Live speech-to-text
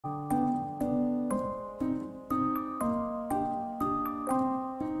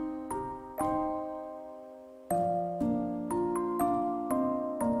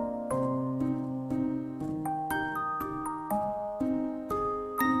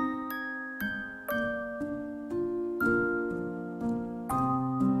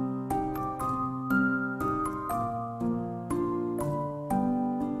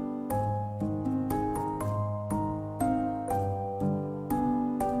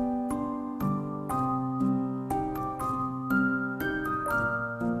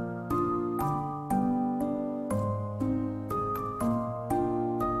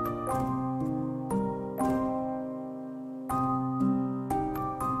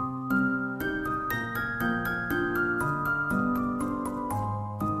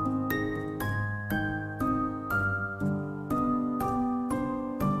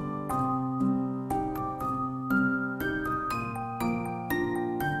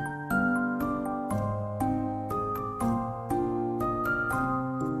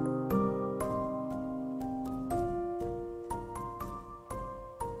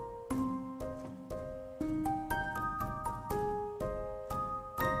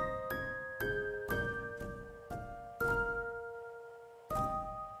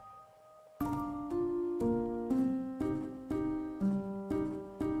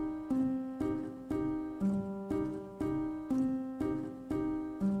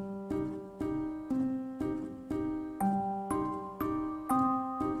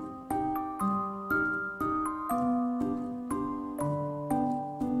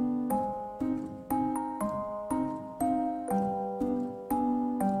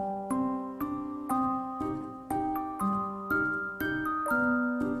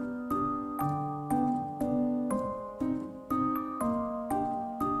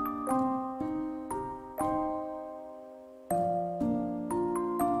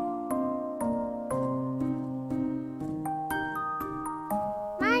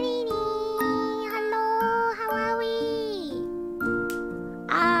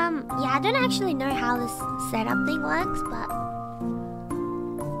don't actually know how this setup thing works, but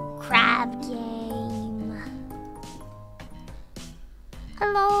crab game.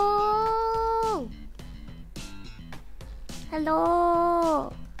 Hello.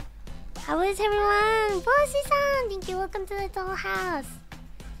 Hello. How is everyone? Bossy-san, thank you. Welcome to the dollhouse.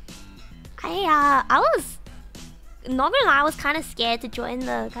 I was not gonna lie, I was kind of scared to join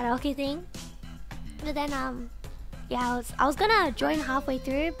the karaoke thing, but then yeah, I was gonna join halfway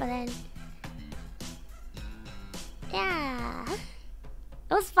through, but then yeah,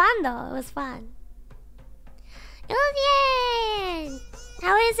 it was fun though. It was fun. Yay!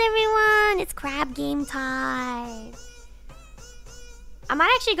 How is everyone? It's crab game time. I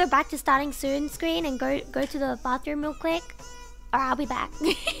might actually go back to starting soon screen and go to the bathroom real quick, or I'll be back.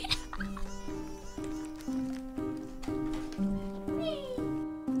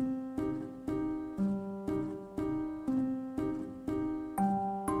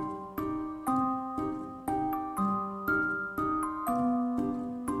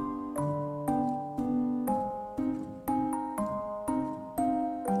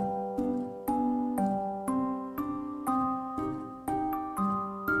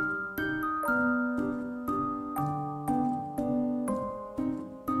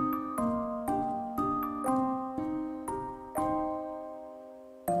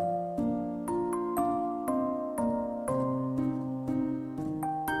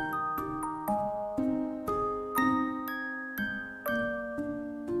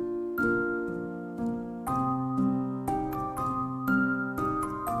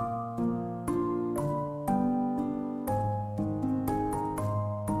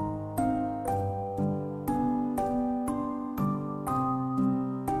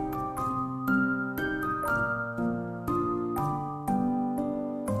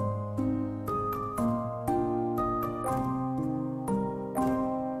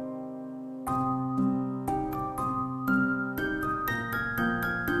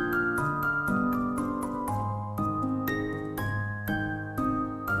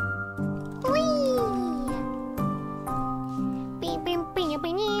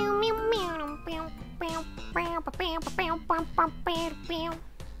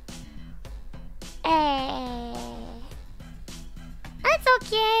 That's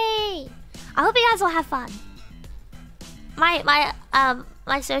okay. I hope you guys will have fun.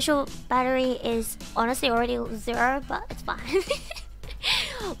 My social battery is honestly already 0, but it's fine.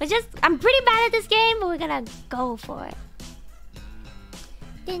 I'm pretty bad at this game, but we're gonna go for it.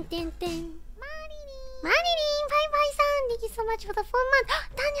 Din din din. Maririn, bye-bye-san. Thank you so much for the 4 months.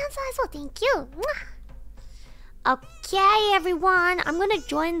 Danyan-san as well, thank you. Okay, everyone. I'm gonna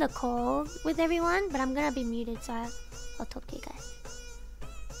join the call with everyone, but I'm gonna be muted, so I'll talk to you guys.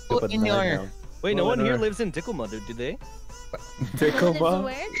 Wait, no one here lives in Tacoma, do they? Tacoma?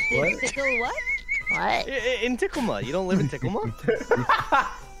 What? What? What? In Tacoma. You don't live in Tacoma?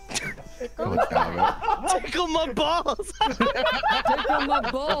 Tacoma balls! Tacoma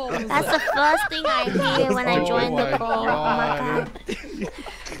balls! That's the first thing I hear when I join the call. Oh my god.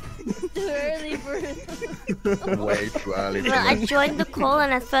 Too early for it. Way too early. Well, I joined the call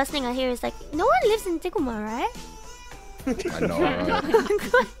and the first thing I hear is like, no one lives in Tacoma, right? I know,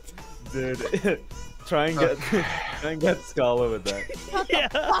 right? Dude, try and get Scarle with that. Shut the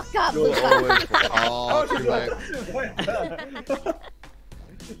fuck up, You're Luca. always too late.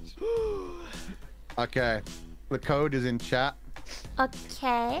 Okay, the code is in chat.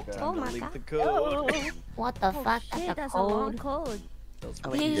 Okay. Oh my god. The code. What the fuck? Shit, That's that's a a long code.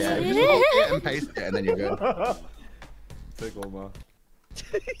 code. Yeah, you just copy it and paste it and then you're good. Tacoma.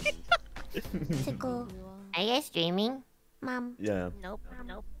 Tickle. Are you guys streaming? Mom. Yeah. Nope.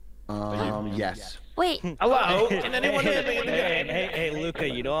 Yes. Wait. Hello? Can anyone hear me? Hey, Luca,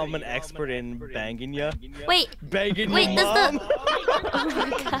 you know I'm an expert in banging ya? Wait. Banging Wait, your does mom? the... Oh my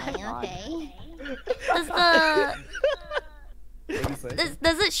god. Okay.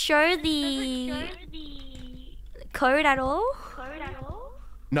 Does it show the code at all?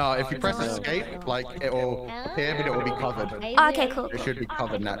 No, if you press escape, like it will appear, but it will be covered. Oh, okay, cool. It should be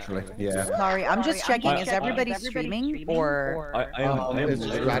covered naturally. Yeah. Sorry, I'm just checking. Is everybody streaming or? I am It's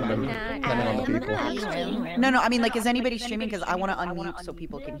just random, depending on the people. No, I mean, like, is anybody streaming? Because I want to unmute so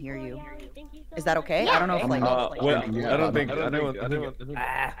people can hear you. Is that okay? I don't know if like. Well, I don't think anyone.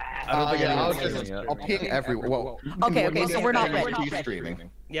 Yeah, I'll ping everyone. Well, Okay, so we're not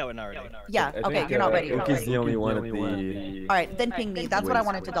streaming. Yeah, we're not ready. Yeah, okay, you're not ready. Uki's the only one at the... Alright, then ping me. That's what I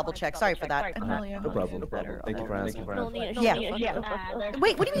wanted to double check. Sorry for that. No problem. Thank you, friends. Yeah.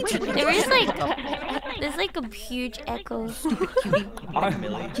 Wait, what do you mean? There is there's like a huge echo. I'm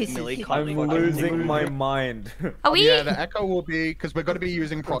losing my mind. Are we? Yeah, the echo will be because we're going to be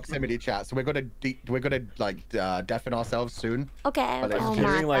using proximity chat, so we're going to like deafen ourselves soon. Okay. I'm Oh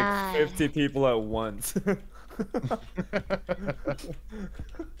hearing my like God. 50 people at once.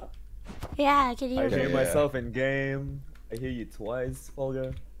 Yeah, I can hear I hear you. myself in game. I hear you twice,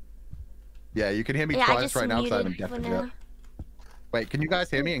 Olga. Yeah, you can hear me Yeah, I twice just right now because I muted haven't for deafened yet. now. Wait, can you guys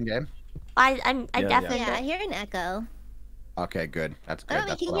hear me in game? I Yeah, definitely. Yeah, I hear an echo. Okay, good. That's good. Oh, wait,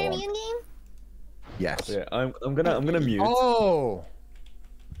 That's can you what I hear me want. in game? Yes. Yeah, I'm gonna mute. Oh.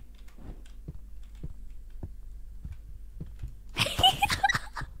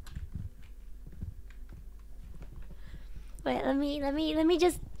 Wait, let me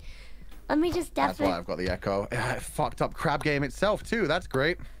just That's deafen. why I've got the echo. It fucked up crab game itself too. That's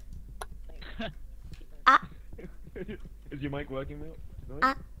great. Is your mic working,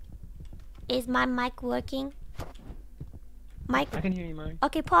 Millie? Is my mic working? Mic. I can hear you, Mike.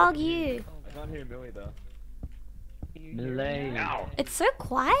 Okay, Pog, you. I can't hear Millie though. Millie. It's so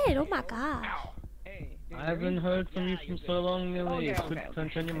quiet. Oh my god. I haven't heard from you for so long, Millie. Turn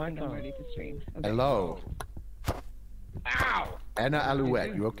your mic on. Hello. Anna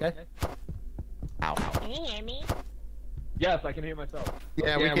Alouette, you okay? Ow. Can you hear me? Yes, I can hear myself.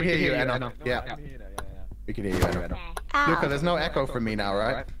 Yeah, we can hear you, Anna. No, Yeah, I can hear you now, yeah. we can hear you, Anna. Ow. Luca, there's no echo from me now,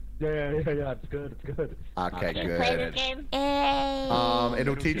 right? Yeah, it's good. Okay, Can you play this good. game? Hey.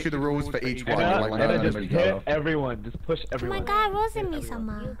 It'll teach you the rules for each one. Anna, like Anna, learn just them as hit you go. everyone. Just push Oh everyone. my god,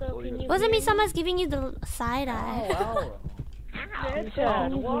 Rosemi-sama. Rosemi-sama's giving you the side eye.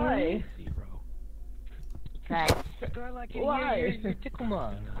 Why? Because, Why?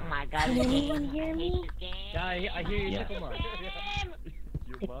 Ticklemon. oh my god, Can this anyone game. hear me? Yeah, I hear you, Ticklemon.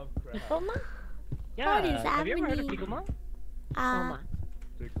 You love crap. Pokemon? Yeah, What is have you ever heard of happening? Ticklemon?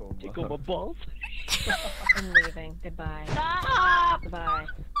 Tickle my balls. I'm leaving. Goodbye. Stop! Goodbye.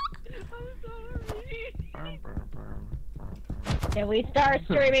 Can we start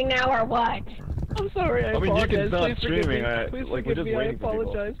streaming now or what? I'm sorry, I I mean, you can apologize. start Please forgive streaming, me. Please like, we're forgive just me. I waiting for people.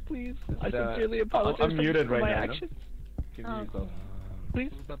 apologize, please. I And, sincerely apologize I'm muted for right my now, actions. Can you yourself?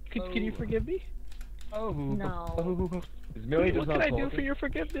 Please, can you forgive me? No. Is Millie What just can not I do talking? for your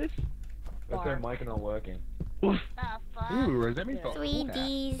forgiveness? That's their mic not working. The fuck? Ooh, Rosemi.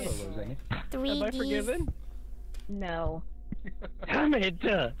 3Ds. Am I 3Ds. forgiven? No. Damn it!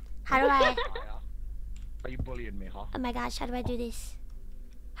 How do I? Are you bullying me, huh? Oh my gosh, how do I do this?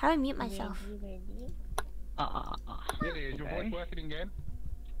 How do I mute myself? Really, is your voice working in game?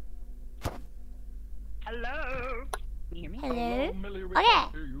 Hello. Hello. Millie, we Okay.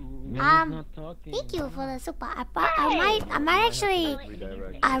 can't hear you. Not talking. Thank you for the super. I might actually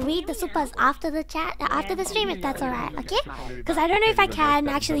read the supers after the chat, after the stream, if that's alright, okay? Because I don't know if I can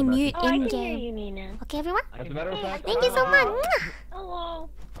actually mute Oh, I in can hear game. you, Nina. Okay, everyone? As a matter of fact, Thank you so much. Mwah. Hello.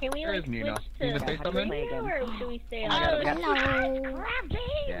 Can we Where like is Nina? switch Nina, to say something? radio, or should we stay on? Hello. Crab game.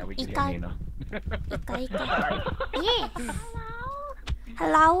 Yeah, we can Ika. hear Nina. Ika. Yes. Hello.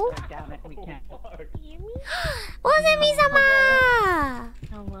 Hello? Damn it, we can't. Hear me? Ozemi-sama!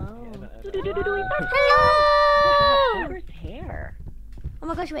 Hello. Hello! Where's hair? Oh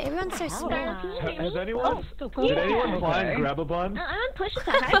my gosh, wait, everyone's so small. has anyone? cool. Did anyone find Okay. Grab-a-Bun? I'm push a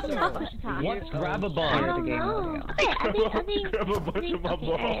talk. I know push a talk. What's grab a I bun? don't know. Okay, I think. Grab a bunch of my Okay,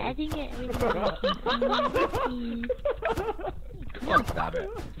 balls. I think it. Come on, stab it.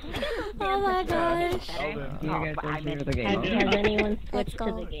 Oh my gosh. You guys don't hear the game. Has anyone Let's switched go.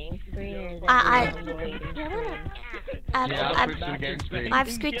 to the game screen? Or is everyone waiting? Yeah, switch to the game screen.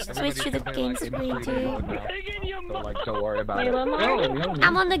 I've switched to the game screen too. So, like, don't worry about Wait, it. one more?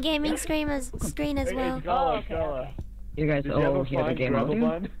 I'm on the gaming screen as well. Scala. You guys Did you ever all hear the find game audio?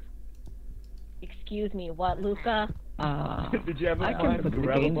 Grab-a-Bun? Excuse me, what, Luca? Did you ever I can find put the game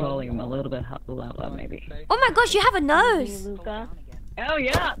Grab-a-Un? volume a little bit louder, maybe. Oh my gosh, you have a Me, nose! Luca? Oh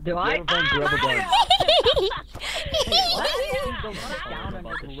yeah, do Did you I? ever find Grab-a-Bun?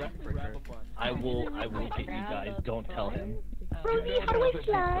 I will get you guys. Don't tell him. Rosie, how do I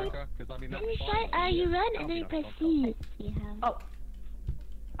slide? You slide, you run and then you press C. Oh.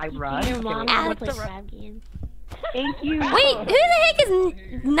 I run. Your mom Ow. will play crab games. Thank you. Wait, who the heck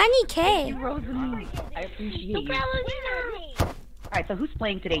is Nani K? I appreciate No you. problem, Nina. Alright, so who's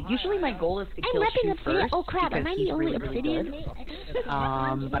playing today? Usually my goal is to I'm kill repping Shu Obsidian. first. Oh crap, am because I the he's only really, really Obsidian?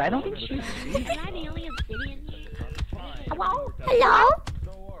 good. But I don't think Shu's Am I the only Obsidian? Hello? Hello?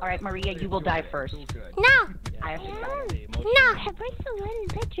 Alright, Maria, you will die first. No! I have to die. No! Where's the one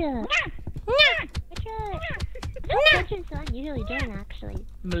Petra? No! Petra! Petra's not usually doing, actually.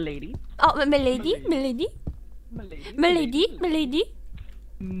 Milady. Oh, milady? Milady? Milady? Milady?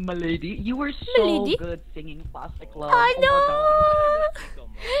 Milady. You were so Milady? good singing Plastic Love. Oh no!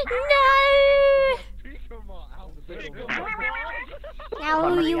 No! Now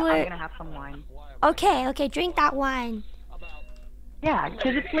Maria, you I'm were... gonna have some wine. Okay, okay, drink that wine. Yeah,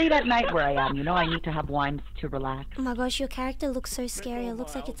 because it's late at night where I am. You know, I need to have wine to relax. Oh my gosh, your character looks so scary. It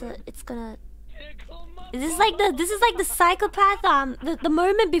looks like it's gonna... This is like the psychopath, the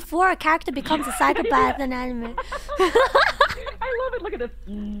moment before a character becomes a psychopath in anime. I love it. Look at this.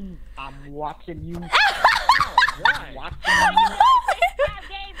 I'm watching you. I'm watching you.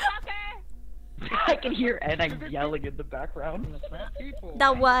 I can hear Anna yelling in the background.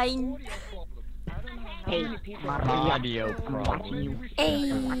 That wine. Hey, Mario, I'm watching you.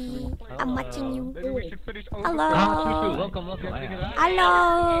 Hey, I'm watching you. Hello. Welcome.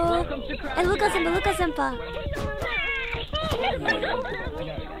 Hello. Hey, Luca Senpa.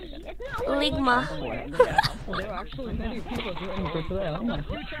 Ligma. There are actually many people doing this today. Oh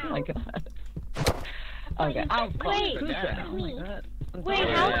my god. Okay. Wait,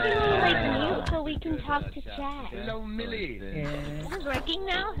 how can we like mute so we can talk to chat? Hello, Millie. This is working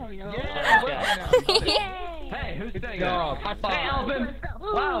now? Hello? Hey, who's saying that? Hey, Alvin.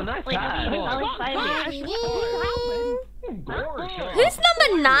 Wow, nice hat. Who's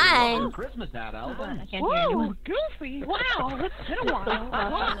number 9? Christmas hat, Alvin. Whoa, goofy. Wow, it's been a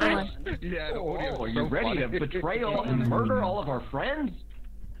while. Yeah, are you ready to betray and murder all of our friends?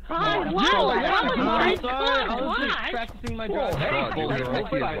 Oh, wow, that was my I was just practicing my job.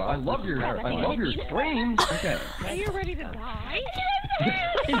 I love your streams. Okay. Are you ready to die?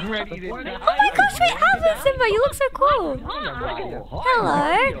 He's ready to die. Oh my gosh, wait, Alvin Simba, you look so cool.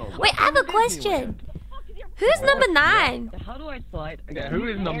 Hello. Wait, I have a question. Who's number 9? How do I slide? Yeah, who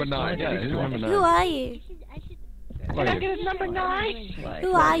is number 9? Yeah, who's number 9? Who are you? Can I get a number 9?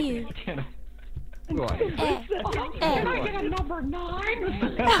 Who are you? Can I get a number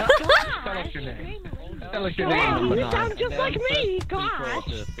 9? Tell us your name. Tell us your name. You sound just like me. Gosh,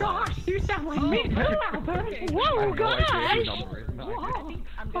 you sound like me. Whoa, gosh.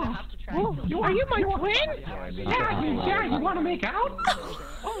 Whoa, are you my twin? Yeah, you want to make out?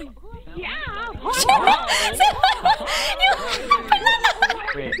 Oh, yeah.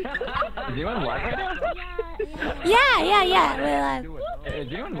 Wait, is anyone live right now? Yeah, we're live. Is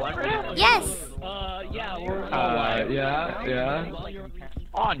anyone live right now? Yes. Yeah, we're yeah.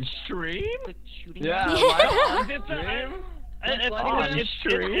 On stream? Yeah, Yeah. on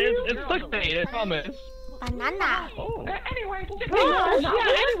stream? It's clickbait, I promise. Banana. Anyway,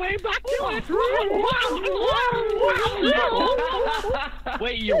 back to it.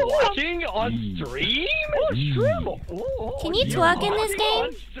 Wait, you're watching on stream? Can you twerk in this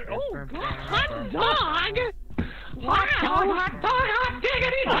game? Hot dog? Hot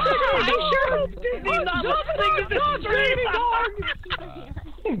diggity dog!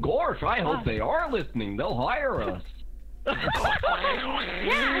 Gosh, I hope they are listening. They'll hire us.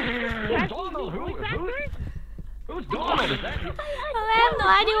 Donald, who's Donald? Is that you? Oh, I have no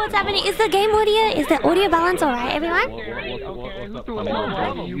idea what's happening. Is the game audio? Is the audio balance alright, everyone?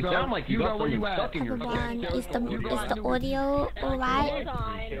 You sound like you got something stuck in your Everyone, is the audio alright?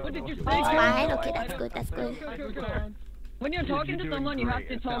 It's fine. Okay, that's good. When you're talking to someone, you have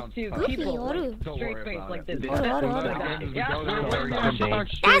to talk to people straight face like this.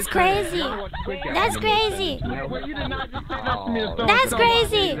 That's crazy. That's crazy. That's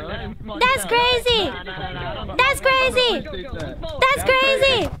crazy. That's crazy. That's crazy. That's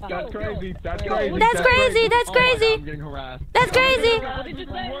crazy. That's crazy. That's crazy. That's crazy. That's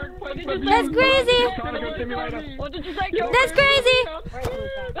crazy. That's crazy. What did you say? That's crazy.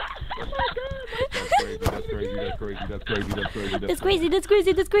 That's crazy. That's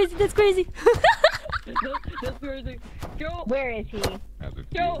crazy. Kyo, Where is he?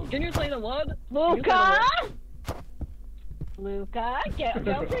 Kyo, can you say the word? Luca? Get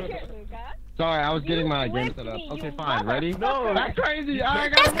Luca. Sorry, I was getting my game set up. Okay, fine. Ready? No, that's crazy.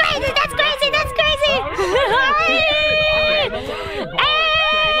 That's crazy.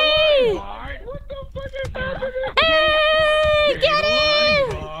 Hey! Hey! Get in!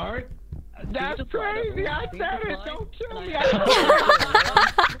 That's crazy. I said it. Don't kill me.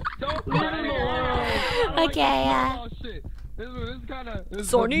 Don't leave me alone. Okay, yeah. Oh shit. This is kind of.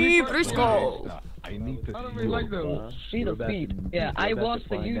 Sonny Briscoe. I need to. I don't really like those. Speed of speed. Yeah, I watched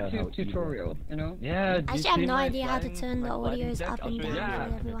the YouTube tutorial, you know? Yeah. I actually have no idea how to turn the audios up and down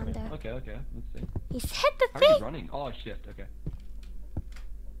for everyone though. Okay. Let's see. He said the How are you thing. running? Oh shit. Okay.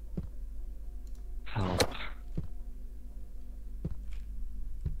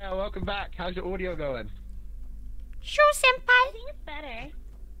 Yeah, welcome back. How's your audio going? Sure, senpai. It's better.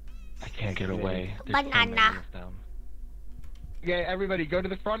 I can't get away. Banana. Okay, everybody, go to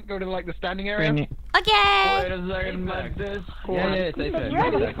the front. Go to like the standing area. Okay. Wait a second, like this. Yeah, it's safe.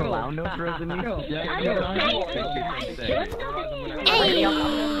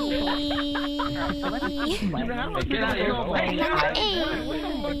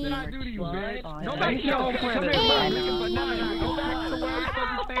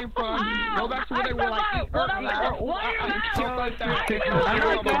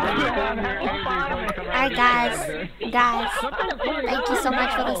 Alright, guys. Thank you so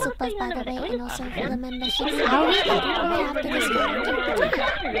much for the supers, by the way, and also for the memberships. How are we doing after this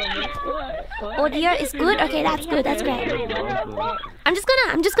one? Audio is good? Okay, that's good. That's great. I'm just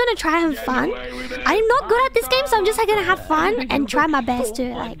gonna try and have fun. I'm not good at this game, so I'm just gonna have fun and try my best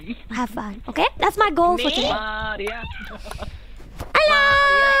to like have fun. Okay? That's my goal for today. Hello!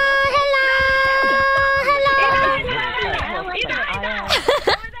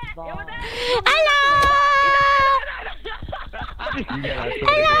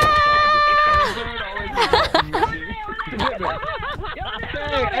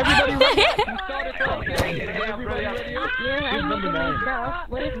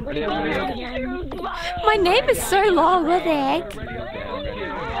 My name is so long, what the heck?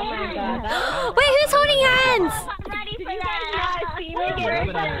 Wait, who's holding hands?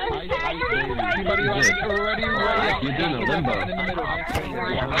 You're doing a limbo.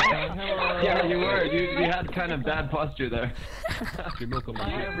 Yeah, you were. You had kind of bad posture there.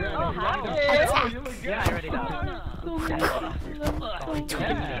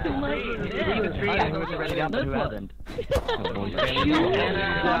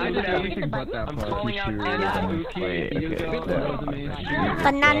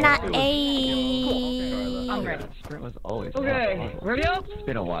 Banana A. Sprint was always Okay, ready up? It's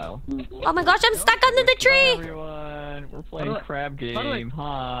been a while. Oh my gosh, I'm stuck under the tree. Everyone, we're playing crab game.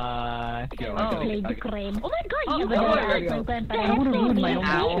 Hi. Oh my god, you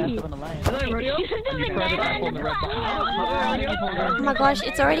Oh my gosh,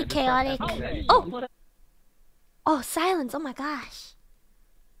 it's already chaotic. Oh! Oh, silence. Oh my gosh.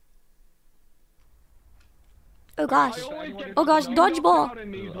 Oh gosh. Oh gosh, dodgeball.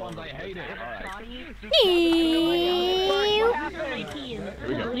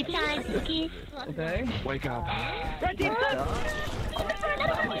 Okay. Wake up.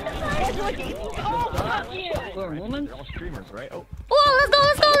 They're all streamers, right? Oh. Oh, let's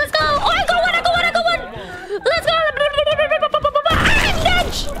go. Oh, I got one. Let's go.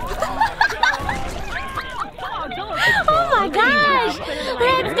 Oh my gosh.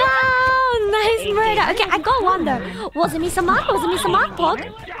 Let's go. Nice murder. Okay, I got one though. Was it me some mark? Pog?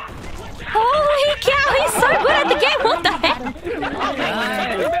 Holy cow, he's so good at the game. What the heck?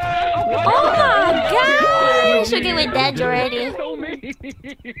 Oh my gosh. Okay, we're dead already.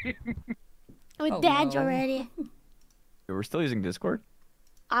 We're still using Discord?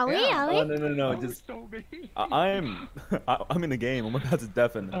 Are we? Oh, no. Just I'm in the game. I'm about to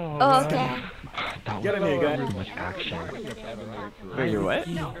deafen. Oh, okay. Get me again. Too much action. Wait, you're what?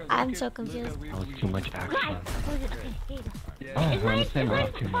 I'm so confused. That was too much action. Oh, we're on the same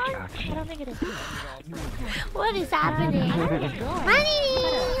route. Too much action. What is happening?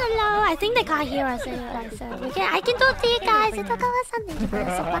 Hello. I think they can't hear us anyway, so I can talk to you guys. It's Okawa-san. Thank you for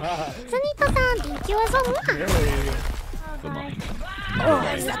the support. Sunito-san, thank you as well. Oh,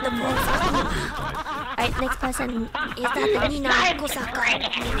 is that the voice? Alright, next person. Is that the Nina Kosaka?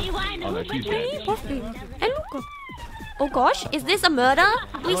 Oh gosh, is this a murder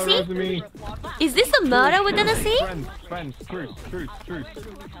we see? Is this a murder we're gonna see? Friends, truce.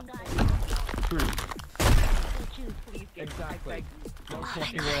 Exactly. No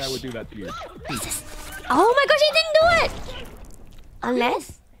fucking way I would do that to you. Oh my gosh, he didn't do it!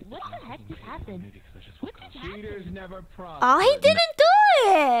 Unless... What the heck just happened? Cheaters never prosper. Oh, he didn't do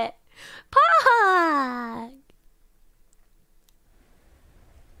it! Pog!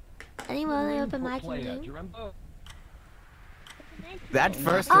 Anyone open mic can do? That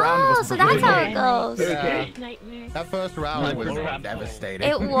first round was so that's how it goes. Yeah. That first round was devastating.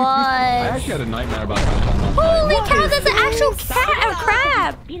 It was. I actually had a nightmare about that. Holy cow, there's an actual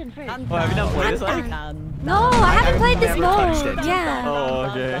crab! Oh, have you not played this like? No, I haven't played this mode. Yeah. Oh,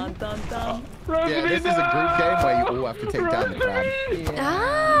 okay. Yeah, this is a group game where you all have to take down the crab.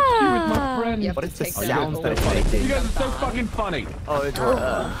 Ah. But it sounds that it's You guys are so fucking funny. Oh, it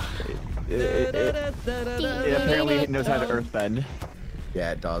apparently knows how to earthbend.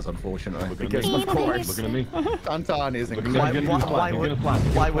 Yeah, it does, unfortunately. Because of course. Looking at me. Tantan is incredible. Why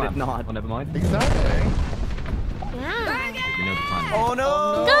would it not? Exactly. Yeah. Oh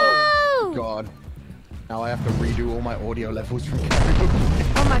no! No! Oh god. Now I have to redo all my audio levels from karaoke.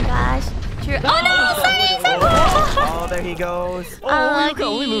 Oh my gosh. True. Oh no, Sunny's so Oh, there he goes. Oh, Luca,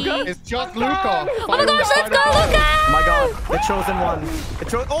 only Luca? It's just Luca. Oh my gosh, let's go, Luca! Oh my god, the chosen one.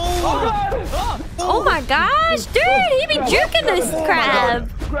 Oh my gosh, dude, he be juking this crab.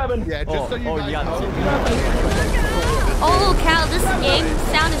 Yeah, just so you guys know. Oh cow, this game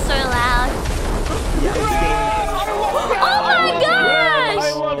sound is so loud. Oh my gosh!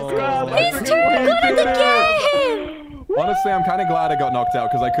 He's too good at the game! Honestly, I'm kind of glad I got knocked out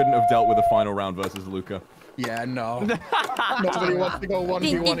because I couldn't have dealt with the final round versus Luca. Yeah, no. Nobody wants to go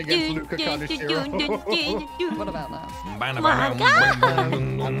 1v1 against Luca Kaneshiro. What about that? My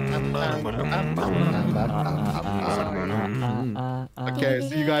god! Okay,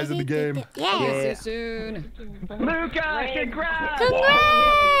 see you guys in the game. Yeah. See you soon. Luca, congrats!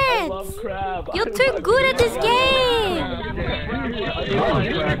 Congrats! Love crab. You're too good at this game!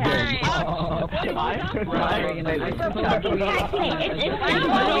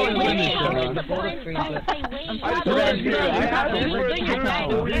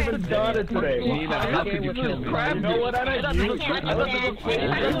 We even started today. How could you kill me? You know what I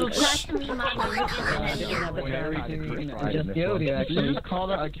Just Yodi, actually. Call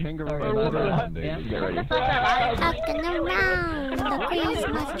that a kangaroo. Walking around the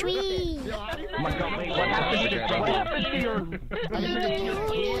Christmas tree. What happened to your...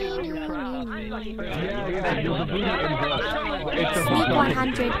 Sneak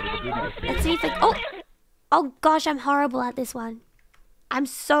 100. Let's see if it... Oh! Oh gosh, I'm horrible at this one. I'm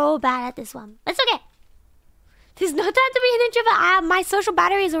so bad at this one. It's okay. There's no time to be an introvert. My social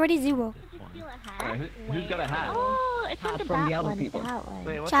battery is already 0. Who's got a hat? Oh, it's not the from the back other one, people. it's that one.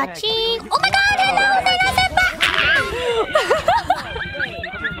 Wait, what the heck? Cha-ching! Oh my god, hello!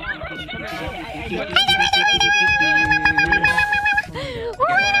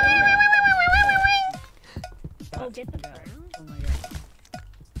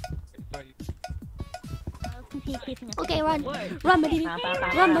 Okay, run. Run, buddy.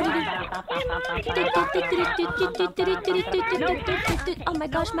 Run, buddy. Oh my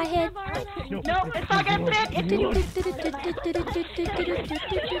gosh, my head. No, it's not gonna fit.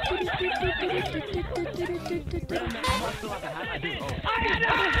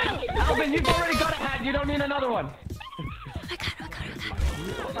 Alvin, you've already got a hat. You don't need another one. I got it.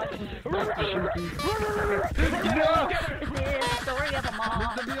 Story of a mom.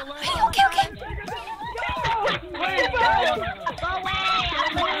 Okay.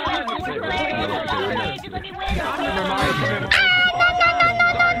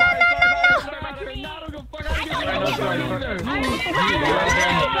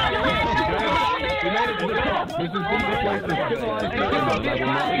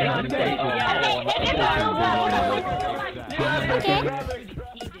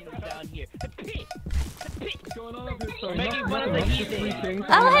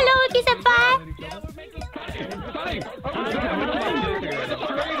 Oh, hello, Uki-senpai!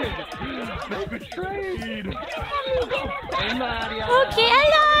 Okay,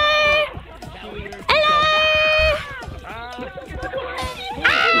 hello! Hello!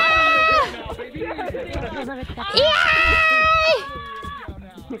 Yay!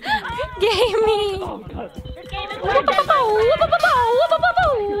 Gaming!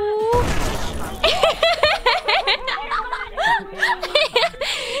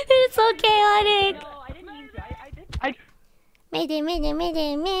 It's so chaotic. Mayday.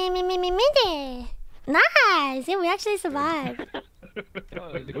 Nice! Yeah, we actually survived.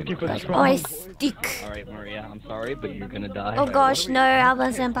 Oh, I stick. Alright, Maria, I'm sorry, but you're gonna die. Oh gosh, no,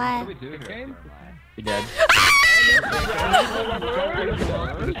 Alba-senpai. You're dead.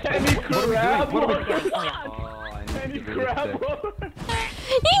 Any crap?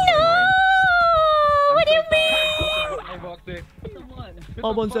 No! What do you mean?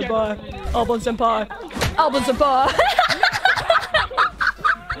 Albon-senpai!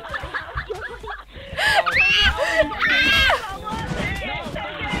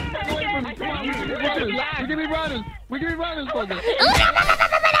 We can be runners, fucker.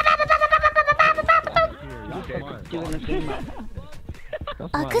 Oh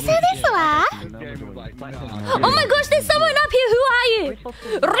my gosh, there's someone up here. Who are you?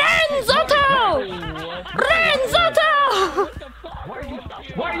 Ren Zotto!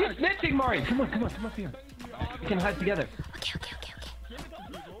 Why are you snitching, Mari? Come on here. We can hide together. Okay.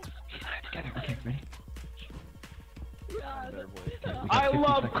 Okay, ready? I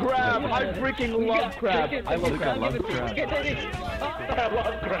love crab. I freaking love crab. I love crab.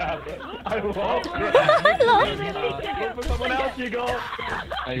 Look for someone else, you go.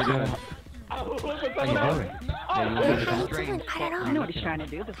 How you doing? I know what he's trying to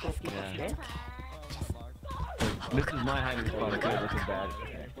do. This whole piece of shit. This is my hiding spot. Okay, this is bad.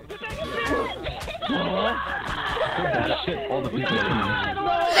 Shit, all the people are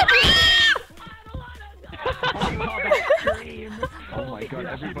oh my god,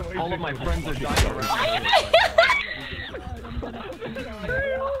 everybody, all of my friends are dying around.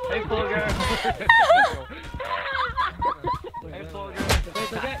 Hey, Fulger. Hey, Fulger.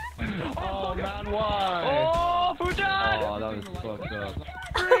 Oh, man, why? Oh, Fujan! Oh, that was fucked up.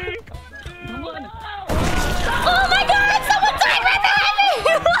 Oh my god, someone died right behind me!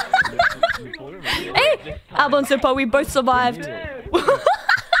 Hey, Albon Senpai, we both survived.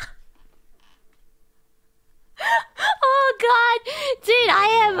 Oh god, dude, I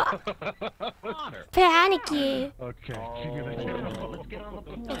am panicky. Okay.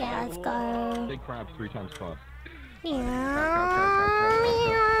 Okay, let's go. Big crab 3 times fast.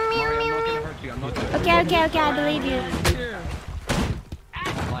 Okay, I believe you.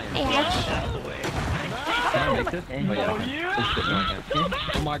 Hey, Can I make this? Oh, yeah.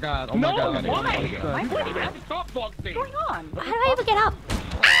 Oh my god, oh my god. Why? What's going on? how do I even get up?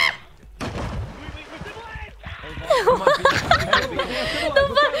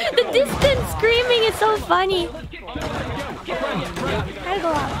 The distant screaming is so funny. How to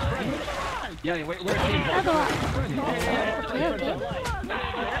go up? Yeah, wait, where's How to go up? Okay.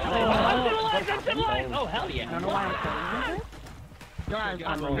 Oh, hell yeah. I don't know why I'm saying this. No, I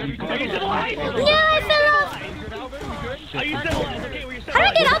fell off. Are you civilized? Okay, were you How do I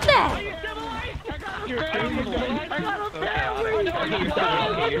get up there? How do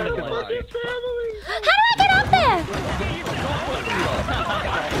I get up there?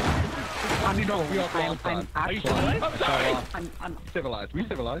 I'm actually... I'm civilized. We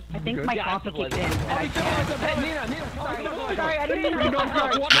civilized. I think my coffee kicked in. Nina! Sorry, I didn't mean to Oh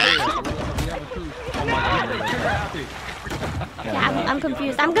my god. I'm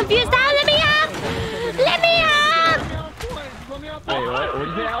confused. I'm confused. Ah, let me up! Let me up! Wait, what did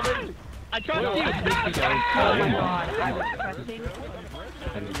you say, Alvin? I trust you! Oh my god, I was trusting.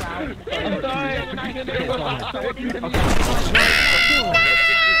 I'm sorry.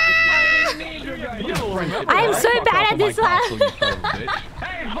 I am so bad at this one.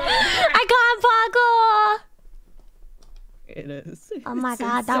 I can't parkour. It is. Oh my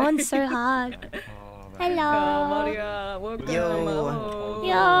god, that one's so hard. Hello. Maria, welcome.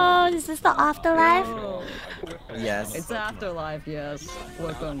 Yo, is this the afterlife? Yes. It's afterlife, yes.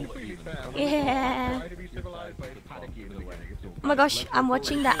 Welcome. Yeah. Oh my gosh, I'm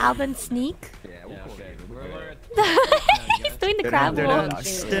watching the Alvin sneak. He's doing the crab walk.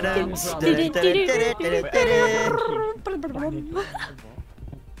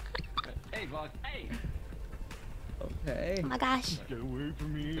 Okay. Oh my gosh. Get away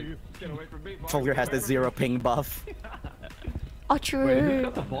from me. Get away from me. Fulger has the 0 ping buff. Oh, true.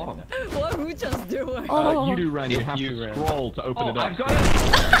 Got the bomb. What who just doing? Oh. You do, Ren. You have to scroll to open it up. I've got it.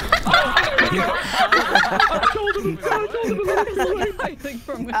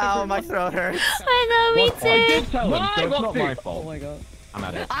 Ow, my throat hurts. I know, me too. I did tell him, so it's not my fault. Oh my god. I'm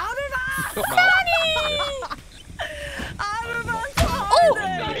at it. Oh,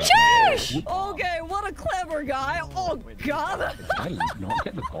 shush! Okay, what a clever guy. Oh god. I did not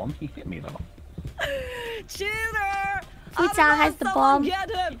get the bomb. He hit me though. Cheater! Futa has the bomb. Get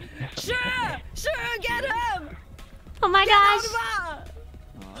him! Sure! Sure, get him! Oh my gosh.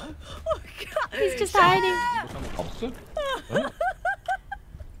 Oh god. He's just hiding. Officer?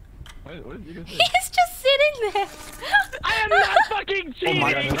 What did you say? He's just sitting there. I am not fucking cheating! Oh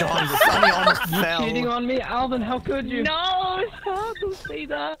my god, Sunny almost fell. Cheating on me, Alvin? How could you? No, stop! Don't say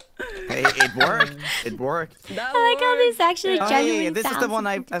that. Hey, it worked. It worked. I like how this actually Oh, genuinely hey, this is the one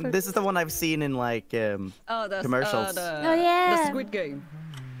I've sounds this is the one I've seen in like that's, commercials. Oh, yeah. The Squid Game.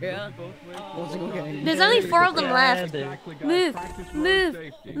 Yeah. What's Squid Game? There's only 4 of them left. Move, move,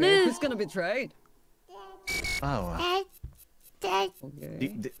 move. Who's gonna betray? Oh. Okay.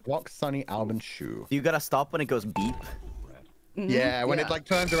 Walk Sunny Alvin's shoe. You gotta stop when it goes beep. Yeah, when it like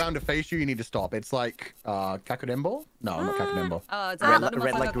turns around to face you, you need to stop. It's like Kakudembo? No, not Kakudembo. It's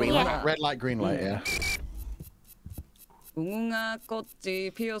red light, green light. Red light, green light, yeah. 무궁화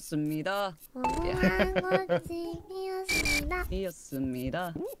꽃이 피었습니다.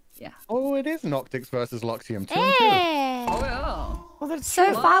 피었습니다. Yeah. Oh, it is Noctix versus Loxium too. Hey! Oh yeah. Oh, that's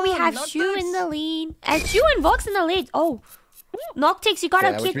So far we have Noctix. Shu in the lead. And Shu and Vox in the lead. Oh. Noctix, you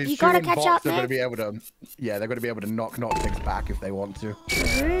gotta Which means you Shu gotta and catch Vox up, are gonna man. be able to, yeah, they're gonna be able to knock Noctix back if they want to.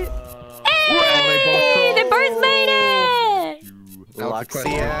 Hey! They both made it!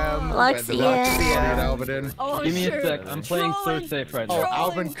 Luxium. Luxium. Oh, give me a sec. I'm playing so safe right now. Oh,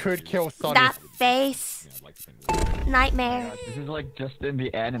 Alvin could kill Sonny. That face. Nightmare. This is like just in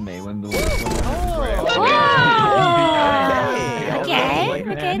the anime when the.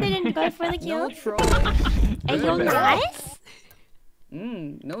 Okay, they didn't go for the kill. Are you nice?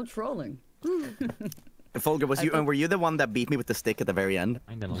 No trolling. Folger, were you the one that beat me with the stick at the very end?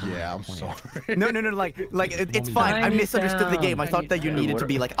 Yeah, I'm sorry. No, it's fine. I misunderstood the game. I thought that you needed to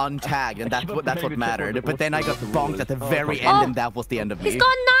be like untagged, and that's what mattered. But then I got bonked at the very end, and that was the end of me. He's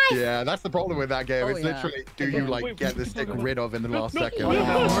got a knife. Yeah, that's the problem with that game. It's literally, do you like get the stick rid of in the last second?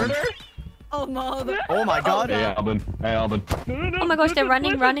 Oh no. Oh my god. Hey Alvin. Oh my gosh, they're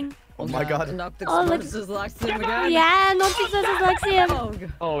running. Oh my god. Oh, look. Yeah, Noctix versus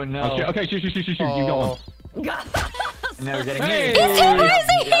Luxium. Oh no. Okay, shoot. You go on. Now we're getting hit.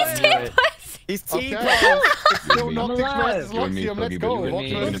 He's T-posing. It's still Noctix versus Luxium. Let's go.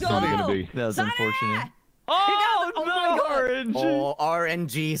 That was unfortunate. Oh no, RNG. Oh,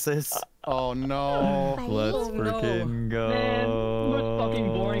 RNGesus. Oh no. Let's freaking go. Man, most fucking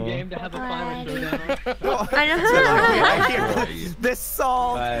boring game to have a final showdown. I know. This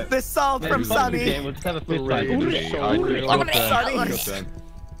salt from Sunny. Let's have a fist fight.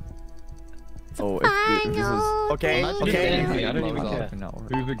 Oh, this is okay. I don't even care.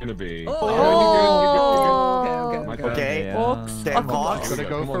 Who's it gonna be? Okay. Vox. Gonna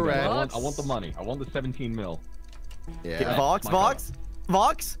go for red. I want the money. I want the 17 mil. Yeah. Vox. Boom.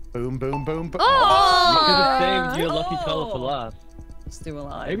 You could have saved your lucky color for last. Still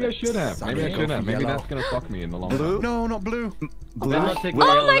alive. Maybe I should have. Maybe that's gonna fuck me in the long run. No, not blue. Oh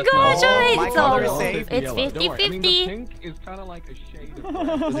my gosh, it's 50-50. Pink is kind of like a shade of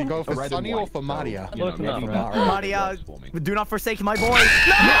Does he go for Sunny or for Maria? Maria, do not forsake my boy.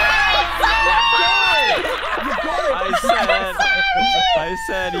 I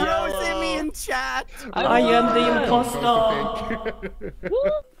said yellow. Rose me in chat. I am the imposter.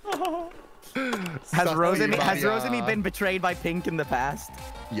 Has Rosemi been betrayed by Pink in the past?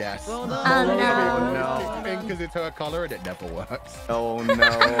 Yes. Oh no. Pink because it's her color and it never works. Oh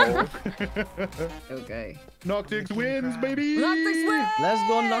no. Okay. Noctix wins, baby. Noctix wins. Let's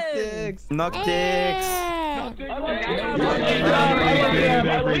go, Noctix. Noctix.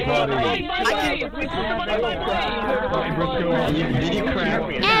 Everybody.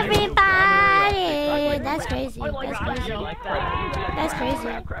 That's crazy. That's crazy.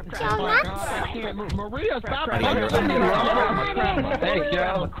 Yo, nuts. Maria, stop. Hey, Kyo.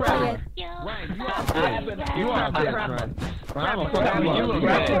 You are a crap.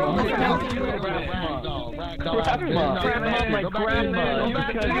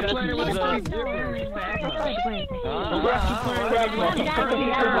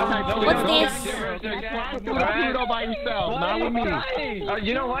 What's this? Pluto by himself, not with me.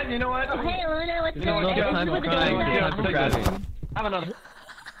 You know what? Hey, Luna, what's You know what? Have another.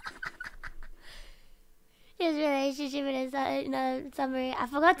 His relationship in a summary. I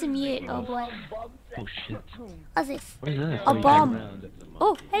forgot to mute. Oh boy. Oh shit. What's this? What is that? A bomb.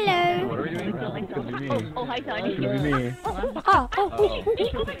 Oh, hello. What are we doing? Oh, hi, Tiny. Could be me. Oh.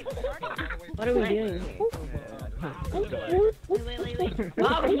 What are we doing?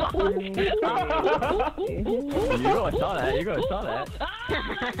 You saw that.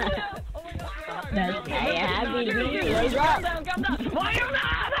 Why you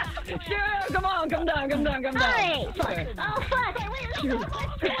not? Sure, come on, come down. Oh, fuck.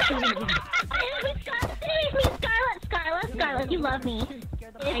 I Scarlet, you love me.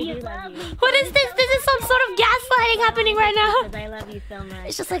 If you love me. What is this? This is some sort of gaslighting happening right now. Because I love you so much.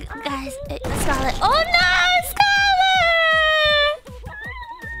 It's just like, guys, Scarlet. Oh no, Scarlet!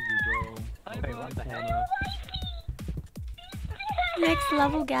 Next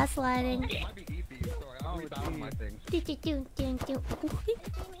level gaslighting.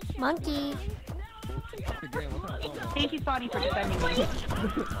 Monkey. Thank you, Spotty, for defending me.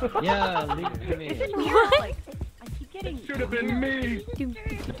 Yeah, leave it to me. Is it weird? Like, I keep getting. Should have been me.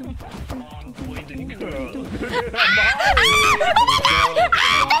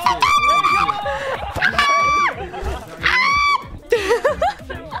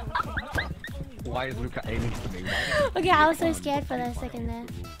 Why is Luca aiming for me? Okay, I was so scared for that second there.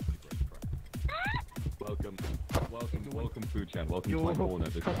 Welcome, Food-chan. Welcome to my corner.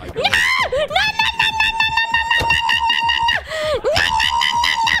 Because I No!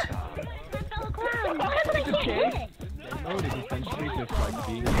 Mode is essentially just like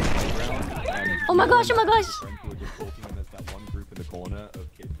being in the playground and Oh my gosh! friends who are just talking, and there's that one group in the corner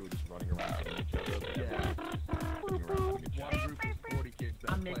of kids who are just running around at each other. One group is 40 kids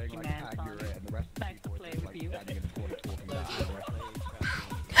that are playing like Accurate, and the rest of the people are just like standing in the corner talking about it.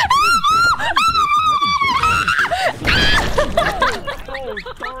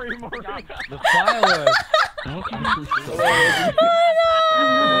 sorry, Morgan. The fireworks.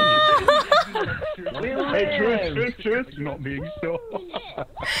 Hey, truth. Not being sure.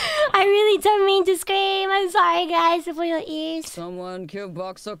 I really don't mean to scream. I'm sorry, guys, for your ears. Someone kill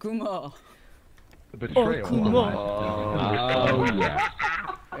Boxakuma. The betrayal. Oh, yeah.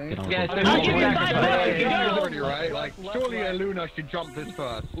 Right? Like, surely ILUNA should jump this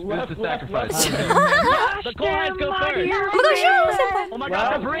first. Who's the sacrifice? The Clydes go first. Oh my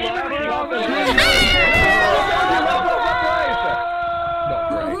God, the Brave.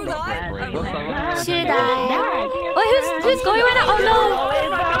 Should I? Oh, who's going right now? Oh no!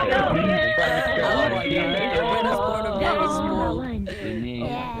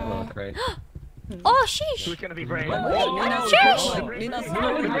 Oh sheesh! Who's gonna be brave? Sheesh!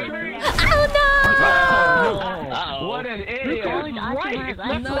 Oh no! What an idiot!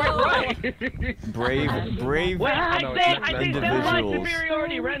 Brave I think that's my individuals.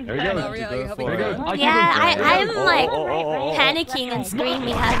 superiority, Ren. Yeah, I'm like panicking and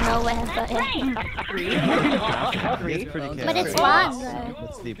screaming out of nowhere, but it's fun though.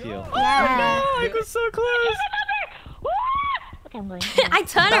 That's the appeal. Yeah. Oh, it was so close. I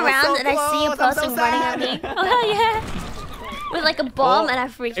turn around and I see a person running at me. Oh yeah. With like a bomb and I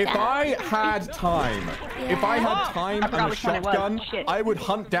freaked out. If I had time, and a shotgun, I would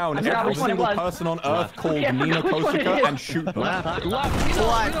hunt down every single person on Earth called Nina Kosaka and shoot them. What?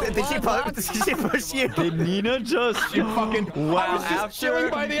 Did she push you? Did Nina just fucking wow, just chilling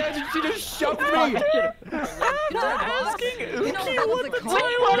by the edge and she just shoved me.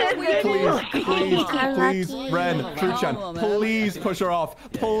 Please, Ren, Fuchan, please push her off.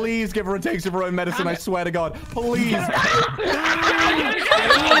 Please give her a taste of her own medicine, I swear to God. Please.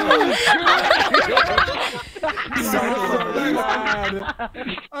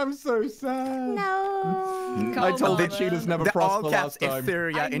 I'm so sad. No. I told the cheaters never prosper all caps last time.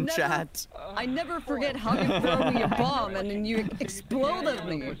 Etheria in chat. I never forget how you throw me a bomb and then you exploded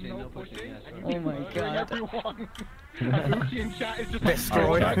me. Oh my god.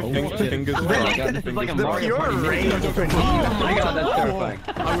 Destroyed. Fingers crossed. The pure rage. Oh my god, that's terrifying.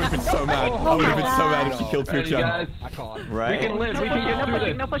 I would have been so mad. I would have been so mad if she killed Fuchan. right? We can live. We can get through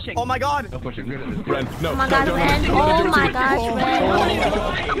this. No pushing. Oh my god. No pushing. Ren, no. Oh my god, Ren. Oh my gosh, Ren.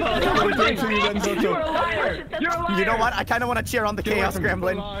 You know what? I kind of want to cheer on the chaos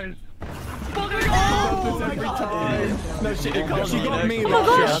scrambling. No, she got me. Oh my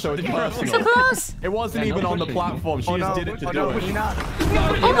gosh. So it's personal. So close. It wasn't even on the platform. She just did it to do it.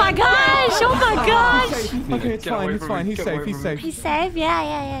 Oh my gosh. Oh my gosh. Okay, it's fine. It's fine. He's safe. He's safe. He's safe.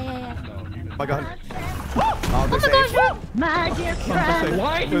 Yeah. Oh my god. Oh my gosh, Ren. My dear friend.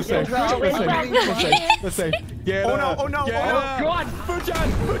 We're safe. We're safe. Get her. Oh no. Get her. God,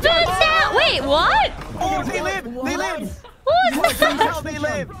 Fuchan. Down. Wait, what? Oh, they live. They live. What? How they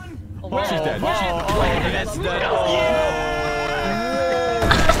live. She's dead. That's dead.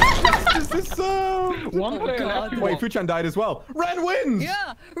 This is so. one player left. Wait, Fuchan died as well. Ren wins.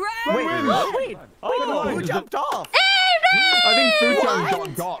 Yeah, Ren! Wait. Who jumped off? I think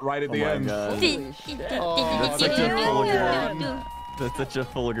Fuchan got right at the end. That's such a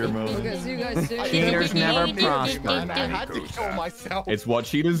Fulgur move. Okay, see you guys soon. Cheaters never prosper. I had to kill myself. It's what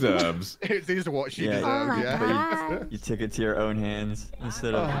she deserves. It is what she deserves, Oh my yeah. god. You took it to your own hands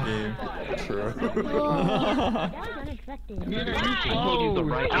instead of the game. True. That was unexpected.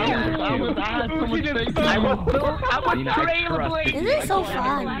 This is so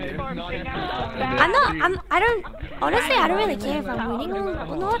fun. Honestly, I don't really care if I'm winning or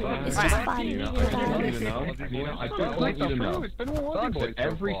not. It's just fun.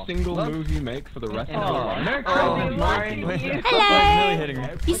 Every single move you make for the rest of your life.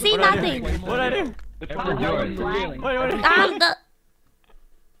 Hello. You see nothing. What'd I do? Wait. I'm the.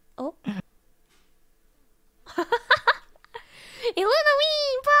 Oh. ILUNA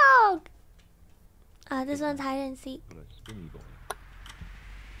Pog. This one's hide and seek.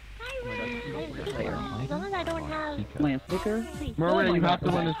 As long as I don't have My sticker? Maria, you have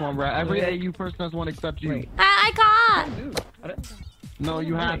to win this one, bro. Every AU person has one except you. I can't. No,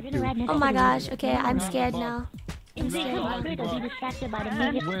 you have to. Oh my gosh. Okay, I'm scared now. I'm scared. I'll be distracted by the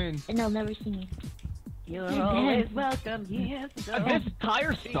music Win. and they'll never see me. You're always welcome. Yes. This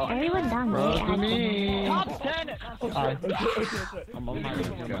tire sucks. Everyone down there Bro, to me. Top 10. I'm on my What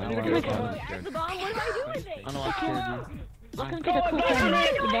am I doing? Welcome to the cool family.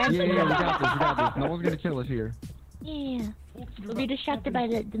 Yeah, we got this. No one's gonna kill us here. Yeah. We'll be distracted by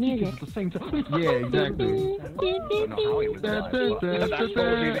the music. Yeah, exactly.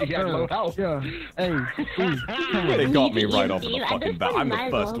 They got me right off of the fucking bat. I'm the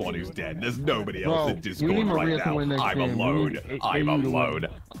first one who's dead. There's nobody else in Discord right now. I'm alone. I'm alone.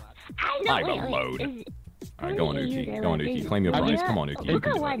 I'm alone. Alright, go on, Uki. Go on, Uki. Claim your prize. Come on, Uki. You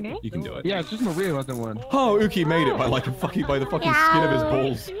can do it. You can do it. Yeah, it's just Maria wasn't one. Oh, Uki made it by like by the fucking skin of his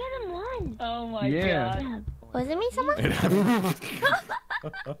balls. Oh my god. Was it me, someone?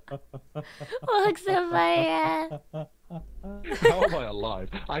 Look so funny. How am I alive?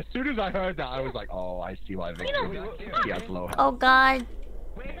 As soon as I heard that, I was like, oh, I see why Victor. He has low health. Oh god.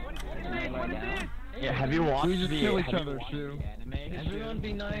 Yeah, have you watched We just kill each other, Shu. Everyone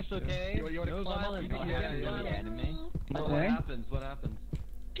be nice, okay? No violence. What happens? What happens?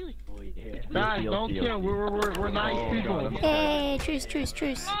 Guys, don't kill. We're nice people. Hey, truce.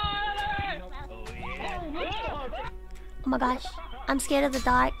 Oh my gosh. I'm scared of the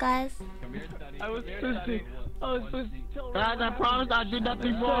dark, guys. I was supposed to guys, I promise I did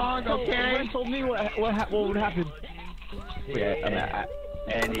nothing wrong, okay? Told me what would happen. Yeah,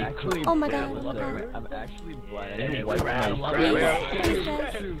 Oh my god. I'm actually blind. Stay away from me,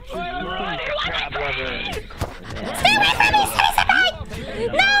 Sunny-senpai!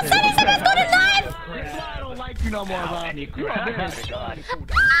 No, Sunny-senpai's going live! I don't like you no more, man. It's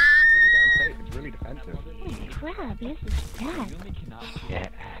really defensive. Crap, this is bad. Yeah.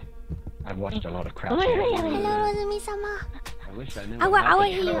 I've watched a lot of crap. Hello, Azumi-sama. I wish I knew. I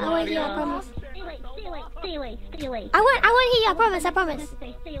won't hear you, I promise. Stay away. I won't hear you, I promise.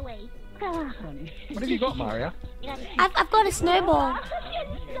 Stay away. What have you got, Maria? I've got a snowball.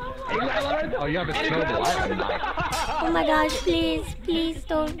 Oh, you have a snowball. I have not. Oh my gosh, please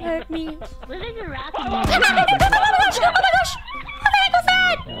don't hurt me. What is a rocket? Oh my gosh! What the heck was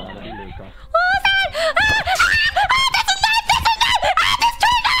that? What was that? That's a knife! There's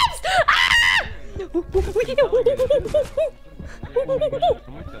two knives!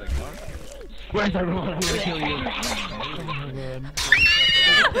 Where's everyone? I'm gonna kill you.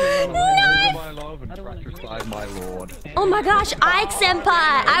 My lord. Oh my gosh, Ike-senpai!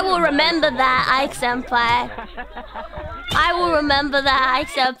 I will remember that, Ike-senpai. I will remember that,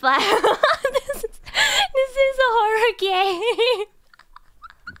 Ike-senpai. This is a horror game.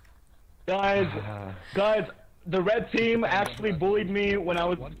 Guys, the red team actually bullied me when I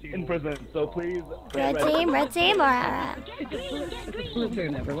was in prison, so please. Red team, alright. Blue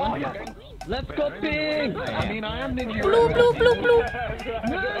team, everyone. Let's go pink! I mean, I am Ninja. Blue.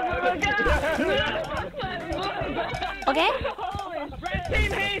 Okay? Red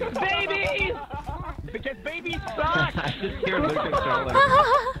team hates babies! Because babies suck! I just hear Lucas trolling.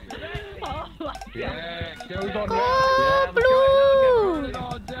 Yeah, goes on. Blue!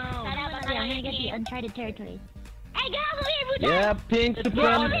 I'm gonna get the uncharted territory. I got here, Yeah, pink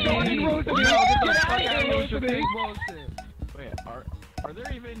supremacy! Wait, are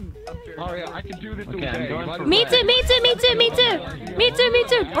there even up there? Oh yeah, I can do this all day. Me too.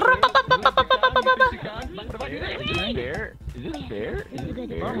 Is this fair?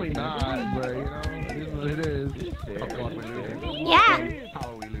 Probably not, but you know, it is what it is. Yeah. How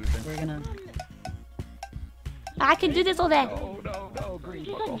are we losing? We're gonna... I can do this all day. Oh no, green.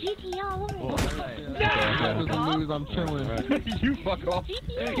 She's on GTO. I'm chilling. You fuck off.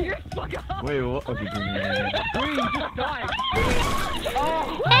 You fuck off. Wait, what? Okay, green, just die.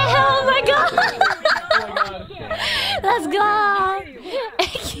 Oh my god! Let's go!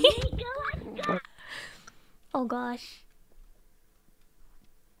 Oh gosh.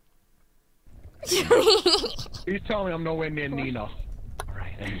 He's telling me I'm nowhere near Nina.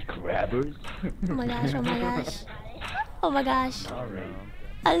 Alright, any grabbers? Oh my gosh.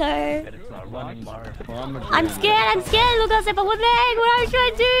 Hello. I'm scared, Lucas, but what the heck? What are you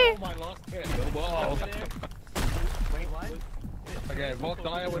trying to do? Okay, Volk,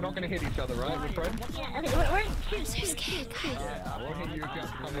 Dia, we're not gonna hit each other, right? We're friends? Yeah, okay, I'm so scared, guys. I won't hit you again.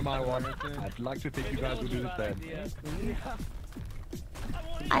 Come to my one. I'd like to think you guys will do the same.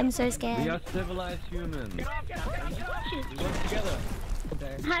 I'm so We scared. are civilized humans. We work together.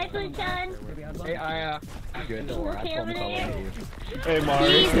 Hi, Futon. Hey, Aya. Good, don't worry. I promise I won't hit you. Hey, Mari.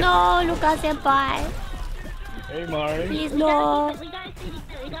 Please no, Lucas-senpai. Hey, Mari. Please no.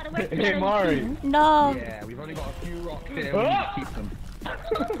 We gotta work together. Hey, Mari. No. Yeah, we've only got a few rocks here. We need to keep them.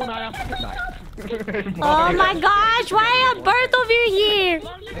 Come on, Aya. Nice. Oh my gosh, why are both of you here?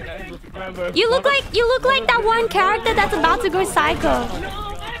 You look like that one character that's about to go psycho.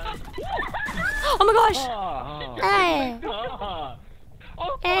 Oh my gosh. Hey.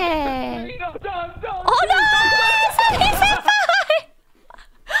 Hey. Oh no!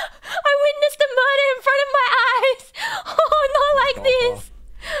 I witnessed the murder in front of my eyes. like this.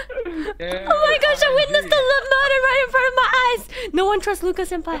 Yeah. Oh my gosh, I witnessed the murder right in front of my eyes. No one trusts Luca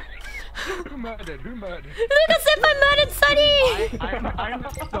Senpai. Who murdered? Who murdered? Luca Senpai murdered Sunny. I'm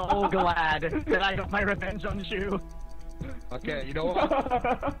so glad that I got my revenge on you. Okay, you know what?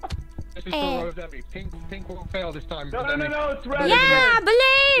 This is for Rosemi. Pink won't fail this time. No, it's red. Yeah,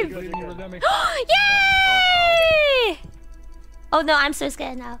 believe. Yay! Oh no, I'm so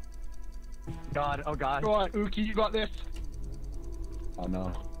scared now. God, oh God. Go on, Uki, you got this. Oh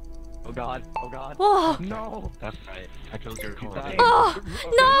no. Oh God, oh God. Whoa. No. That's right. I killed your color. Oh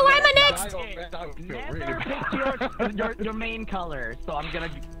no, why am I next? Never pick your main color, so I'm gonna.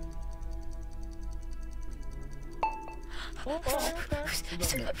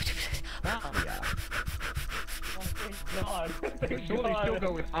 God. Surely still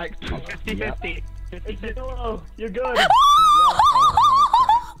go with Ike's color. 50-50. It's yellow. You're good.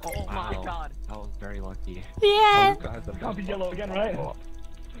 Oh my God. That was very lucky. Yeah. Can't be yellow again, right?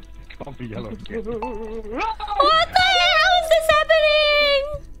 Can't be yellow again. What the hell is this happening?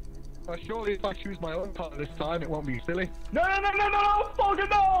 Surely if I choose my own color this time, it won't be silly. No! Fucking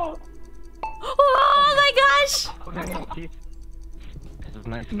no! Oh my gosh!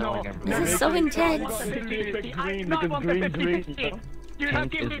 No, This is so intense. Green because green. You're not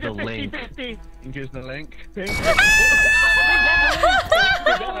giving me the link. 50-50. Pink is the link.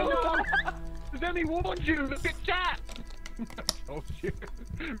 Rosemi warned you! Look at chat! Oh shit.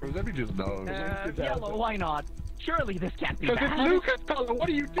 Rosemi just knows. Yellow, why not? Surely this can't be Because bad. it's Luca's color! What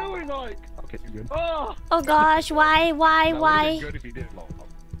are you doing, Ike? Okay, you're good. Oh gosh, why? That would've been good if he did.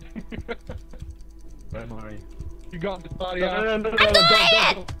 Don't worry. You got this, Maria. No.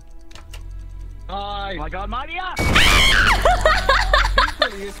 Nice. Oh my God, Maria! This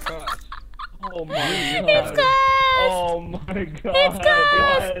really is cursed. Oh my It's God. cursed! Oh my God. It's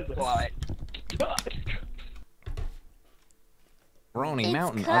cursed! What? Brony It's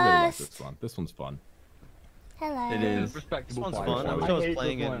Mountain. I really like cursed. this one. This one's fun. Hello. It is. Respectable This one's fight. fun. I wish I was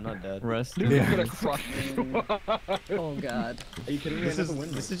playing it and not dead. Rest. Luca's gonna crush you. Oh God. Are you kidding me?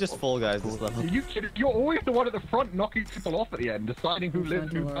 This is just Fall Guys. This level. You kidding? You're always the one at the front knocking people off at the end, deciding who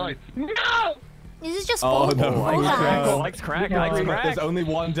lives and who dies. No! This is just Oh Fall no! Ike's crack. Ike's crack. There's only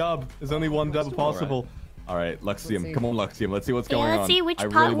one dub. There's only one dub possible. All right, Luxium. Come on, Luxium. Let's see what's going on. let's see which I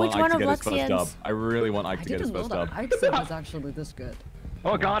part- really want which Ike one to of get his first Luxium's. dub. I really want Ike I to get his didn't know first that dub. Ike Sim was actually this good.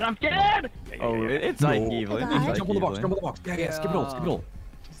 Oh God, I'm scared! Oh, it's Ike Evelyn. God. It's Jump on the box. Ike Jump on the box. Yeah. Skip it all. Skip it all.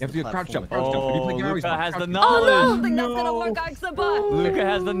 You have to do a crouch jump. Crouch jump. Oh, When you play Gary's Luca one, has the crouch knowledge. I don't think that's gonna work, Ike Senpai. Luca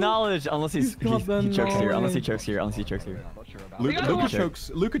has the knowledge. Unless he chokes here. knowledge. Unless he chokes here.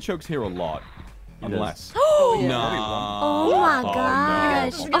 Luca chokes here a lot. Unless. Oh No. my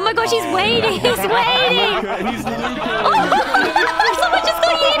gosh. Oh my gosh, he's waiting. He's waiting. He's Luca. Someone just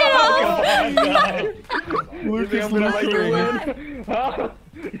got yeeted off. Luca's Luca.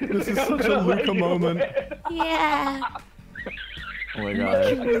 This is such a Luca moment. Yeah. Oh my god.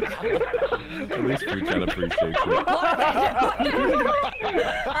 At least Fruit Chat appreciates it.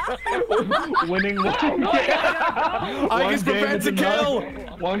 Winning one game. I guess prepared to kill.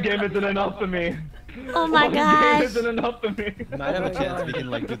 One game isn't enough for me. Oh my One game gosh. isn't enough for me. Might have a chance we can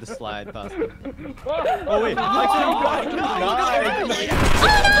like do the slide past him. Oh wait,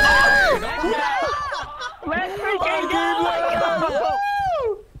 Let's freaking go!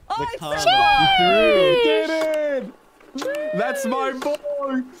 The You did it! That's my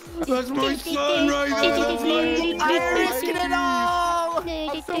boy! That's my son right there! I risked it all!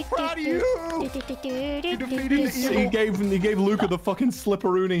 I'm so proud of you! You defeated he gave Luca the fucking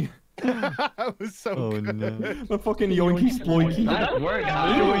slipperoonie. That was so good. No. The fucking yoinky sploinky. That's work.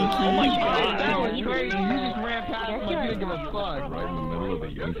 Yoinky. Oh my God. That was crazy. You just ran past like big of a slide. Right in the middle of the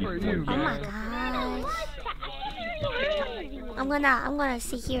yoinky Oh my gosh. I'm gonna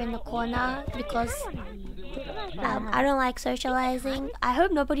sit here in the corner because I don't like socializing. I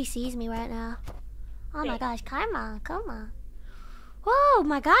hope nobody sees me right now. Oh my gosh, come on. Oh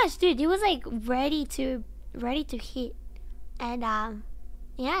my gosh, dude, he was like ready to hit, and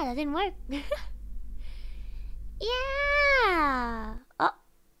yeah, that didn't work. Yeah. Oh,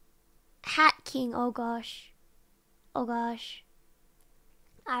 Hat King. Oh gosh. I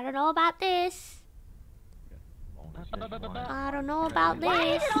don't know about this. I don't know about this. Why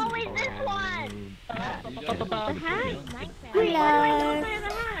is it always this one? Hello.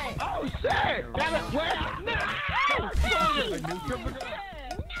 Oh shit! Damn it!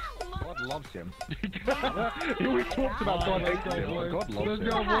 God loves him. He always talks about God hates him. God loves him. Let's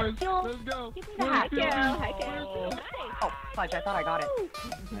go, boys. Let's go. Oh, fudge, I thought I got it.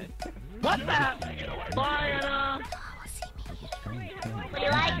 What's that? Bye, Anna. We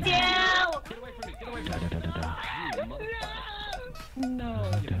like you! No.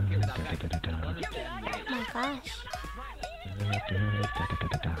 Oh my gosh.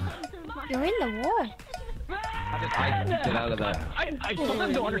 You're in the war. Get out of there. I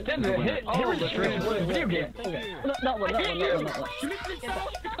sometimes don't understand the hit registration for a video game. Not one.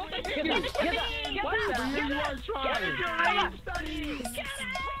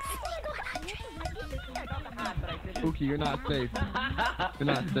 Pookie, you're not safe. You're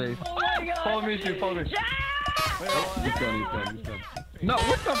not safe. Follow me, shoot, follow me. He's done. No,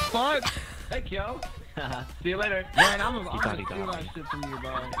 what the fuck? Hey, Kyo. See you later. Man, I'm gonna steal that shit from you,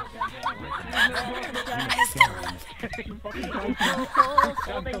 bro.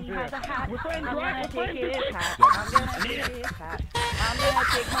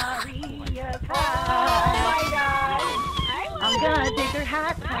 I'm gonna take her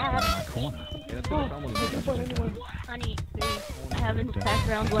hat. Honey, I haven't passed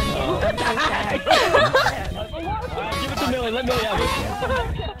round one yet. Give it to Millie, let Millie have it.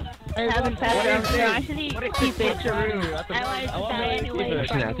 I haven't passed round one. Actually, keep it. I wanted to die anyway. No.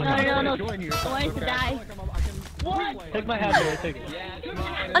 I wanted to die. What? Take my hat, Millie, take it.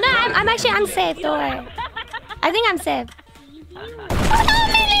 Oh no, I'm actually unsafe, don't worry. I think I'm safe. Oh no,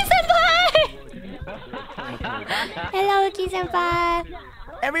 Millie-senpai! Hello, Uki-senpai.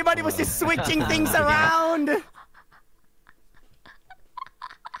 Everybody was just switching things around. Hey,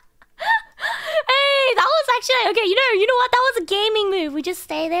 that was actually okay. You know what? That was a gaming move. We just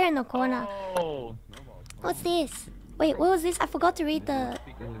stay there in the corner. Oh. What's this? Wait, what was this? I forgot to read the.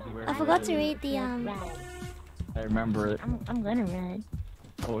 I remember it. I'm gonna run.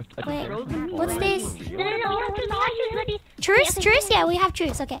 Oh, wait, what's this? No. Truce? Yeah, we have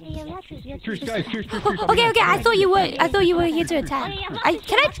truce. Okay. Truce, guys, truce. Okay. I thought you were here to attack.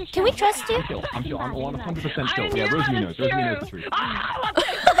 Can we trust you? I'm 100% chill. Yeah, Rosie knows the truth.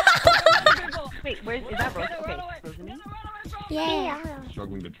 Wait, is that Rose? Okay, Rosie? Yeah.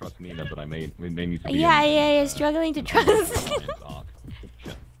 Struggling to trust Nina, but I may need to be. Yeah. Struggling to trust.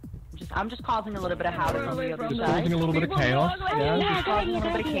 I'm just causing a little bit of havoc on the other side. Just causing a little bit of chaos. Yeah, causing a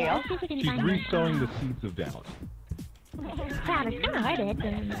little bit of chaos. She's re-sowing the seeds of doubt. Crap, it's kind of hard to hit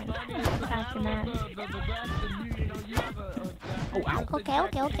them fast enough. Oh, ow.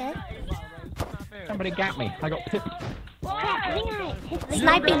 Okay. Somebody got me. I got pipped. Crap, I think I hit the...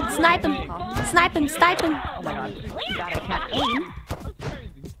 Snipe him. Oh my god. You got it. I can't aim.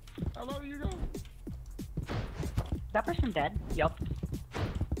 Is that person dead? Yup.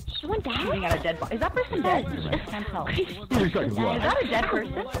 She went down? Shooting at a dead body. Is that person dead? I can't tell. Is that a dead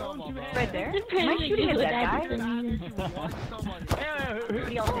person? Right there? Am I shooting a dead guy?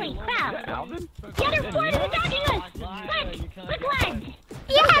 Holy crap! The other four is attacking us! Quick!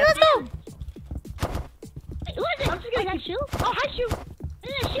 Yeah, let's go! Wait, who is it? I'm just gonna shoot. Oh, hi, shoot!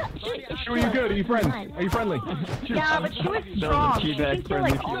 Shoot! Are you good? Are you friends? Are you friendly? Yeah, but she was strong. She thinks you're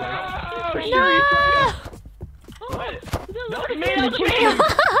like, oh, no! What?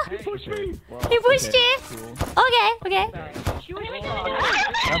 He pushed you. Okay.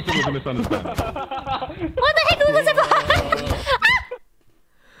 Absolutely misunderstanding. What the heck was it?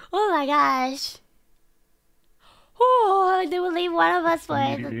 Oh my gosh. Oh, they will leave one of us for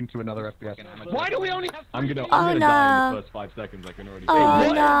it. Into another FPS. Why do we only have... I'm gonna die in the first 5 seconds. I can already.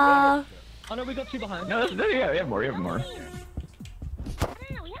 Oh no. Oh no, we got two behind. No, yeah, we have more.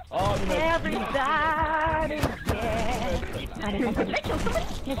 Oh, no. Everybody, I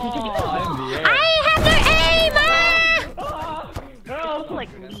have their aim!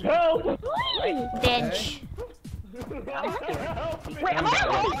 Help! Bitch. Wait, am I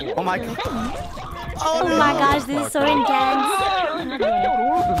alone? Oh my god. Oh my gosh, this is so intense.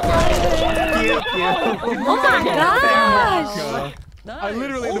 Oh my gosh. I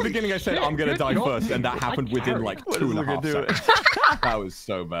literally, in the beginning, I said, I'm gonna die first, and that happened within like 2.5 seconds. That was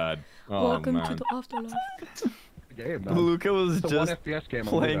so bad. Oh, Welcome man. to the afterlife. Luca was just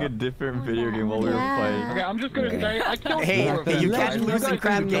playing a different video game while we were playing. Okay, I'm just gonna say, I killed Hey, you can't lose in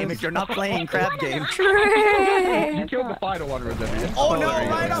crab game if you're not playing crab game. You killed the final one, Resident. Oh no,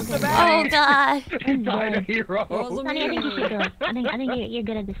 right off the bat! Oh god. Died a hero. Sonny, I think you should go. I think you're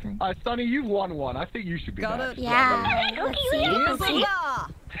good at this one. Sonny, you won one. I think you should be back. Yeah. Let's see.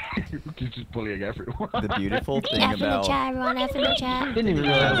 You're just bullying everyone. The beautiful thing F in the about... chat, everyone. F in the chat. Didn't even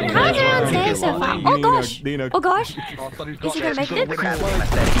realize How is everyone staying so far? Oh gosh. Oh gosh. Is he gonna make it? How dare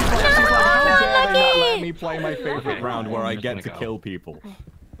they not let me play my favorite round where I get to kill people?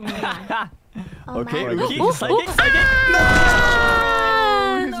 Okay, Uki, psychic.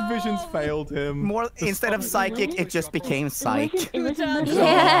 His visions failed him. More instead of psychic, it just became psych.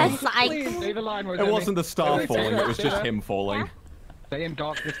 Yeah, psych. It wasn't the star falling, it was just him falling. Stay in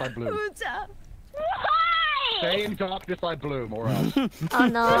darkness, I blue. Stay in dark just like Bloom, or else. Oh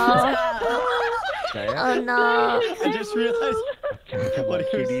no. Oh no. I just realized. What are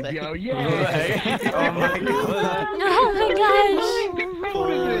you saying? Oh yeah. Oh my god. Oh my gosh.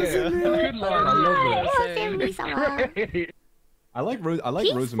 Good lord, I love this. I like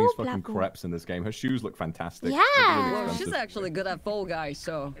Rosamie's fucking crepes in this game. Her shoes look fantastic. Yeah. Well, she's actually good at Fall Guys,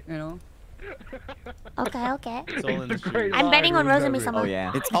 so, you know. Okay, okay. It's all in the shoes. I'm betting on Rosamie-sama. Oh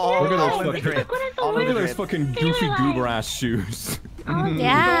yeah. It's all Look in the at grip. Look at those fucking goofy goober ass shoes. Oh,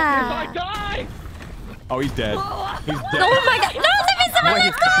 yeah. Oh, he's dead. He's dead. Oh my god. Rosamie-sama,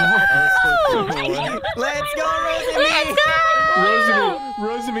 let's go! Let's go, Let's go!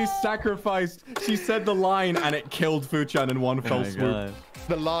 Rosamie sacrificed. She said the line and it killed Fuchan in one fell swoop.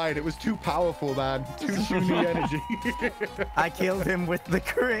 The line, it was too powerful, man. Too shooty energy. I killed him with the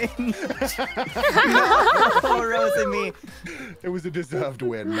cringe. Oh, Rosamie. It was a deserved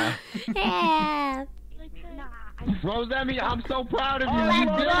win, man. Yeah. Rosamie, I'm so proud of you. Let's You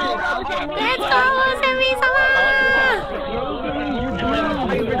did it. go, Rosamie-sama!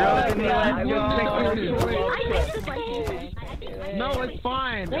 No, it's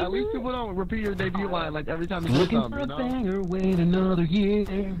fine. At least people don't repeat your debut line like every time you do something. Looking for a banger, wait another year.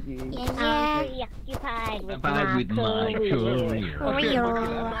 Yeah. Occupied with my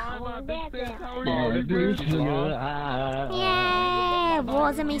Yeah,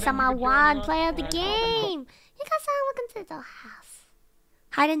 Rosamie-sama won. Player of the game. Hika-san, welcome to the house.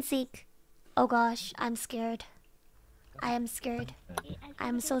 Hide and seek. Oh gosh, I'm scared. I am scared. I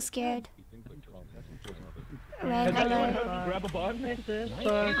am so scared. Regular. Grab a button.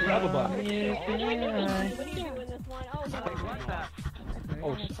 Grab a button.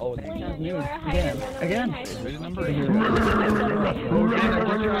 Oh, again.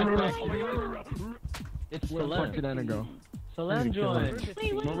 It's Solange. Solange join.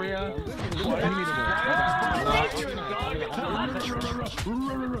 Maria. Oh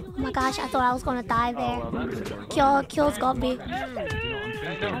my gosh, I thought I was gonna die there. Kyo's got me.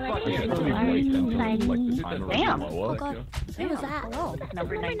 Damn. Oh god, who was that?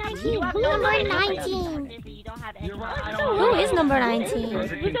 Number 19. Number 19. Who is number 19?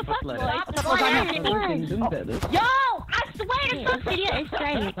 Who the fuck? Yo, I swear to some video is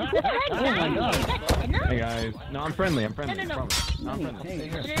straight. Oh my god. Hey guys. No, I'm friendly. I'm friendly. No. I'm friendly.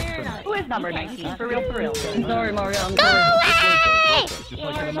 Who is number 19? For real, for real. I'm sorry, Mario. I'm Go sorry. away!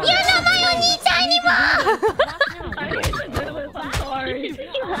 You're not my Oni-chan anymore! I'm sorry.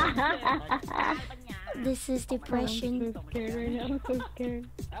 This is depression. I'm so scared right now. I'm so scared.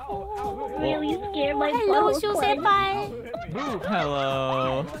 Really scared. My Hello, Shu-senpai.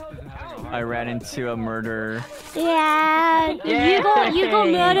 Hello. I ran into a murderer. Yeah, you go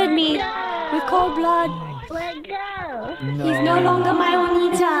murdered me with cold blood. Let go. He's no longer my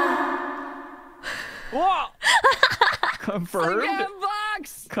Oni-chan. Whoa! Confirmed?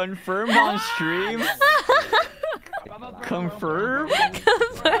 Confirmed on stream? Confirmed?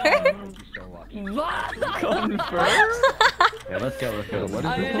 Confirmed? Confirmed? Yeah, let's go. What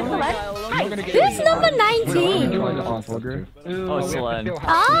is this? Who's number 19? Oh, Solange. Oh!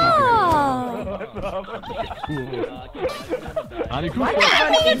 What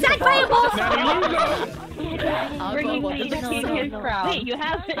happening exactly by Bringing me to his crowd. Wait, you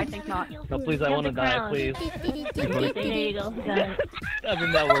have it? I think not. No, please, I want to die, please. There you go. I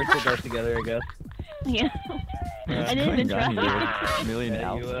mean, that works with us together, I guess. Yeah. I didn't even try. Million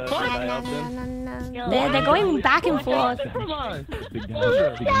out. They're going back and forth. Get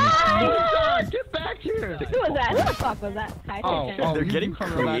back here! Who was that? Who the fuck was that? They're getting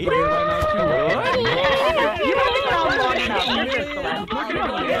creative.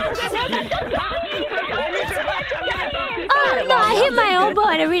 Oh no, I hit my elbow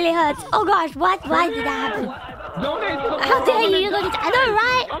and it really hurts. Oh gosh, what? Why did that happen? How dare you? You're going to... I know,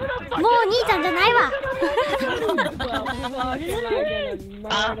 right? もうお兄ちゃんじゃないわ。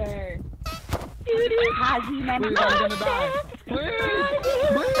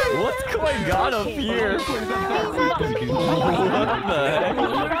What's going on up here? What the heck?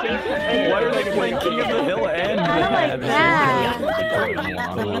 Why are they playing King of the Hill and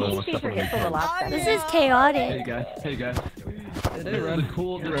This is chaotic. Hey guys. It is the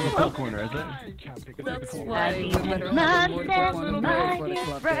cool corner, is it? That's why no matter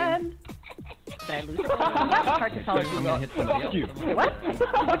how friend. Hard to tell if you got what?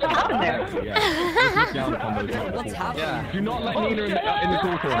 What happened there? What's happening? Yeah. Do not let Nina in the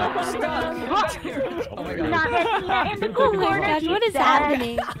cool corner. Oh my god. Not let Nina in the cool corner. Oh my gosh, what is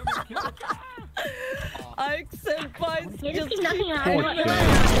happening? I accept my just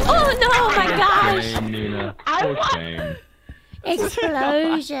Oh no, oh my gosh! Shame, Nina. Shame.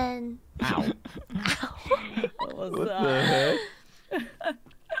 Explosion. Ow. What What the heck?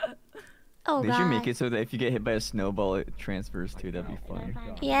 Oh They god. should make it so that if you get hit by a snowball, it transfers too. That'd be fun.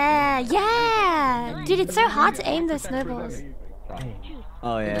 Yeah, yeah. Dude, it's so hard to aim those snowballs.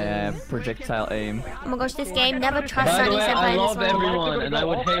 Oh yeah, projectile aim. Oh my gosh, this game, never trust By the Sunny way, I Senpai in love this one. everyone, and I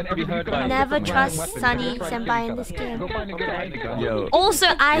would hate to be hurt by Never it. trust Sunny Senpai in this game. Yo. Also,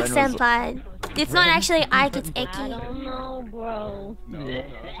 Ike Ren was- Senpai. It's not actually Ike, it's Eki. No, bro.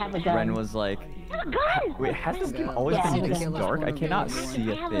 Have a gun. Ren was like, wait, has this game always been this dark? I cannot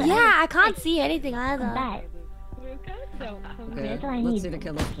see a thing. Yeah, I can't see anything either. Okay, let's see the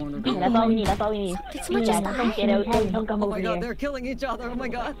killer's point of view. That's all we need. That's all we need. Did someone just die? Don't come Oh over my here. god, they're killing each other. Oh my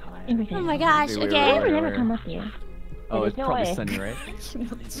god. Oh my gosh, Wait, okay. They would never come up here. Oh, it's There's no probably way. Sunny, right?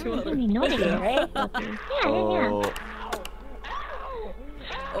 You know it, right? Oh.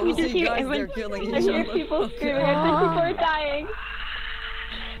 Oh, You just see, hear guys, everyone. they're killing I each hear other. people screaming. I think people are dying.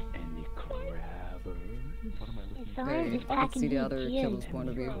 Someone Okay, is let's packing see the heat. other She is. killer's point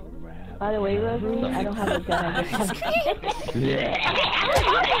of view. By the way, Rosie, I don't have a gun. I just have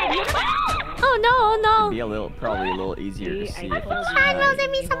Oh no, oh no. It'd be probably a little easier to see if it's Hi, Rosie,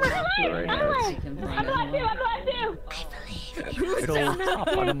 me someone. right now. It'll top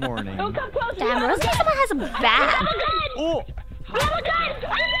on the morning. Damn, Rosie, someone has a bat. Oh!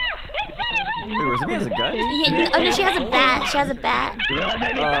 Wait, Rosie has a gun? Yeah, oh no, she has a bat. She has a bat.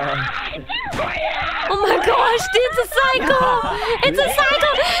 Oh my gosh, dude, it's a cycle! It's a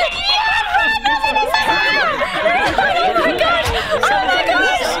cycle! Yeah, Rosie, it's a cycle! Oh my gosh! Oh my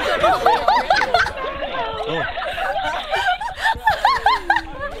gosh!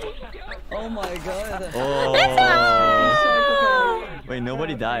 Oh my god. Oh. Wait,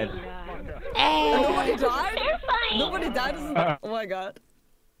 nobody died. Hey. Nobody died? Nobody died this Oh my god.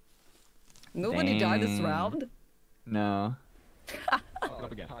 Nobody died this Dang. round? No.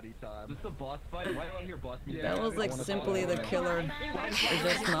 That was like simply the killer is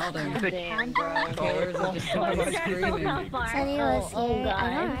just mouthing. Killers are just simply screaming. Sunny was here. I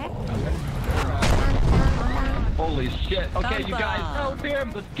know, right? Holy shit. Okay, you guys, help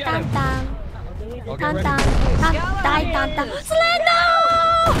him. Let's get him. Slendo!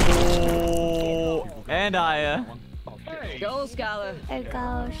 Oh, and Aya. Go, Scarle. Oh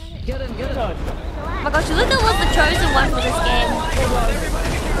gosh. Get him, get him. Oh my gosh, Luca was the chosen one for this game.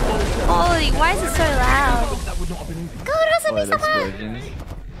 Holy, why is it so loud? Go, Rosalie, someone!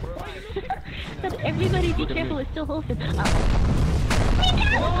 But everybody be careful, it's still Holfin. Oh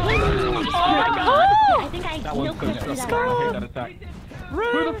my god! I think I no clip that.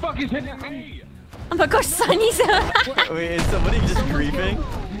 Who the fuck is hitting me? Oh my gosh, Sunny's Wait, is somebody just griefing?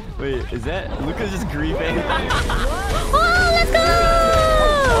 Wait, is that Luca's just griefing? Oh, let's go!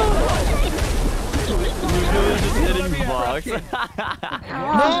 Luca's just hitting box. Oh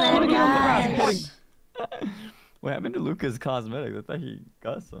my gosh. What happened to Luca's cosmetics? I thought he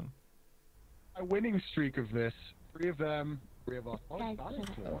got some. A winning streak of this. 3 of them. 3 of us.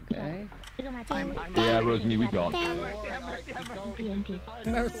 Okay. Yeah, Rosie, we got.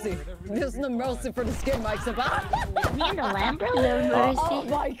 Mercy. There's no mercy for this game, Mike Sabah. Me and the Lambro? Oh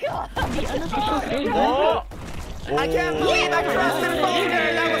my god. Oh! I can't believe I pressed the phone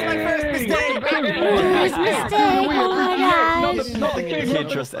there. That was my first mistake. First mistake, oh my gosh. You can't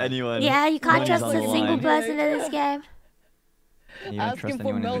trust anyone. Yeah, you can't Money's trust on a the single line. person in this game. You don't Asking trust for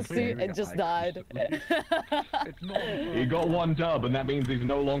anyone in this mercy game. and just died. He got 1 dub, and that means he's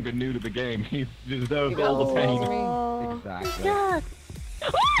no longer new to the game. He deserves all the pain. Exactly.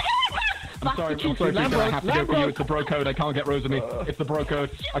 I'm sorry, Peter, I have to go for you. It's the bro code. I can't get Rose of me. It's the bro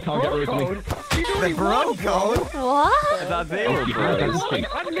code. I can't get Rose of me. The bro code? What? I thought they were bros.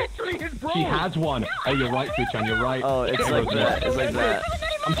 I'm literally his bro. He has one. Oh, you're right, Fuchan, you're right. Oh, it's like that. It's like that.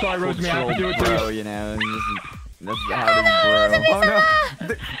 I'm sorry, Rose of me. I have to do it bro, too. you know. That's how it is, bro. Oh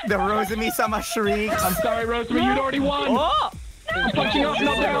no. The Rosemi-sama shrieks. I'm sorry, Rose of me. You'd already won. Oh! I'm punching up,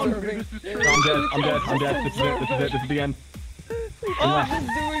 not down. I'm dead. This is it. This is the end. Unless.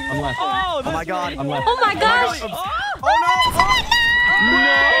 Oh my god. Unless. Oh my gosh! Oh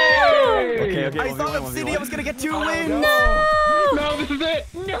no! Okay, okay. I thought Obsidian was gonna get 2 wins. No, this is it.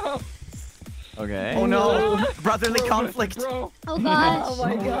 No. Okay. Oh no! Brotherly conflict. Oh gosh. Oh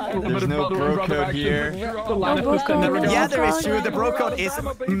my god. There's no bro code here. Yeah, there is true. The bro code is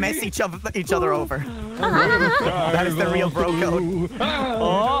mess each other over. That is the real bro code.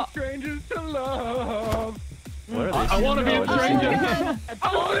 Oh! Strangers to love. What are they? I want to be a stranger. I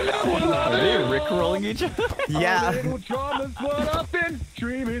want to know. Are they rickrolling each other? Yeah. Little drama's what I've been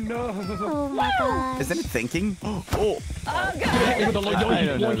dreaming of. Oh my gosh. Isn't it thinking? Oh! I don't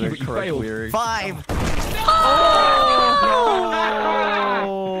know the correct lyrics. 5.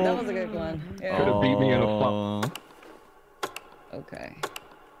 That was a a good one. Yeah. Could have beat me in a flop. Okay.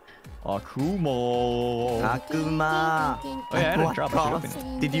 Akuma. Oh yeah, I had a drop cost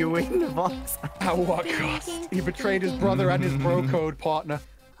did you win the box? At what cost? He betrayed his brother and his bro code partner.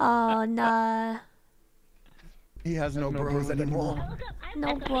 Oh no. He has no bros anymore.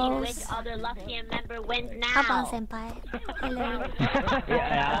 No bros. Other Lucky member wins now. How about senpai? Hello.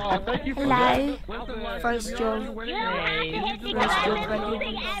 Yeah. Thank you for Hello. that. First joke.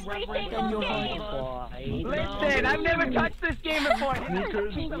 Listen, I've never touched this game before.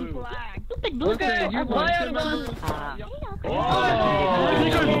 Sneakers blue. Luca, you're playing on. Oh,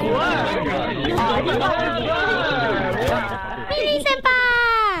 sneakers black. Mini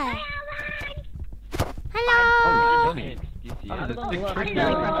senpai. Hello. Hello.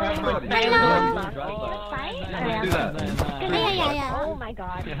 Yeah. Oh my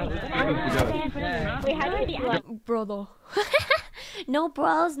god. Brother. No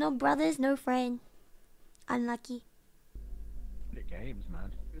bros, no brothers, no friend. Unlucky. The games,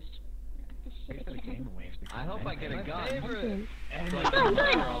 man. I hope I get a gun.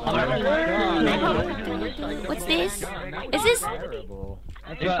 What's this? Is this?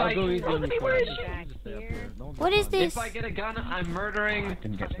 What is this? If I get a gun, I'm murdering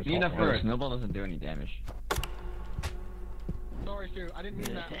Nina first. Snowball doesn't do any damage. Sorry, Stu. I didn't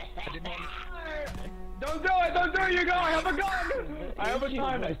mean that. I didn't want to... Don't do it! Don't do it! You go! I have a gun! I have a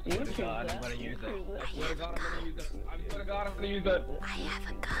gun! I swear to God, I'm gonna use it. I swear to God, I'm gonna use it. I swear to God, I'm gonna use it. I have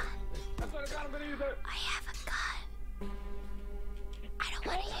a gun. I swear to God, I'm gonna use it. I have a gun. I don't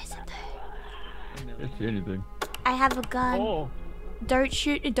want to use it though. I didn't see anything. I have a gun. Oh. Don't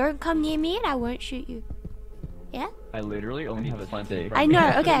shoot. Don't come near me, and I won't shoot you. Yeah. I literally only have a stick. I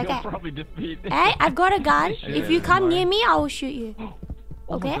know. Okay. You'll probably defeat. Hey, I've got a gun. If you come near me, I will shoot you. Oh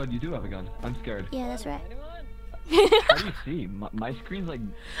Okay. my God, you do have a gun. I'm scared. Yeah, that's right. How do you see? My screen's like.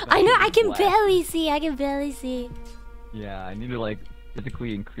 I know. I can black. barely see. I can barely see. Yeah, I need to like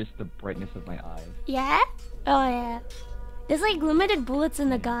physically increase the brightness of my eyes. Yeah. Oh yeah. There's like limited bullets in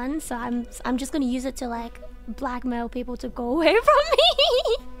the gun, so I'm just gonna use it to like blackmail people to go away from me.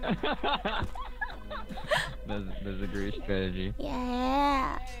 There's a great strategy.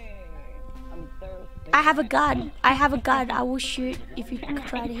 Yeah. I have a gun. I have a gun. I will shoot if you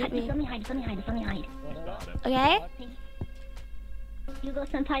try to hit me. Let me hide. Okay? You go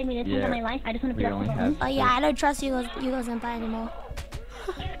senpai me to take on my life. I just want to put up the phone. Oh yeah, I don't trust you, senpai anymore.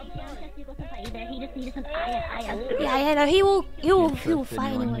 Yeah, no, he will fight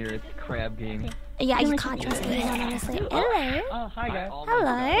anyone anyway. here, it's crab game. Yeah, you can't trust anyone, honestly. Hello. Oh, hi guys.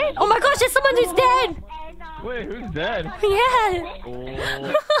 Hello. Oh my gosh, there's someone who's dead. Wait, who's dead? Yeah.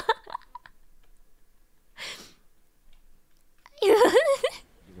 Oh.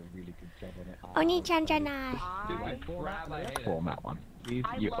 Oni-chan janai. Format one. Please,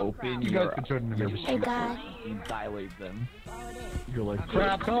 you open You your guys can join the membership. Oh god. you dilate them. You're like,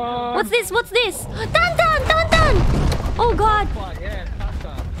 crap on! What's this? What's this? Dun dun dun dun! Oh god. Yeah,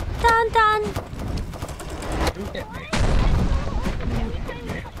 pasta. Dun dun. Who hit me?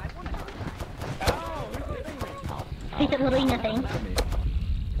 He said literally nothing.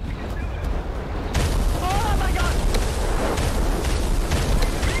 Oh my god!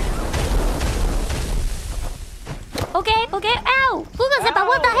 Okay. Ow! Fuga-senpai,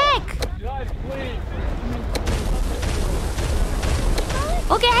 what the heck? Guys, please!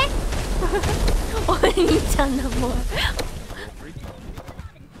 Okay. Oni-chan no more.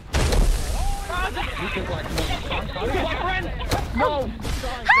 No!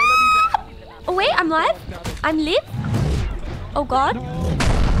 Oh wait, I'm live? I'm live? Oh god.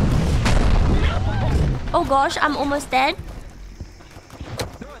 Oh gosh, I'm almost dead.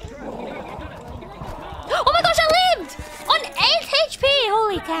 Oh my gosh, I lived! On 8 HP!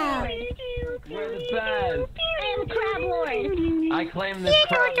 Holy cow. We're the best. I am Crab Lord. I claim this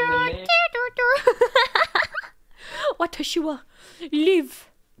crab in the name. Watashiwa live.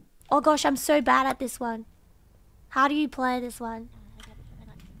 Oh gosh, I'm so bad at this one. How do you play this one?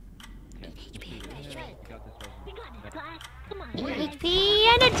 8 HP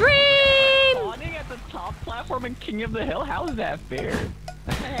and a dream! Spawning at the top platform in King of the Hill? How is that fair?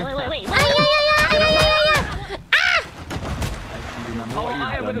 Wait. Oh,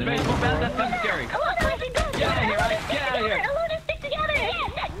 I have a baseball bat. That's not scary. Get out of here! Get out of here! Stick together!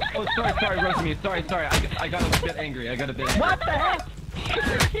 Oh, sorry, Rosemary. Sorry. I got a bit angry. What the heck?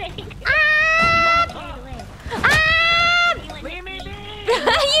 Leave me be!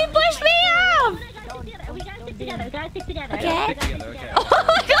 You pushed me off! We gotta stick together. Okay. Okay. Oh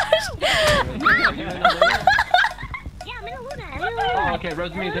my gosh! Yeah, I'm in ILUNA. Oh, okay,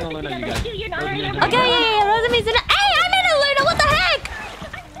 Rosemary's in ILUNA, you guys. You're not Okay, yeah, Rosemary's in a... Hey, I'm in ILUNA, what the heck?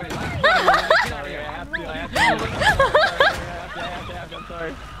 Wait,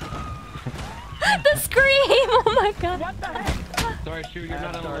 sorry. The scream! Oh my god. What the heck? Sorry, shoot, you're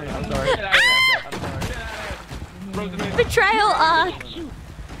not on. I'm sorry. Betrayal arc.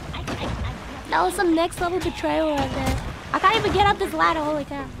 That was some next level betrayal right there. I can't even get up this ladder, holy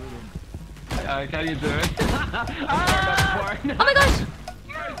cow. Can you do it? Oh my gosh!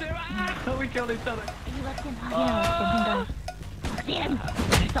 We killed each other.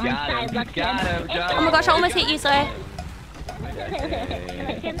 Oh my gosh, I almost hit you, sorry.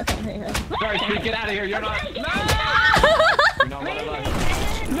 Sorry, Street, get out of here. You're not. No! You're not one of us.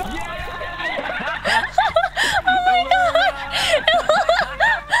 No! Oh my god!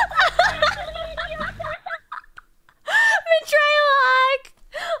 Betrayal arc!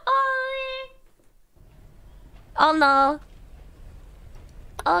 Oh no.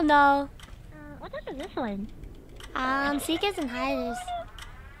 Oh no. What is this one? Seekers and hiders.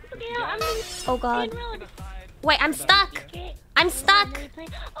 Oh god. Wait, I'm stuck. I'm stuck.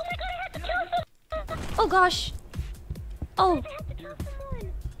 Oh gosh. Oh.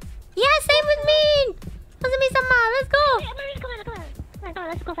 Yeah, same with me. Listen to me some more. Let's go. Come on,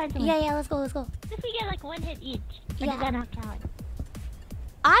 let's go find someone. Yeah, let's go. If we get like one hit each, yeah. That knocked out.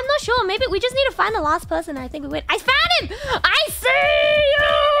 I'm not sure. Maybe we just need to find the last person. I think we win. I found him. I see you.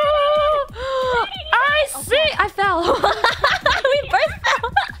 I see. I fell. We both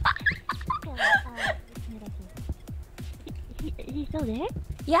fell. Is he still there?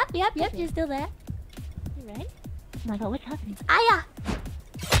 Yep. He's still there. You right? Oh my god, what's happening? Aya.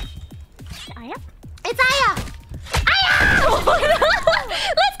 Aya? It's Aya. Aya!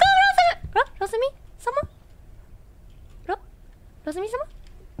 Let's go, Bro, Rosemi? Someone? Bro? Rosemi, someone?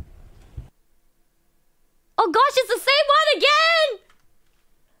 Oh gosh, it's the same one again!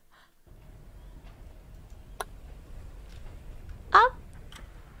 Up.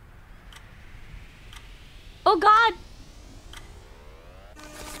 Oh god.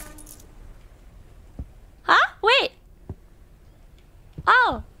 Huh? Wait.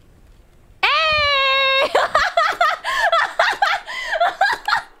 Oh. Hey!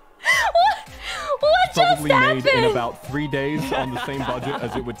 What just Probably happened? made in about 3 days on the same budget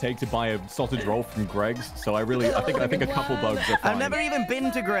as it would take to buy a sausage roll from Greg's. So I think a couple bugs are fine. I've never even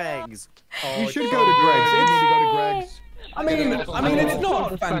been to Greg's. You should go to Greg's. You need to go to Greg's. I mean, it's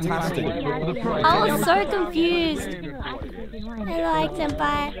not fantastic. I was so confused. Hello, Ike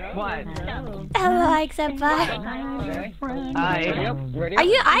Senpai. What? Hello, Ike Senpai. Hi. Are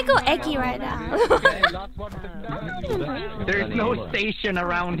you Ike or Eki right now? There's no station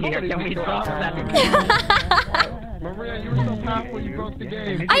around here. Can we drop that? Maria, you were so powerful you broke the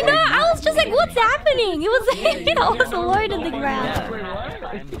game. I know, I was just like, what's happening? It was I was alone in the ground.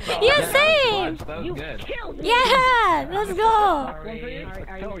 Yeah, same. Yeah, let's go.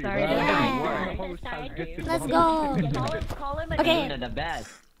 Yeah. Let's go. Okay. The best.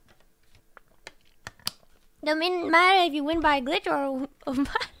 Doesn't matter if you win by a glitch or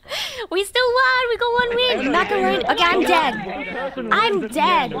we still won. We got one win. Macaroni. Okay, I'm dead. I'm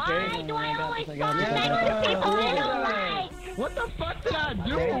dead. Why do I always fall What the fuck did I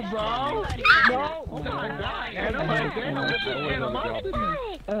do, bro? No. Oh my god.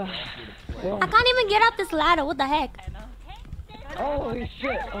 I can't even get up this ladder. What the heck? Holy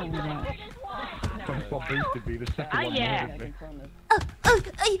shit. Oh my god. I'm so pleased to be the second one. Yeah. Oh.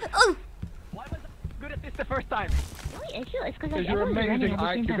 Why was I good at this the first time? Because you're amazing,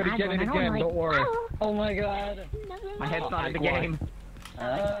 Ike. You're gonna get it again. Don't worry. Oh my god. My head's not in the game.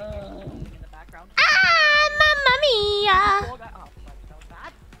 Mamma mia.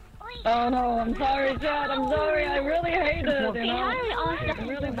 Oh no, I'm sorry, Chad. I'm sorry. I really hate it. You know? I'm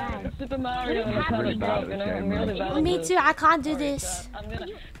really bad. Super Mario is kind of bad. You know, I'm really bad. Me too. I can't do this. I'm gonna.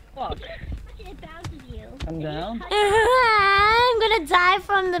 Fuck. I'm down. I'm gonna die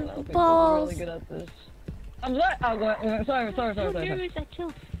from the balls. I'm really good at this. I'm sorry. Oh, sorry.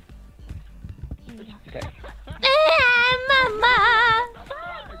 Okay. Mama.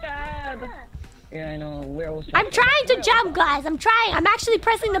 Yeah, I know. Werewolf. I'm trying to jump, guys. I'm trying. I'm actually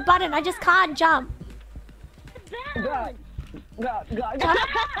pressing the button. I just can't jump. God.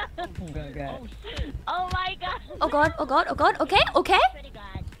 Oh my god. Oh god. Okay.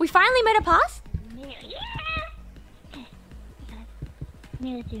 We finally made a pass.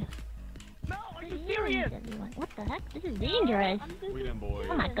 Made it too. No, are you serious? What the heck? This is dangerous.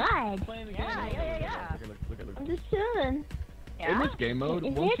 Oh my god. Yeah. I'm just chilling. In this game mode,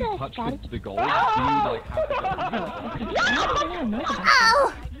 Is once there you the touch static- the goal, do you like have to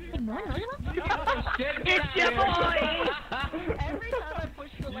Ow! It's your boy! Every time I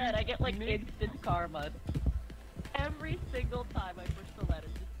push the lead, I get like instant karma. Every single time I push the lead,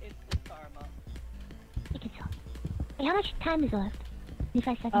 it's just instant karma. Hey, how much time is left?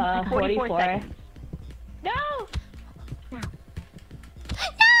 25 seconds. 44 seconds. No! Now!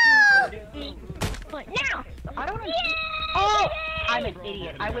 Now! I don't know. Oh! I'm an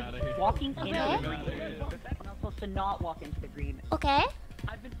idiot. I was walking into the green. I'm supposed to not walk into the green. Okay.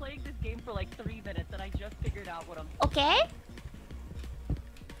 I've been playing this game for like 3 minutes and I just figured out what I'm... Okay.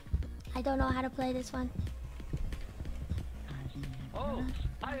 I don't know how to play this one. Oh,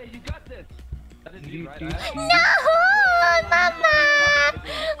 Aia, you got this. That is you, right? No, Mama!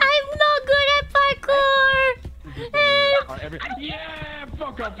 I'm not good at parkour! Yeah,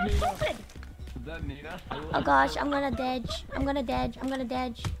 fuck up, Nina. Is that Nina? Oh gosh, I'm gonna dodge. I'm gonna dodge. I'm gonna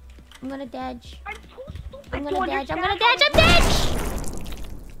dodge. I'm gonna dodge. I'm too stupid. I'm gonna dodge. I'm gonna dodge. I'm dodge!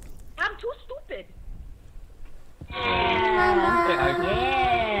 I'm too stupid. Mama.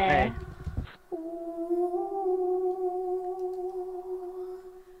 Yeah.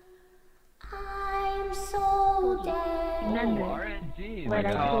 I'm so dead. Remember. RNG.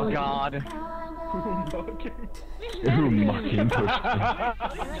 Oh god. Who mucking pushed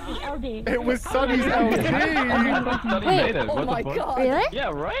It was Sunny's LG. Wait, oh my god. Really? Yeah,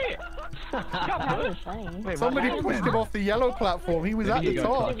 right? That was funny. Wait, somebody pushed him off the yellow platform. He was at the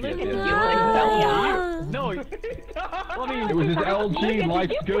top. No. It was his LG,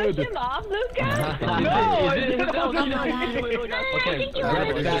 life's good. Push him off, Luca? No, Okay,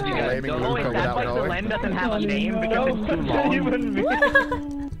 blaming Luca without knowing. Len doesn't have a name because it's too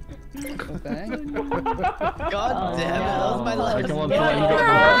long. God damn it, that was my last Come on, game.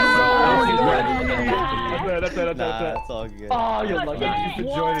 That's it. It's all good. Oh, you're lucky. Thank you for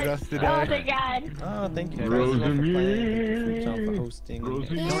joining us today. Oh my god. Oh, thank you. for hosting.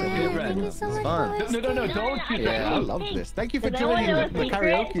 Thank you so much. fun. No, don't shoot. Yeah, I love this. Thank you for joining the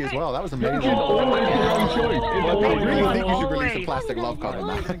karaoke as well. That was amazing. It's always your own choice. I really think you should release a plastic love card on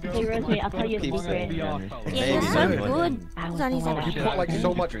that. Hey, Rosie, I'll tell you a secret. Yeah, this is so good. Sonny's like, You put like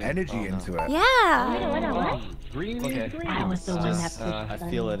so much energy into it. yeah. What? Green. Okay. I was the one that pushed I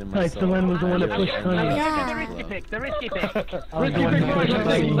feel it in Like myself. the one was the one that pushed Sonny. Yeah. The risky pick. Risky pick. Let's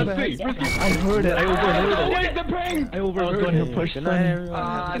see. I heard it. I overheard it. Where's the ping? I overheard him push Good night,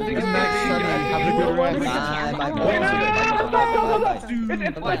 Sonny. everyone. Have a good one.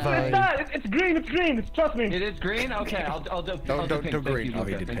 It's green. Trust me. It is green. Okay, I'll do. Don't green. Oh,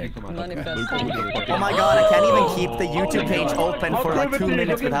 he did pink. Oh my god, I can't even keep the YouTube page open for like 2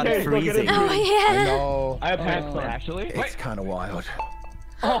 minutes without it freezing. Oh I yeah. know. I have hands actually. It's kind of wild.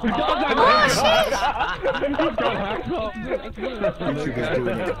 YouTube is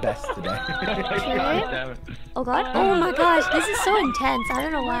doing its best today. Oh god. Oh my gosh, this is so intense. I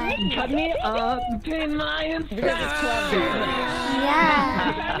don't know why. Cut me up between my and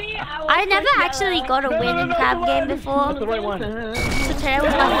Yeah. I never actually got a win in crab game before. So today was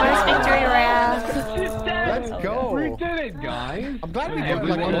my first victory round. Let's go. We did it, guys. I'm glad we got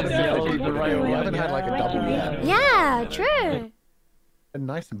like a lot of different people today. We haven't had like a double yet. Yeah, true. And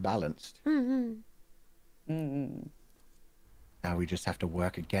nice and balanced. Mm-hmm. Now we just have to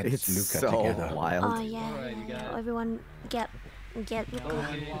work against It's Luca so together. wild. Oh yeah. Everyone get Luca.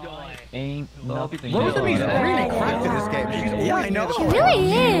 Ain't nothing. Rosamie's really cracked in this game. She's Yeah, I know. She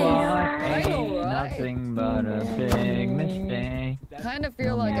really is. Ain't nothing but a big mistake. Kind of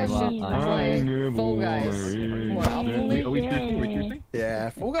feel like I should play Fall Guys more often. Yeah,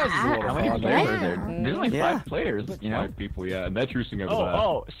 Fall Guys is a lot of How many fun. players are there? There's only Yeah. 5 players, you know? 5 people, yeah, and they're choosing over that.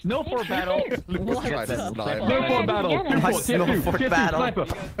 Oh, snow fort battle. Lucas tried to snipe. Snow fort battle. My snow fort battle. You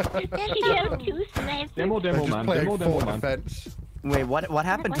have two snipers. They're Demo, just man. playing Demo, full man. defense. Wait, what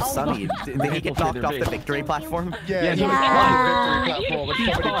happened to Sunny? Did he get knocked off the victory platform? Yeah, he was Yeah. on the victory platform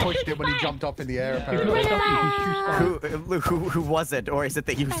and somebody pushed him when he jumped up in the air apparently. Who was it? Or is it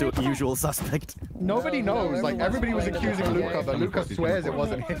the usual suspect? Nobody knows. Like, everybody was accusing Luca, but Luca swears it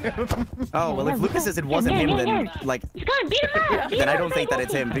wasn't him. Oh, well, if Lucas says it wasn't him, then, like, then I don't think that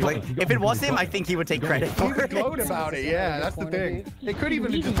it's him. Because, like, if it was him, I think he would take credit He for was it. glowing about it, yeah, that's the thing. It could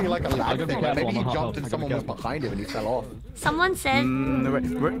even just be like a lag thing. Like, maybe he jumped and someone was behind him and he fell off. Someone said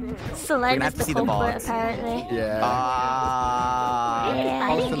Solen have is to see the the culprit, VODs. apparently. Yeah. Yeah.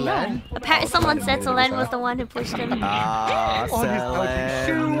 Oh, Solen? Someone said Solen was the one who pushed him.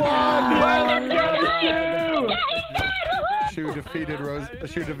 Sue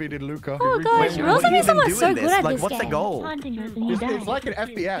defeated Luca. Oh gosh, Rosamie is someone so good at Like, this what's the game. goal? It's like an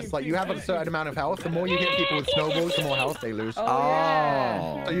FPS. Like, you have a certain amount of health. The more you hit people with snowballs, the more health they lose.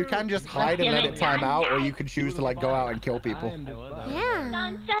 Oh. So you can just hide and let it time out, or you can choose to, like, go out and kill people.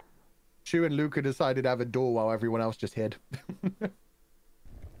 Yeah. Shu and Luca decided to have a duel while everyone else just hid.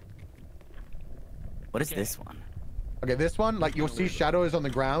 What is this one? Okay, this one, like you'll see shadows on the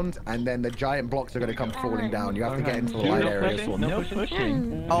ground, and then the giant blocks are going to come falling down. You have to get into the light areas. No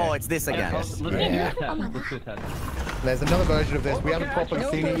pushing. Oh, it's this again. Yeah. There's another version of this. We haven't properly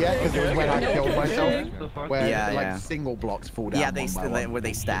seen it yet because it was when I killed myself, where like single blocks fall down. Yeah, where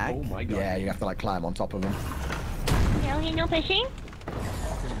they stack. Oh my God. Yeah, you have to like climb on top of them. No pushing?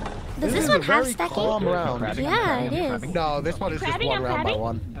 Does this one have stacking? Calm round. Yeah, it is. No, this one is just one round by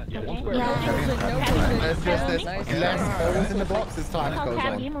one. Yeah. There's just less holes in the blocks as time goes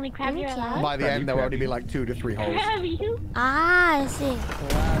on. By the end, there will only be like 2 to 3 holes. Ah, I see.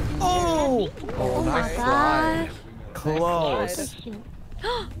 Oh! Oh, nice slide. Close.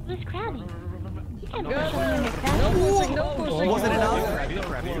 Who's Krabby? Wasn't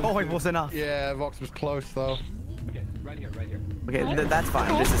enough? Oh, it was enough. Yeah, Vox was close though. Right here. Okay, that's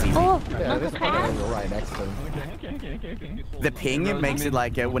fine. This is easy. Yeah, this one is right next to him. The ping makes it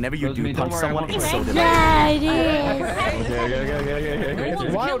like whenever you do punch someone, it's so delayed. Yeah, it is.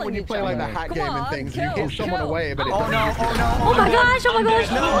 It's wild when you play like the hack game and things. You give someone away, but it doesn't. Oh my gosh! Oh my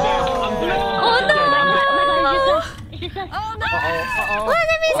gosh! Oh no! What does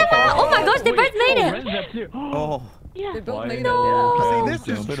it mean? Oh my gosh! They both made it. Oh. Yeah. They both made See, this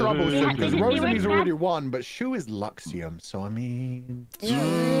is Yeah. troublesome because Rosalie's already won, but Shu is Luxium, so I mean.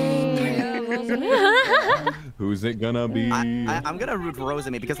 Who's it gonna be? I'm gonna root for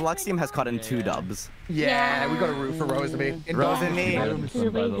Rosemi because Luxium has caught in 2 dubs. Yeah, we gotta root for Rosemi. Rosemi.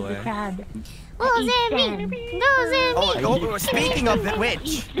 Rosemi. Oh, speaking of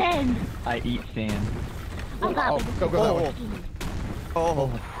which. I eat sand. Oh, go.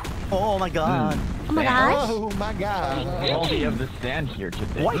 Oh my God. Oh my gosh. Oh my God. All we have the sand here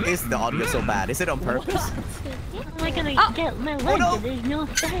today. Why is the audio so bad? Is it on purpose? How am I gonna get my leg? no. There's no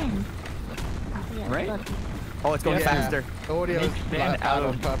sand. Right? Oh, it's going faster. The audio is Sand out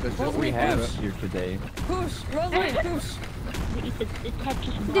on purpose. What we have here today. Push, Rosalie, push.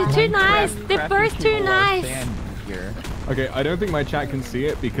 They're too nice. They're both too nice. Here. Okay, I don't think my chat can see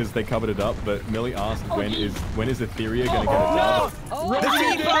it because they covered it up, but Millie asked when is Etheria gonna get a dub?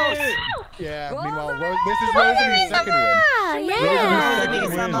 Yeah, meanwhile, this is Rosalie's second win.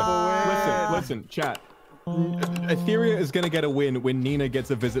 Yeah. Listen, chat. Etheria is gonna get a win when Nina gets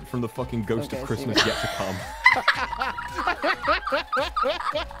a visit from the fucking ghost of Christmas yet to come.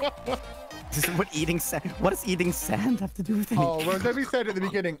 What does eating sand have to do with anything? Oh, Rosalie said at the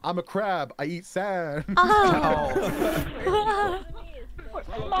beginning, I'm a crab, I eat sand. Oh.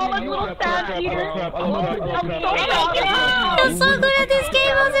 Smallest little sand eater. I'm so You're so good at this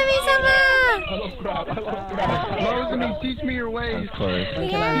game, Rosalie-sama. Rosalie, teach me your ways.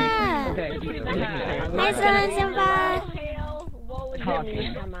 Yeah. Nice one, senpai.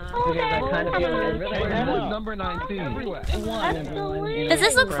 Number 19. Does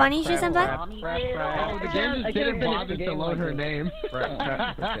this look funny, Shu-senpai? The game just didn't bother to load her name. Oh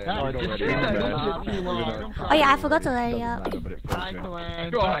yeah, I forgot to load it up.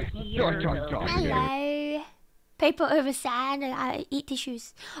 Hello. Paper over sand. I eat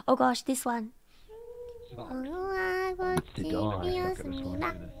tissues. Oh gosh, this one.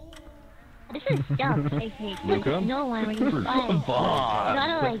 This is dumb. Luca? No one when you fly. You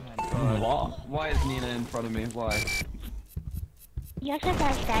gotta like. Why is Nina in front of me? Why? You have to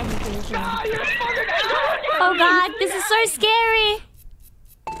have strategy. Oh god, this is so scary.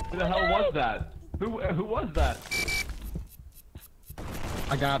 Who the hell was that? Who was that?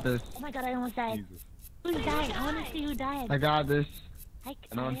 I got this. Oh my god, I almost died. Who died? I wanna see who died. I got this.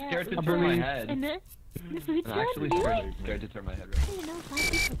 And I'm scared to turn my head. I'm actually scared to turn my head right. I didn't know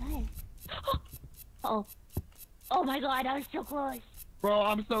 5 people died. Oh. Oh my god, I was so close. Bro,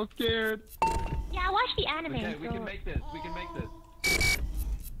 I'm so scared. Yeah, I watched the anime. Okay, we can make this. We can make this.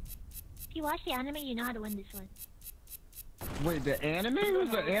 If you watch the anime, you know how to win this one. Wait, the anime? Who's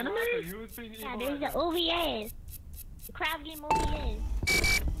the anime? Yeah, there's the OVAs. The crab game OVAs.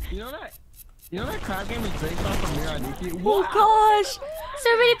 You know that crab game is based off of Miranichi? Oh gosh!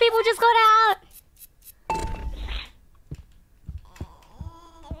 So many people just got out!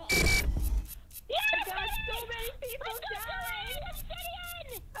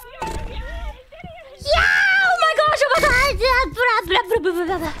 Yeah! Oh my gosh! Oh my god!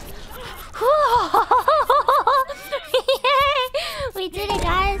 Yay! We did it,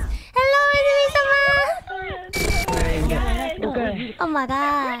 guys! Hello, Izumi-sama! Oh my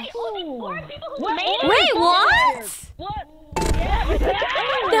god! Wait, what?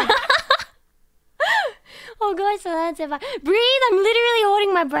 Oh gosh, so that's it. Breathe! I'm literally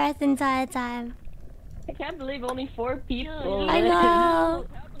holding my breath the entire time. I can't believe only 4 people. I know.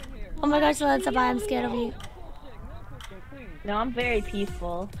 Oh my gosh, so that's why I'm scared of you. No, I'm very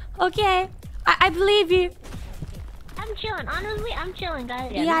peaceful. Okay, I believe you. I'm chilling. Honestly, I'm chilling,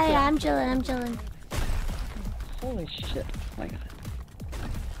 guys. Yeah, I'm chilling. Holy shit. Oh my god.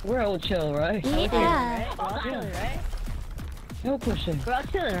 We're all chill, right? Yeah. We're all chilling, right? No pushing. We're all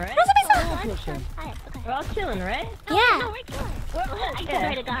chilling, right? No pushing. We're all chilling, right? Yeah. No, we're chilling. I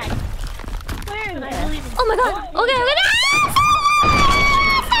swear to God. Where is it? Oh my god. Okay.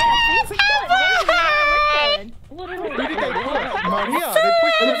 Maria, they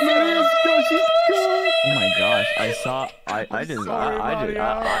pushed Maria's go. She's good. Oh my gosh! I saw. You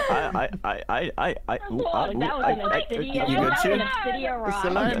good, Chin?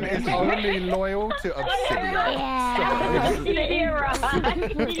 Selene is only loyal to Obsidian.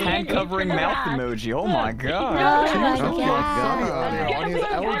 Hand covering mouth emoji. Oh my god! Oh my god! On his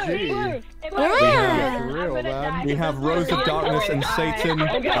LG. Yeah. We have Rose of Darkness and Satan.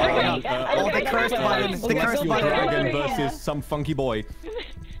 The cursed button. The cursed button. Dragon versus some funky boy.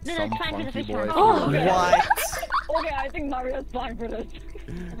 Some funky boy. Oh. What? Okay, I think Mario's fine for this.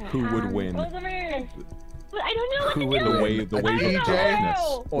 Who would win? I don't know what to do. The wave of darkness.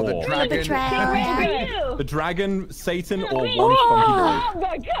 Or the dragon. The dragon, Satan, or one funky Oh boy.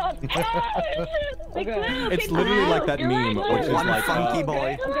 my god! It's literally like that meme, which is One like funky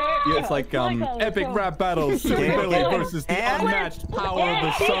boy. Yeah, it's like epic rap battles, Silly Billy versus the unmatched power of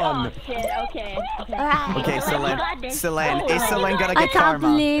the sun. Okay. Okay, Selene. Is Selene gonna I get can't karma?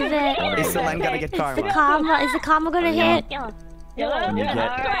 believe it. Is Selene gonna get karma? Is the karma gonna hit? The yellow.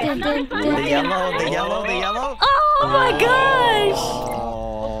 Oh my gosh!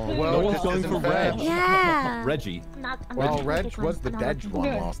 Oh, well, No one's going for red. Yeah. Reggie. Well, Reg was the dead one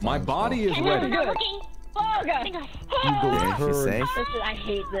last time. My body is ready. Oh god! Hugo's This is, I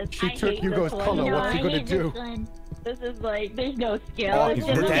hate this. She took Hugo's color. What's he gonna do? This is like, there's no skill. Oh, It's he's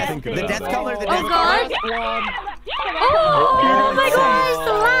just- the death color. The Oh death color. god! Oh my gosh,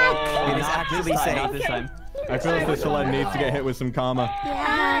 the luck! It is actually safe. I feel like this Selene needs to get hit with some karma.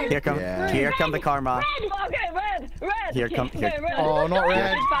 Yeah. Here come the karma. Okay, red! Here come. Oh, not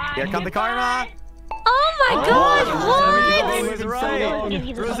red. Here come the karma. Oh my god, what? Rosevi's right.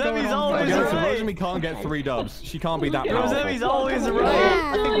 Rosevi's always Again, so right. Rosemi can't get 3 dubs. She can't be that powerful. Rosevi's always right.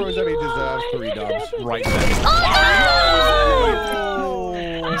 I think Rosemi deserves 3 dubs. Right then. Oh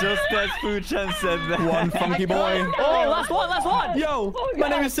Just as Fuchan said that. One funky boy. Oh, last one. Yo, my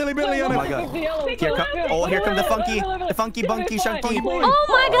name is Silly Billy. Oh my god. Here come the funky bunky shunky. Oh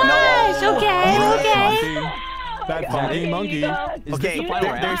my gosh, okay. That funky monkey. Okay,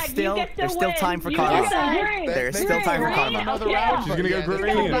 there's still time for karma. There's still time for karma. She's gonna go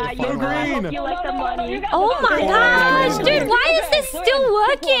green. Go green. Oh my gosh, dude, why is this still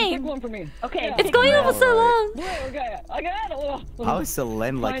working? Okay. It's going on for so long. Okay, I got it. How is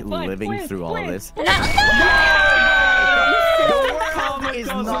Selene like living through all of this? No! Karma is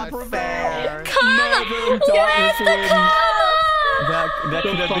not fair. Karma! Where's the karma? That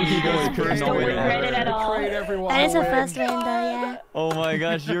could have been Hugo's curse. That is a first win though, yeah. Oh my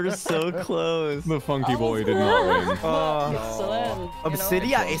gosh, you're so close. The funky boy did not win. Oh.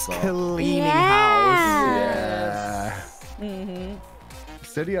 Obsidia is cleaning Yeah. house. Yeah.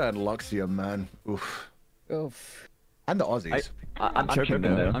 Obsidia and Luxia, man. Oof. And the Aussies. I'm choking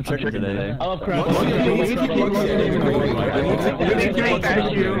today. I'm choking today. I love crap.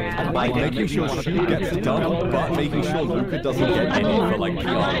 Making sure she gets done, but making sure Luca doesn't get any for like PR.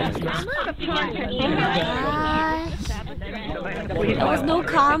 There was no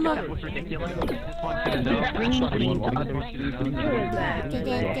karma.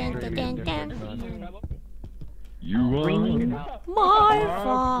 You are my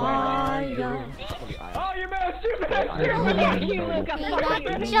fire. Oh, you messed! You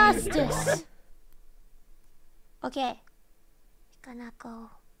messed! Justice. Okay. We're gonna go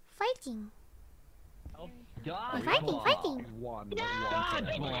fighting. We're fighting.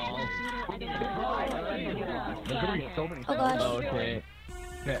 Oh gosh. okay.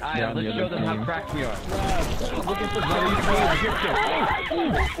 Aya, let's show them how cracked we are.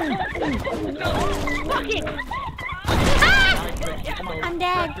 I'm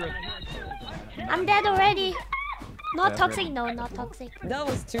dead. I'm dead already. Not toxic, no, not toxic. That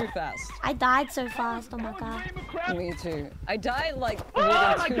was too fast. I died so fast, oh my god. Me too. I died like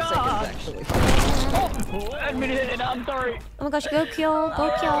within 2 seconds actually. Admit it, I'm sorry. Oh my gosh, go Kyo,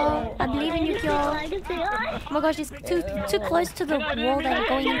 go Kyo. I believe in you, Kyo. Oh my gosh, it's too close to the wall that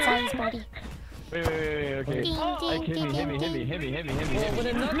going inside his body. Wait, okay. Hit me. Well, when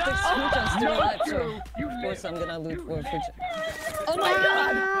it knocked the Fuchan's doing that too. Of course I'm gonna loot for Fuchan. Oh my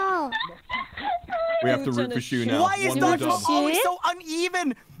god! We have to root for Shu now. Why is One more Dodgeball dub. always so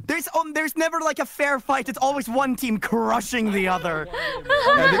uneven? There's never like a fair fight. It's always one team crushing the other.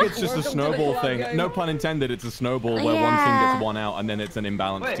 I think it's just a snowball thing. No pun intended. It's a snowball where one team gets one out and then it's an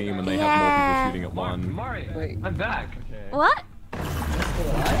imbalanced team and they have more people shooting at one. Wait, I'm back. What?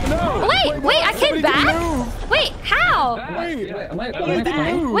 No! Wait, I came back? Wait, how?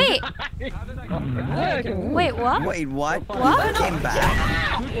 Wait, what? Wait, what? What? Came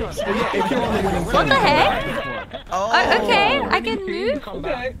back. What the heck? Oh, okay, I can move.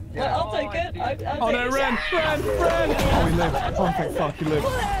 Okay, well, I'll take it. Oh no, Ren! Oh, he lived. Oh, thank fuck, he lived.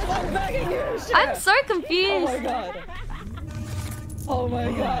 I'm so confused. Oh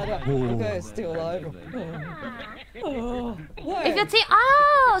my god. Okay, still alive. If your team,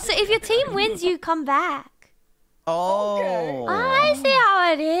 so if your team wins, you come back. Oh. Okay. I see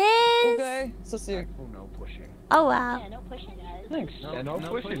how it is. Okay, so see you. No pushing. Oh wow. Yeah, no pushing, guys. Thanks. Yeah, no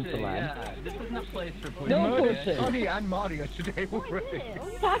pushing for land. This isn't a place for pushing. No pushing. Sonny and Mario today already. What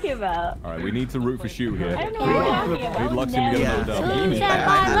are you talking about? Alright, we need to root for Shoot here. I don't know what you're talking about. Need Luxon to get a load up.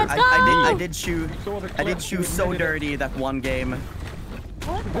 Let's go. I did shoot so dirty that one game.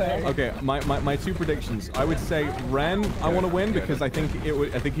 Okay, my two predictions. I would say Ren, I want to win because I think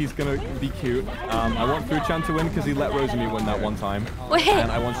he's gonna be cute. I want Fuchan to win because he let Rose and me win that one time. Wait.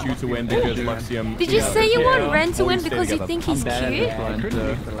 And I want Shu to win because Luxium. Did you say you want Ren to win because you think he's cute?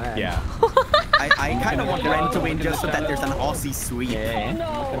 Yeah. I kind of want Ren to win just so that there's an Aussie sweep. I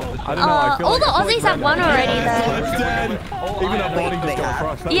don't know. I feel all like the Aussies have won already though. Even that body just got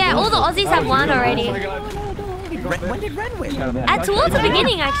across. Yeah, all the Aussies have won already. When did Ren win? Towards the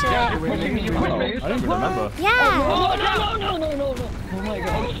beginning, actually. I don't even remember. Yeah. No. Oh my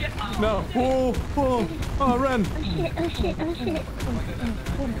god. No. Oh, Ren.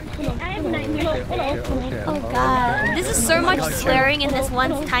 I have nightmares. Oh god. This is so much swearing in this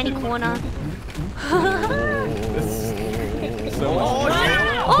one tiny corner. So much.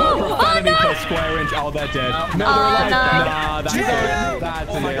 No! Per square inch. Oh, they're dead. No, they're alive. Nah, that's it.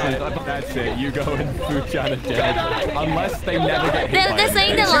 That's it. You go and Fuchan are dead. Unless they never get hit. They're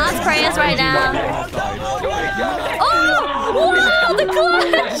saying their last prayers right now. Oh! Wow, the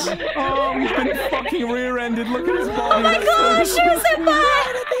clutch! Oh, he's been fucking rear-ended. Look at his body. Oh my gosh, she was so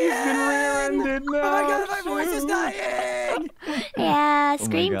bad! He's been rear-ended. No. Oh my god, my voice is dying! Yeah,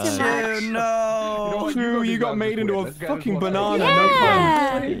 scream too much. No. Shu, you got made into a fucking banana.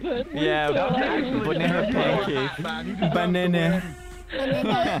 Yeah. No fun. Yeah, banana pancake. Banana.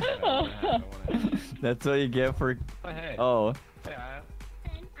 That's what you get for. Oh.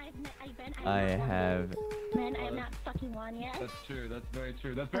 I have. Man, I have not fucking won yet. That's true. That's very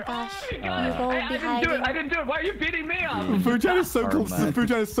true. That's very. Oh gosh, you go I didn't behind. do it. I didn't do it. Why are you beating me up? Fuchan is so cool.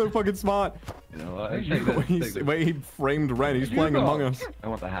 Fuchan is so fucking smart. You know what? Wait, he framed Ren. He's playing Among Us. I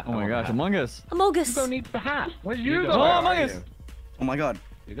want the hat. Oh my gosh, Among Us. Among Us. You go need the hat. Where's you go? Oh, Among Us. Oh my god.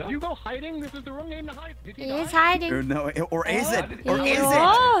 You go hiding? This is the wrong game to hide. He is hiding. Or no, or is it? Or is it?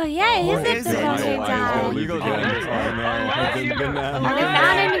 Oh, yeah, Or is it is the it? wrong game to hide? You go get him. We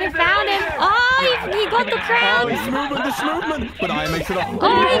found him. Oh, he got the crown. The movement. But I makes it up. Oh,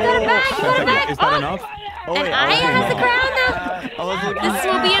 he got it back. Is that enough? And Aia has the crown now. This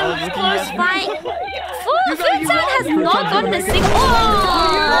will be a close fight. Fuchan has not gotten a single. Oh!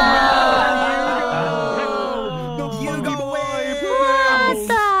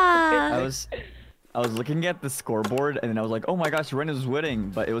 I was looking at the scoreboard and then I was like, oh my gosh, Ren is winning,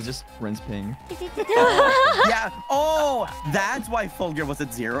 but it was just Ren's ping. Yeah. Oh, that's why Fulgur was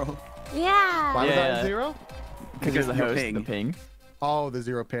at 0. Yeah. Why was that at 0? Because the host, ping. the ping. Oh, the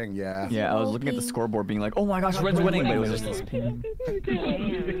 0 ping, yeah. Yeah, I was looking at the scoreboard being like, oh my gosh, Ren's winning, but it was just this ping.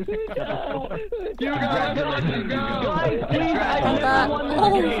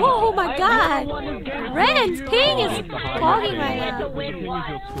 Oh my god. Ren's ping is clogging right now.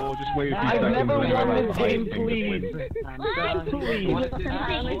 I've never won this game, please.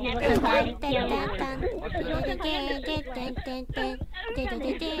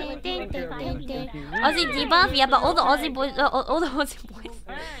 Aussie debuff? Yeah, but all the Aussie boys, all the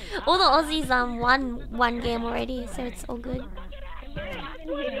Aussies won one game already, so it's all good.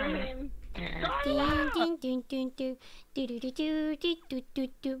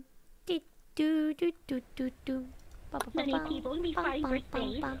 Many people will be fighting for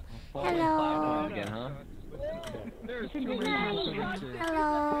space. Hello.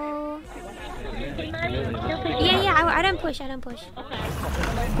 Hello. Yeah, I don't push. I don't push,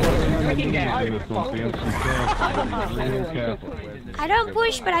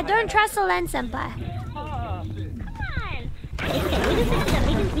 but I don't trust the Len Senpai.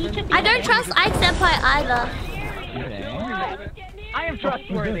 I don't trust Ike Senpai either. I am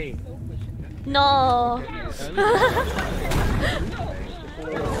trustworthy. No.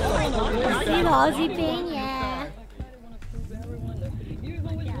 Aussie ping, yeah.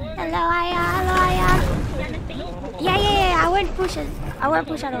 Hello, Aya. Hello, Aya. Yeah. I won't push it. I won't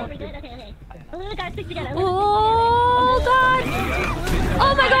push at all. Oh god!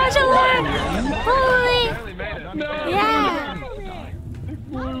 Oh my gosh, I won! Holy! Yeah!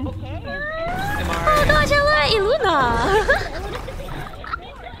 Oh gosh, hello, ILUNA!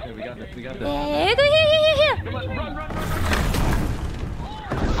 Yeah, go here! Oh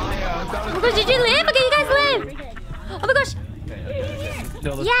my gosh, did you live? Okay, you guys live! Oh my gosh!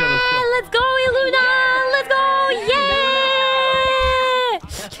 Yeah, let's go, ILUNA! Let's go! Yeah!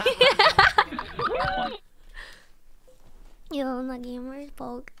 ILUNA gamers,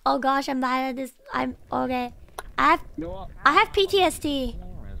 poke. Oh gosh, I'm bad at this. I'm okay. I have PTSD.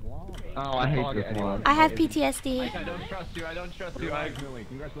 Oh, I hate this one. I have PTSD. I don't trust you. I don't trust you.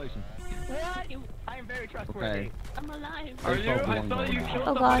 Congratulations. What? I am very trustworthy. Okay. I'm alive. Are you? I saw you kill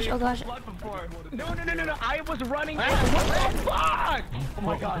Oh gosh, oh gosh. before. No. I was running. What the fuck? Oh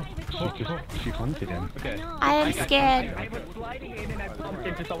my god. She hunted him. Okay. I am scared. I was sliding in and I bumped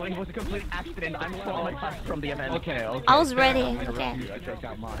into someone. It was a complete accident. I'm traumatized from the event. Okay. I was ready. Okay. I checked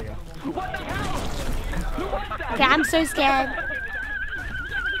out Mario. What the hell? Okay, I'm so scared.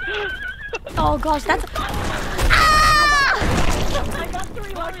 Oh gosh, that's. Ah! I got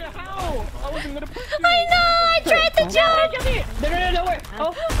 3 Mario. How? I wasn't gonna push you. I know. I tried to jump. No, wait.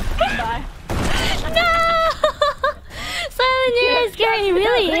 Oh, bye. No. Silent Nier is scary. It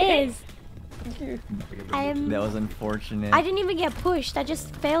really is. That was unfortunate. I didn't even get pushed. I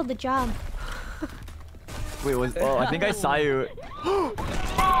just failed the jump. Wait, oh, I think I saw you. Oh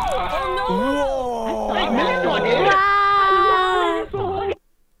no!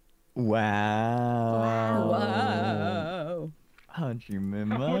 Wow. Hajime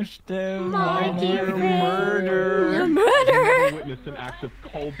Mashite, my dear murder. Murder! Witnessed an act of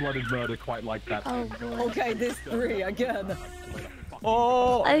cold-blooded murder quite like that. Oh, okay, this 3 again.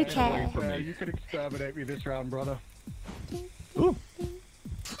 Oh! Okay. You could exterminate me this round, brother. Ooh.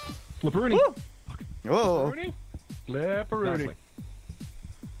 Slipperoony. Oh. Slipperoony.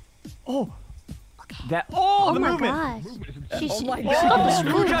 Oh. That. Oh, the my movement. gosh. She Oh my got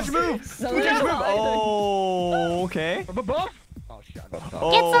the god. screws. Move. Oh, okay. From above. Oh shit. Get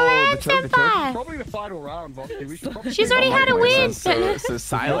Solange, senpai. Probably the final round, Voxy. We should probably. She's already had a win. So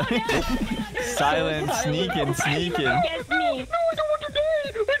silent. Silent. Sneaking. Yes, me. I don't want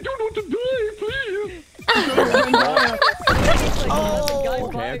to die, please.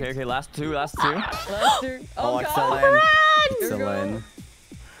 Oh. Okay. Last two. Last 2. Oh, god. excellent.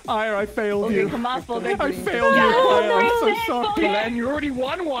 I failed you. Come on, full I victory. failed you. I'm so sorry. Solange, you already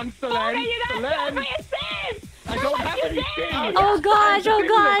won one, Solange. Solange. I don't have any skins. Oh gosh, oh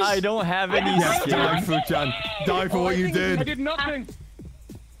gosh. I don't have any Die, skins. Fuchan. Die for what you I did. did nothing.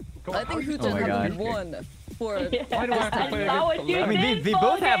 I think Oh my Huchan God. has won for. Why do I have to play against I mean, they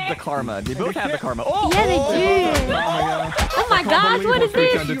both have the karma. They both have the karma. Oh! Yeah, they do. Oh my gosh, what is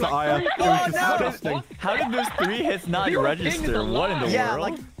this? How did those 3 hits not register? What in the world?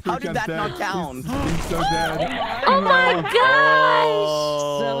 Like, how did that not count? He's so dead. Oh my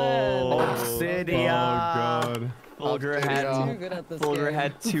gosh. Obsidian. Oh god. Fulgur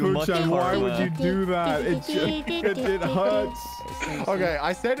had too much Fuchan, karma. why would you do that? It hurts. Okay,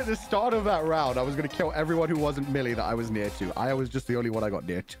 I said at the start of that round I was going to kill everyone who wasn't Millie that I was near to. I was just the only one I got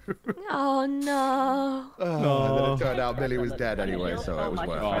near to. Oh no. And then it turned out Millie was dead anyway, so it was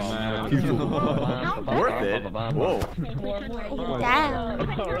worth it. Worth it? Whoa. Damn.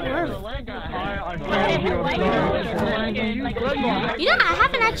 You know, I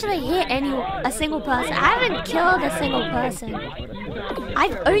haven't actually hit a single person. I haven't killed a single person.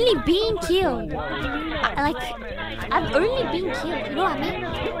 I've only been killed. I've only been killed. You know what I mean?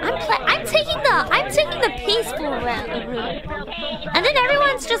 I'm taking the peaceful route, and then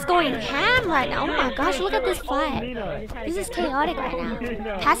everyone's just going ham right now. Oh my gosh, look at this fight. This is chaotic right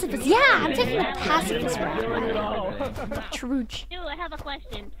now. Pacifist. Yeah, I'm taking the pacifist route right now. Trooch. Dude, I have a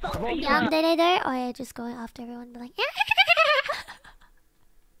question. Young day. Oh yeah, just going after everyone, be like,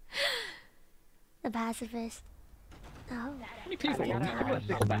 the pacifist. Oh.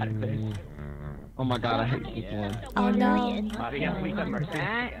 Oh my god, I hate people. Oh no.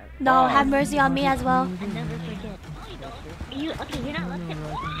 No, have mercy on me as well. I'll never forget. You're not looking.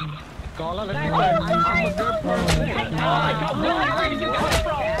 Scarle, let's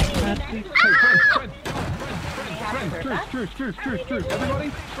Truce,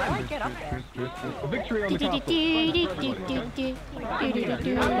 everybody. Victory on the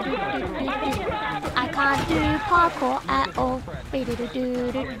I can't do parkour at all.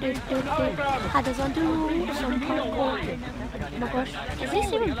 How does one do some parkour? Oh my gosh, is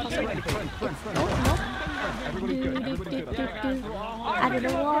this even possible? No. I don't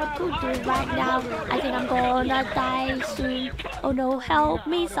know what to do right now. I think I'm gonna die soon. Oh no, help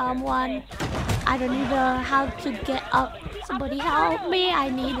me someone. I don't even know how to get up. Somebody help me, I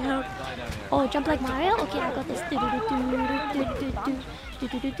need help. Oh, jump like Mario? Okay, I got this.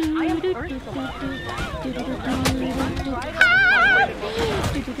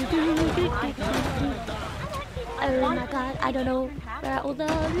 Oh my god, I don't know where are all the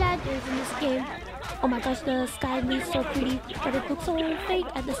ladders in this game. Oh my gosh, the sky is so pretty, but it looks so fake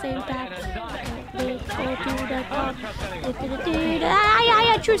at the same time. Okay, let's go to the top.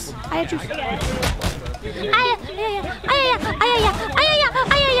 Aia, choose. Aia, choose. Aia.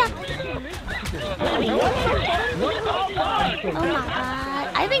 Oh my god,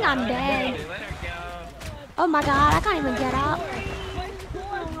 I think I'm dead. Oh my god, I can't even get up.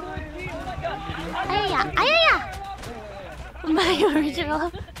 Aia. My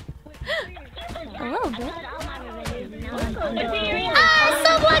original. A little bit.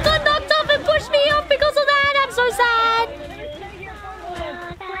 Someone got knocked off and pushed me up because of that. I'm so sad.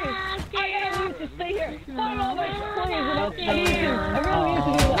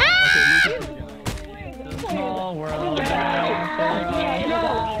 Small world.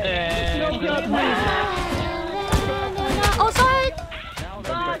 Oh, sorry.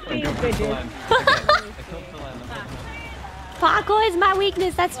 Parkour is my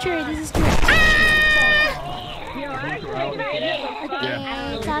weakness. That's true. This is true.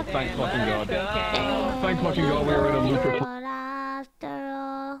 Thanks fucking God. Thanks fucking God. We were in a loop. After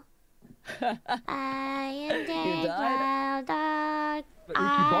all, I am dead.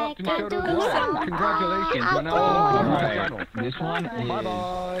 I can do something. Congratulations. We're now on the channel. This one is...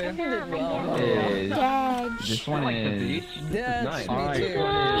 This one is... Nice.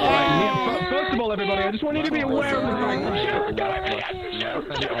 Alright. First of all, everybody, I just want you to be aware of the fact.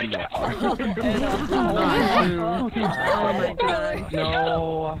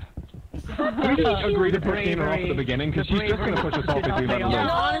 No. We didn't agree to push Gamer off at the beginning because she's just going to push us off if we let her live.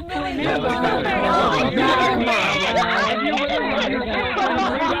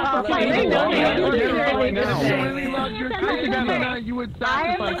 You would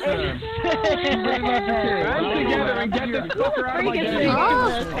sacrifice her. Together and get this fucker out of my game.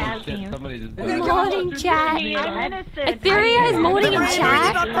 Modding chat. Etheria is modding in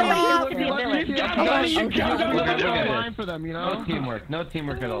chat. No teamwork. No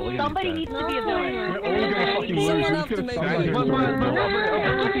teamwork at all. Somebody needs to be a villain. Someone have to make it.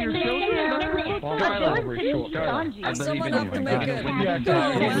 Someone have to make it.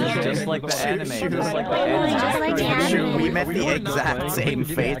 Just like the anime. We met the exact same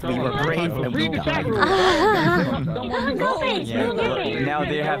fate. We were brave and we died. Now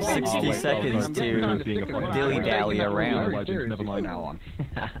they have 60 seconds to dilly-dally around. Never mind now on.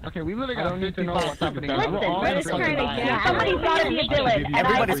 Okay, we literally don't need to know what's happening. Somebody's gotta be a villain.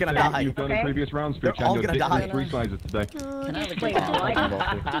 Everybody's gonna die. You've done in previous rounds, They're all gonna die. Resizes today.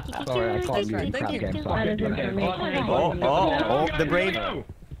 Sorry, I caught you in crap game. Oh, the brave.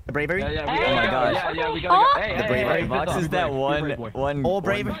 The bravery? Oh my gosh. The bravery. Vox is that one. Oh,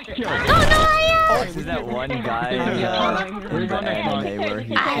 bravery. Vox is that one guy in the anime where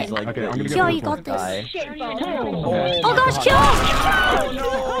he is like the Kyo, you got this. guy. Oh gosh, Kyo!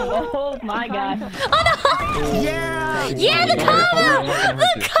 Oh my god. Oh no! Yeah! Yeah, the car!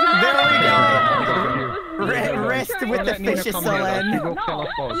 The car! There we go! Rest with the fishes, Solen.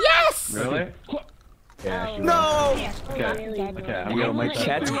 Yes! Really? No! Okay. Yo, my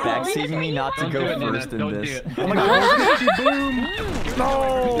chat's backseating me not to go first in this. Oh my god.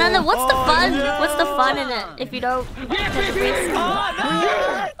 No! Nana, what's the fun? What's the fun in it if you don't take the risk?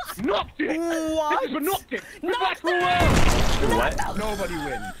 Knocked it! What? Knocked it! What? Nobody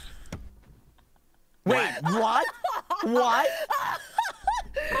wins. Wait, what? What?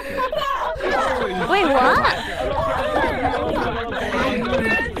 Wait, what?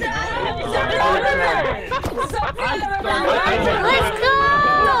 Let's go!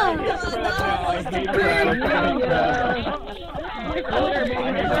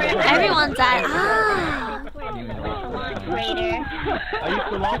 Everyone died. Ah! I used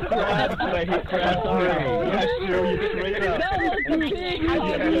to love crabs, but I hate crabs already. Yes, sure, you straight up.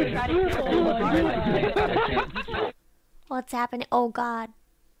 What's happening? Oh god.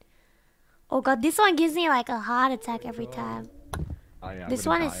 Oh god, this one gives me like a heart attack every time. This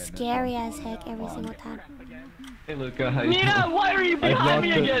one is scary as heck every single time. Hey, Luca, how you Nina, why are you behind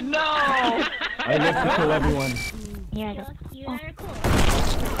me again? No! I love to kill everyone. Here I go.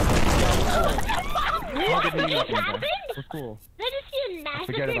 Oh. How did Nina come back? That's cool. I just see a massive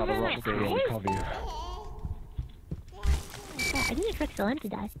Forget about the rock stadium, I'll cover you. I didn't expect Solen to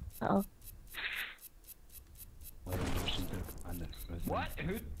die. Uh-oh. What?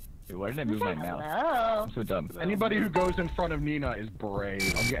 Dude, why did I move my mouth? Hello. I'm so dumb. Anybody who goes in front of Nina is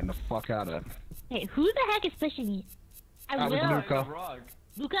brave. I'm getting the fuck out of it. Hey, who the heck is pushing me? I That will. was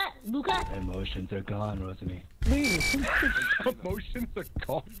Luca. Luca? Emotions are gone, Rosalie. Emotions are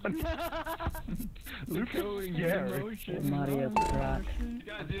gone. Luca, yeah. Mario's crack.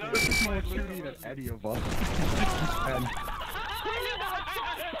 Guys, you know, this is more shooting than any of us. And...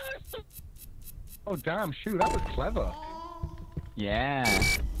 Oh, damn, shoot, that was clever. Yeah.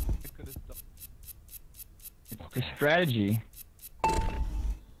 It's a strategy.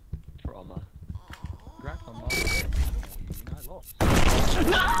 Trauma. Congrats on that. I lost.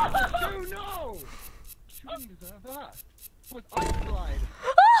 No! No! She didn't deserve that. It was ice slide.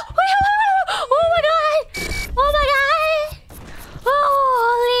 Oh my god! Oh my god!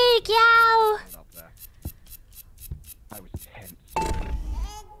 Holy cow! I was tense.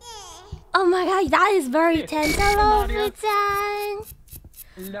 Oh my god, that is very tense. Hello, Futan.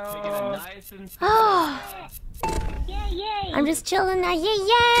 No. Oh. Yay! I'm just chilling now.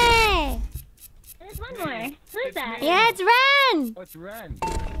 Yay! There's one more. Who's that? Yeah, it's Ren. Oh, it's Ren.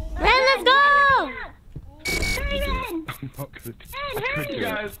 Ren, let's go. Hurry, Ren! I'm not gonna do it. I hurry! could do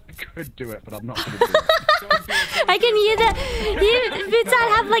it. I could do it, but I'm not gonna do it. I can hear the Futan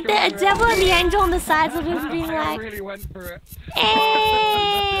have like the devil and the angel on the sides of him being I like, really went for it. hey!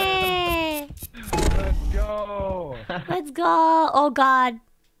 Let's go. Let's go. Oh god.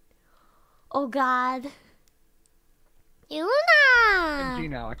 Oh god. ILUNA! NG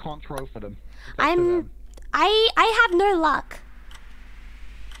now, I can't throw for them. I have no luck.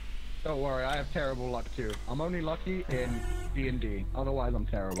 Don't worry, I have terrible luck too. I'm only lucky in D&D, otherwise I'm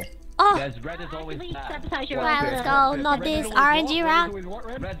terrible. Oh! Guys, red is always bad. Right, let's go. Not this RNG round.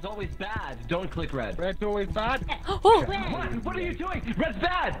 Red's always bad. Don't click red. Red's always bad? Oh! What are you doing? Red's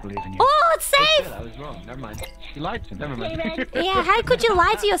bad! Oh, it's safe! I was wrong. Never mind. You lied to me. Never mind. Yeah, how could you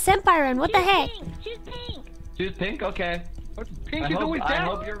lie to your senpai, Ren? What the heck? Choose pink. Choose pink? Okay. Pink is always I down.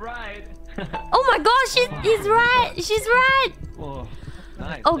 hope you're right. Oh my gosh, he's right. She's right. Oh,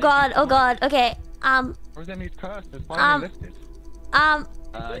 nice. Oh god, oh god. Okay. Rosemi's curse is finally lifted.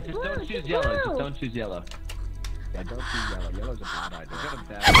 Just don't choose yellow. Just don't choose yellow. Yeah, don't choose yellow. Yellow's a bad idea. Got a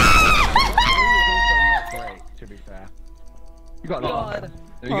bad idea. Blue is also not great, to be fair. You got that.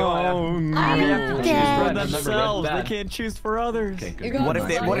 There you go. Oh no. They have to choose for themselves. They can't choose for others. Okay, What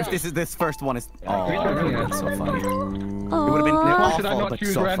if this first one is? Oh, that's so funny. Oh. It would have been Should I awful, not but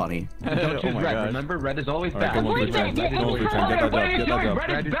choose so red? funny. Don't choose red. Remember, red is always bad. Come on, Futan. Get that job.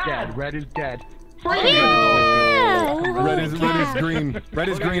 Red is dead. Red is dead. Yeah. Red is green. Red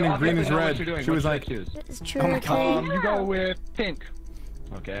is green and green is red. She was like, It's true. Oh my god. You go with pink.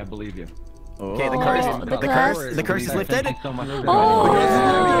 Okay, I believe you. Okay, the curse is lifted. Thank you so much. Oh.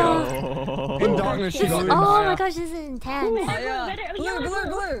 in darkness she's Oh my gosh, this is intense.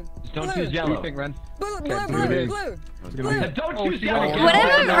 Blue. Don't choose yellow. Blue. Don't choose yellow.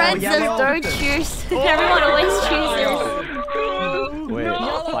 Whatever Ren says, don't choose. Everyone always chooses. Wait,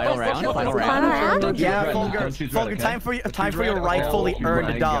 final round? Final round? Yeah, Fulgur, time for your rightfully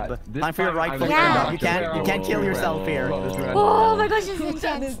earned dub. Time for your rightfully earned dub. You can't kill yourself here. Oh my gosh, this is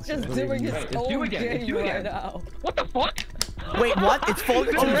intense. It's just doing its own game right now. What the fuck? Wait, what? It's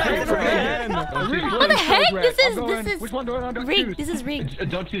Fulgur. What the heck? This is Which one do I rigged. This is rigged.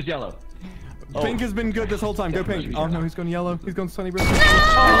 Don't choose yellow. Pink has been good this whole time. Go pink. Oh no, he's going yellow. He's going Sunnybrook.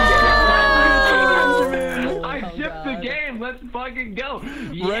 I shipped the game. Let's fucking go.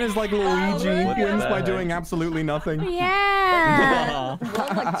 Ren is like Luigi. Wins by doing absolutely nothing. Yeah.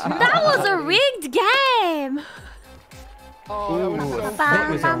 That was a rigged game. That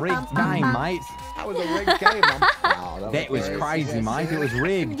was a rigged game, mate. That was a rigged game. That was crazy, mate. It was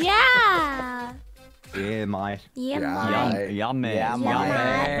rigged. Yeah. Yeah, mate. Yum.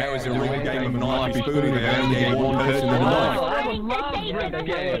 That was a rigged game of an ILP booty that only gave one person in the life. I love rigged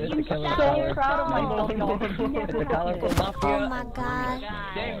games. I'm so proud of myself. It's a colorful mafia. Oh my god.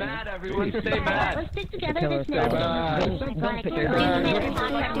 Stay mad, everyone. Stay mad. Let's stick together this night.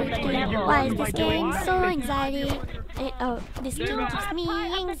 Why is this game so anxiety? This game gives me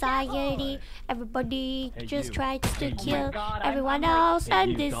anxiety. Everybody just tries to kill everyone else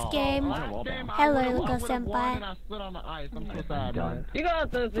in this game. Hello, Luca senpai. You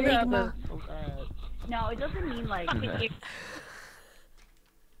got this. You got this. No, it doesn't mean like.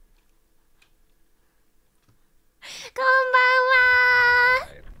 Konbanwa.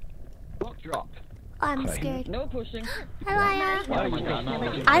 Block dropped. I'm scared. No pushing. Hello, Aya. Oh my God, no.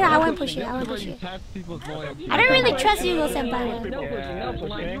 I won't push you. I won't push you. I don't really trust you, Senpai. No pushing, no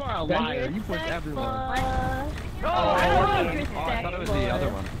pushing. You are a liar. You push everyone. Oh, I thought it was the other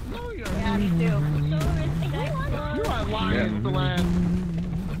one. yeah, me too. You are lying, Delan.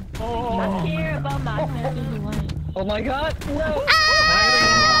 I'm here about my Oh my God, no.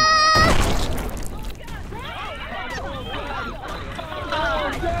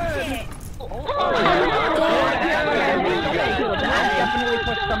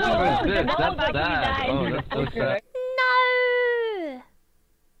 No!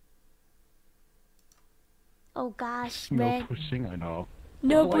 Oh gosh, Red. No pushing, I know.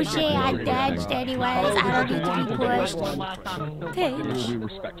 No pushing, I dodged anyways. I don't need to be pushed. Pitch. Be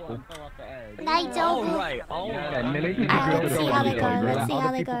respectful. Night over. Alright. Let's see how they go. Let's see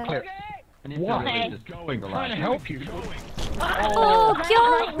how they go. What is going? Trying to help you. Oh,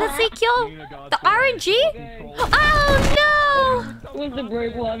 Kyo! Let's see Kyo! The RNG? Oh no! It was the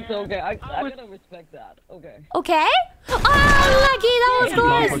brave ones, okay. I gotta respect that. Okay. Okay? Oh, lucky! That was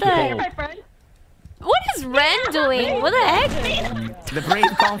close though! What is Ren doing? What the heck? The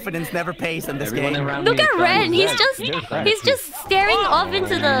brave confidence never pays in this game. Look at Ren! He's just staring off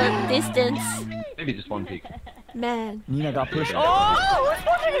into the distance. Maybe just one peek. Man. Nina got pushed.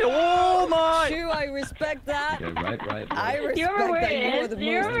 Oh my! Shoo, I respect that. Okay, right. I respect that you are the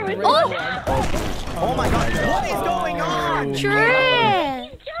most brave one. Oh my God! What is going on? True.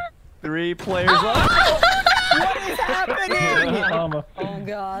 3 players up. What is happening? Oh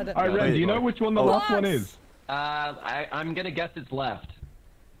God. Alright, Ren, do you know which one the last one is? I'm gonna guess it's left.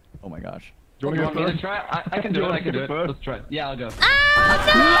 Oh my gosh. Do you want me to to try? I can do it. I can do it. Let's try it. Yeah, I'll go.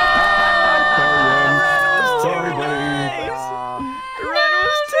 Sorry, buddy. Ren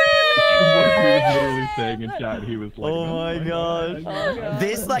was He was literally saying in chat, he was like, oh my gosh.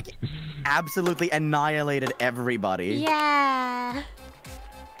 This like absolutely annihilated everybody. Yeah.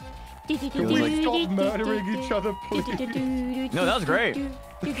 Stop murdering each other, please. No, that was great.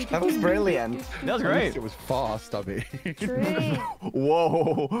 That was brilliant. That was great. It was fast, I mean.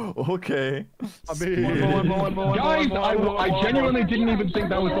 Whoa, okay. I mean... Guys, I genuinely didn't even think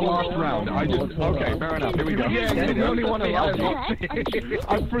that was the last round. I just... Okay, fair enough. Here we go. Yeah, the only one alive.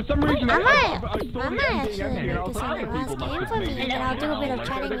 For some reason, I might actually make this on the last game for me, and then I'll do a bit of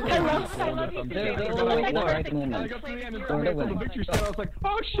chatting with you. I was like,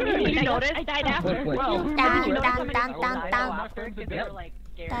 oh shit! Did you notice? I died after.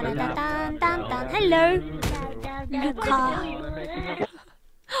 Hello, Luca.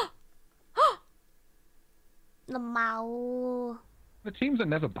 Lamau. The teams are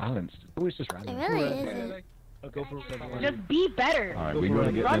never balanced. It's always just random. It really isn't. Just be better. Alright, we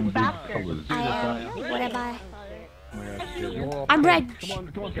gotta get them colors. What am I? I'm red. Come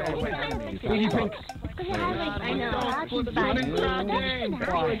on, I know.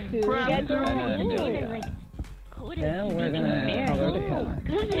 Now we're gonna color the color.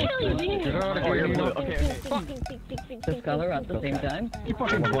 This color at the same time. You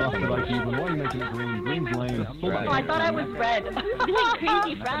fucking blasted like even. Why are you making it green? Green's lame. Oh, I thought I was red. Doing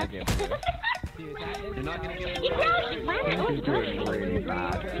crazy front. You're not gonna get it.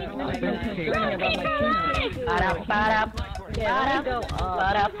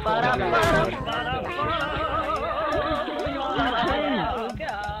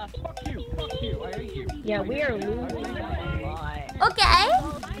 Yeah, we are losing. Okay.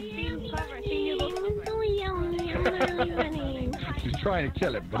 She's trying to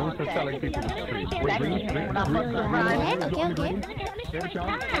kill him, but also telling people the truth. Okay.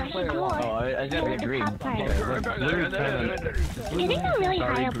 Oh, I definitely agree. I think the really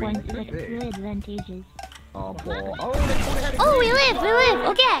high up ones is like really advantageous. Oh, boy. Oh, we live.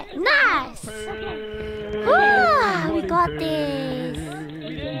 Okay, nice. We got this.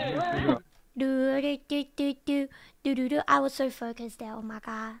 I was so focused there. Oh my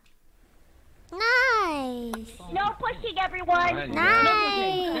god. Nice. No pushing, everyone.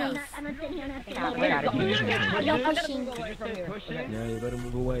 Nice. No pushing. Yeah, you better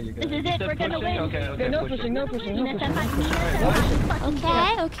move away. This is it. We're gonna win. Okay, No pushing. Okay.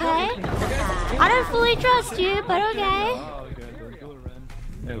 I don't fully trust you, but okay.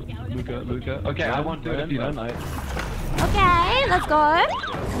 Hey, Luca. Okay, I want to do that. Okay, let's go.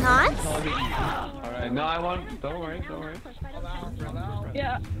 Nice. Alright, no, I want. Don't worry.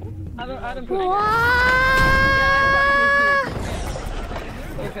 Yeah. I don't push. Wow.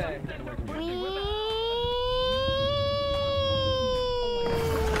 Okay.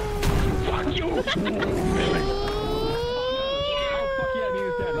 Fuck you! Fuck yeah,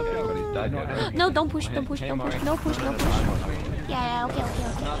 he's dead. Let's go. No, don't push, don't push, don't push. No push, no push. Yeah, okay.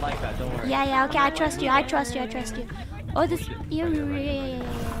 Not like that, don't worry. Yeah, okay, I trust you. Oh, this... Yeah.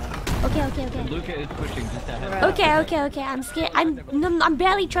 Okay. Luca is pushing just ahead. Okay. I'm scared. I'm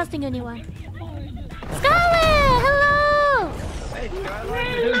barely trusting anyone. Scarle! Hello! Hey,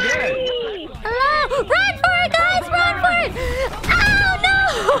 Scarle. Hello! Run for it, guys! Run for it! Oh, no!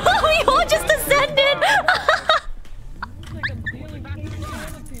 We all just descended!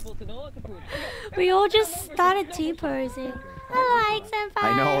 We all just started T-posing. Hello, Senpai.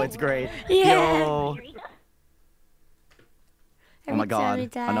 I know, it's great. Yeah. Yo. Oh my god,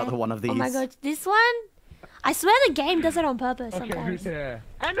 another one of these. Oh my god, this one? I swear the game does it on purpose sometimes. Okay, who's here?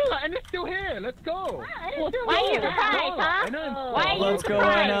 Anna is still here. Let's go. Why are you surprised, huh? Why are you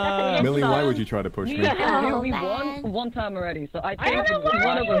surprised? Millie, why would you try to push me? We won one time already, so I think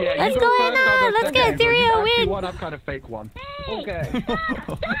one of them. Let's go, Anna. Let's get Ethereal win. One, I've kind of fake one. Okay. You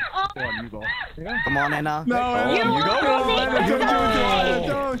go. Come on, Anna. No, you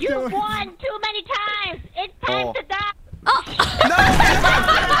go. You won too many times. It's time to die. Oh!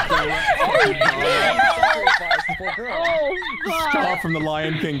 Star from the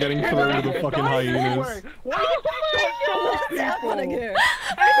Lion King getting thrown to the fucking hyenas. What's happening here?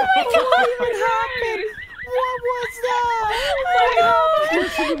 What was that?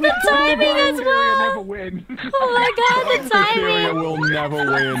 The timing as well. Never win. Oh my god, the Etheria timing. will never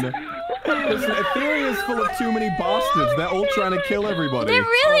win. Listen, Etheria is full of too many bastards. They're all trying to kill everybody. They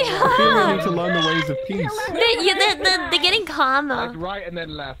really Etheria are. needs to learn the ways of peace. They're getting calmer. Like right and then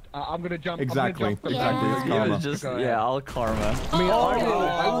left. I'm gonna jump. Exactly. I'm gonna jump It's karma. Yeah, I'll karma. I mean,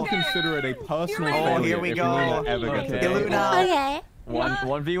 I will consider it a personal failure here we if go. Luna ever gets it. ILUNA. Okay.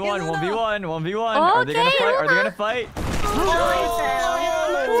 1v1. Are they gonna fight? Are they gonna fight?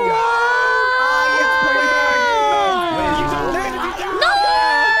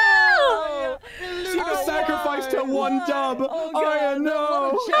 She just sacrificed her one dub. Aia,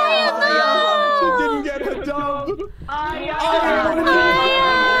 no. She didn't get her dub.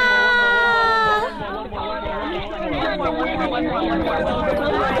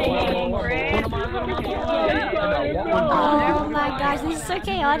 Oh my gosh, this is so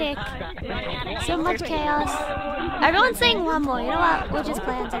chaotic. So much chaos. Everyone's saying one more. You know what? We'll just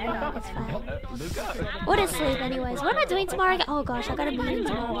play until we end. It's fine. We'll just sleep anyways. What am I doing tomorrow again? Oh gosh, I got a meeting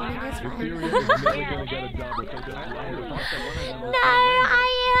tomorrow morning. It's fine. No,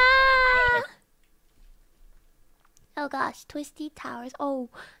 Aia! Oh gosh, Twisty Towers. Oh,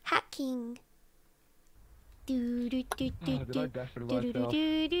 hacking. Millie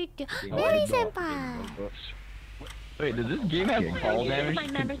senpai. Wait, does this game have fall damage?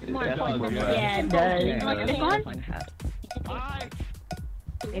 Yeah, it does. This one?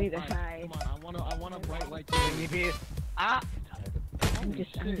 They need to hide. I wanna bright light you. I'm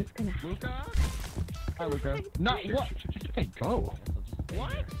just gonna. Luca? Hi, Luca. Not what? Hey, go.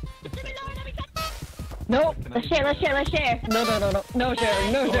 What? Nope. Let's share. No sharing. No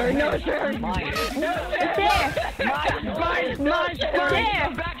sharing. No share. Mine. Share.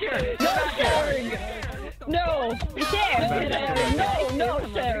 Back here. No sharing. No. Share. No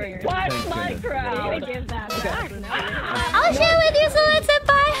sharing. Watch my crowd. I'll share with you, Salute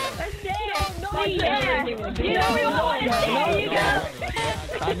Senpai. No sharing. You know we want to share. You go.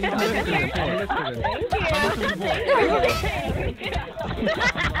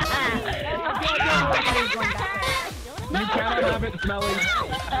 You cannot have it smelling.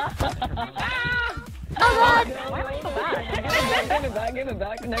 Oh god! Give it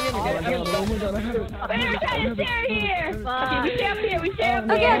back. No, give it back. We're trying to share here. Okay, we share up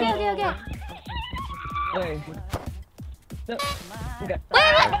here. Okay. Wait. No. Okay.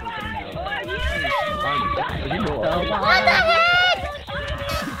 Wait. What the heck?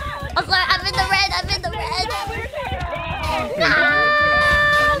 Oh sorry, I'm in the red.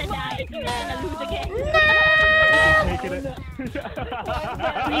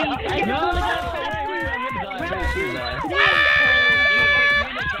 No!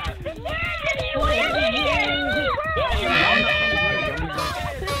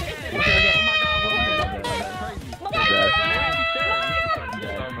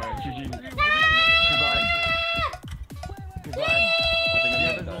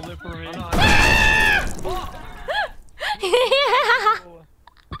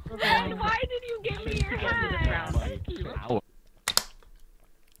 Why did you give me your hand?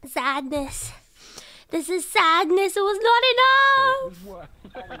 Sadness. This is sadness. It was not enough.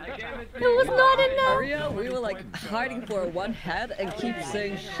 It was not enough. Maria, we were like hiding for one head and keep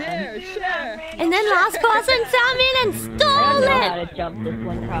saying share. And then last person come in and stole I don't know how it. to jump this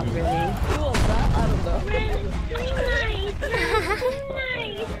one properly. Who was that? I don't know.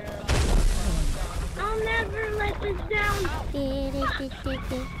 never let us down.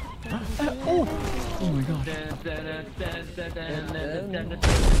 Oh my god.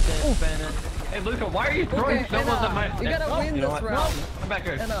 Hey Luca, why are you throwing snowballs at my... You gotta win this round. Come back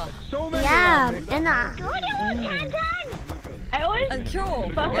here. So many. Yeah, Enna. I always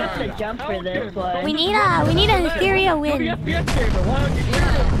fuck up the jump for this one. We need an Ethereal win.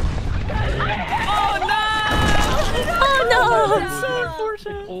 Oh no!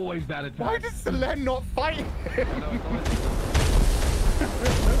 Always bad at Why does Selene not fight?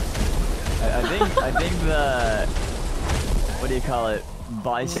 I think the what do you call it?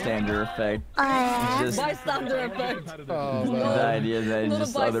 Bystander effect. Just bystander effect. The idea that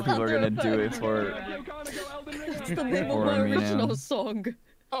just other people are gonna do it for. It's the name of my original song.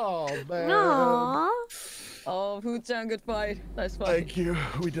 Oh man. No. Oh, Hu-chan, good fight. Nice fight. Thank you.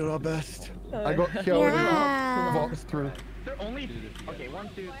 We did our best. I got killed. Yeah. Vox through. Okay, 1,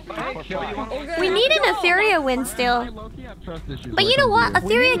 2, 3. We need an Ethereal win still. But you know what?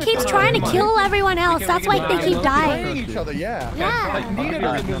 Ethereal keeps trying to kill everyone else. That's why they keep dying. Each other, yeah. Yeah. Like, neither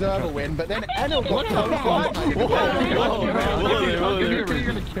doesn't deserve a win, but then Enno got killed. You're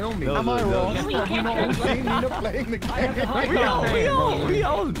gonna kill me. Am I wrong? Have you not seen Nina playing the game? We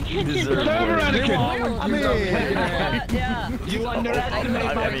all deserve it. I mean, You underestimate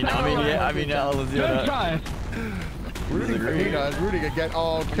I mean, yeah, let's do that. rooting for Nina is rooting again.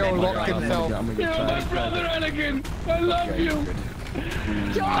 Oh, Kyo locked himself. My brother Anakin, I love you.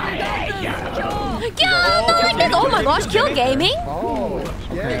 Oh my gosh, Kill Gaming. Oh,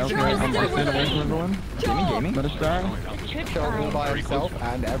 yeah. Gaming. Let us start. Kyo all by himself,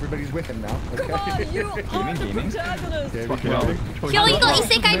 and everybody's with him now. Okay. Gaming. Kyo, you got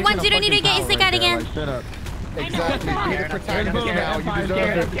Isekai once. You don't need to get Isekai again. Exactly. Be the protagonist now. You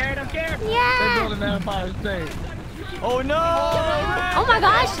deserve it. Yeah. Oh no! Oh my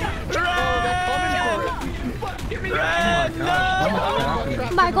gosh! Ren, no!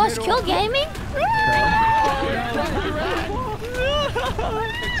 Oh my gosh, Kill Gaming?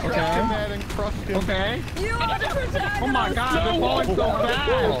 Okay. You are the protagonist! Oh my god, they're falling so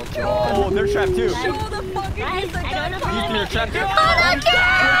fast! Oh, they're trapped too. Show the fucking They're trapped too. Oh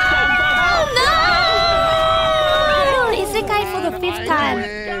no! Isekai for the 5th time.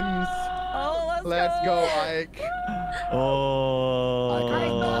 Let's go, Ike. Oh.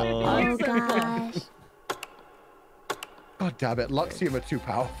 Oh gosh. God damn it, Luxium are too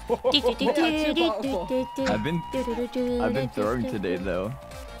powerful. I've been throwing today though.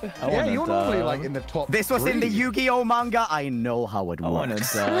 Yeah, you're normally like in the top. This was in the Yu-Gi-Oh manga. I know how it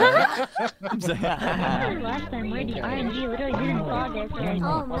works. Last time where the RNG literally didn't fall there.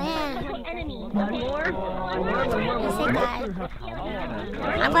 Oh man.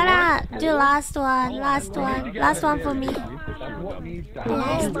 I'm gonna do last one for me.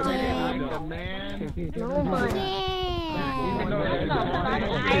 Last game.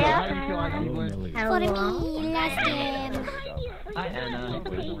 For me, last game.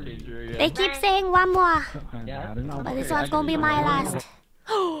 They keep saying one more, but this one's gonna be my last.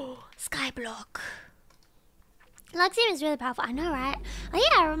 Skyblock. Luxium is really powerful. I know, right? Oh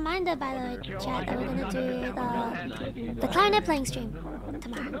yeah, a reminder by the way, chat, that we're gonna do the clarinet playing stream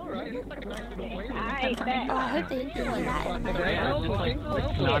tomorrow. Oh, I hope they do that.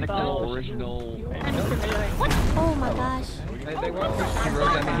 Canonical original. What? Oh my gosh. I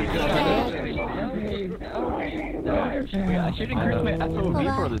should increase my FOV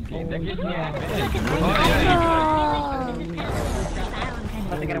for this game. That gives me an advantage.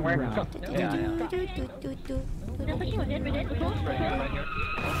 How's it gonna work?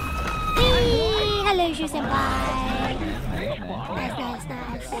 Hello, Shu Senpai. Nice.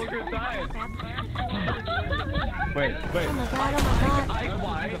 Wait. Oh my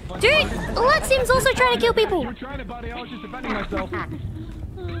god. Dude, Luxium's also trying to kill people. You're trying to, buddy. I was just defending myself.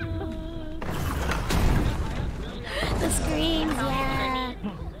 The screams, yeah.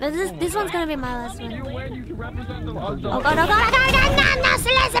 But this one's gonna be my last one. Oh god, no,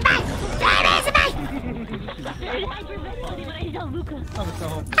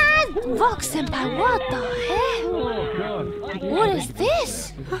 Vox Senpai, what the heck? What is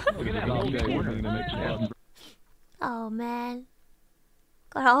this? Oh man.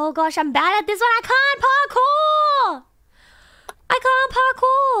 God, oh gosh, I'm bad at this one. I can't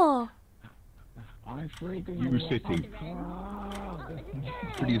parkour. You were sitting.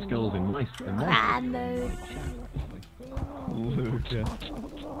 Pretty skills in life. Crab mode. Luca.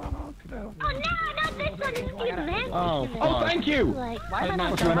 Oh no, not this one. It's the advanced. Oh, thank you. Like, why am I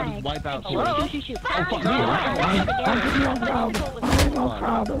not dying? Wipe out. Shoot. Oh, fuck me.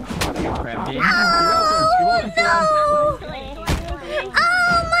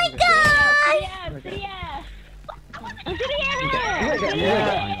 Oh my god!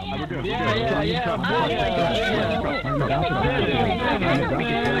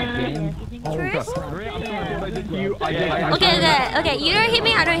 Okay, you don't hit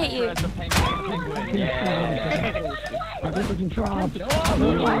me, I don't hit you.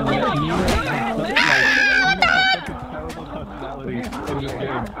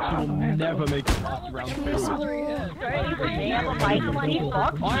 Never make it past round 2.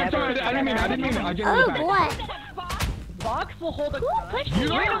 I didn't mean it. Oh boy. Box will hold a You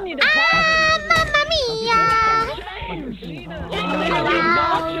don't need to Mamma mia!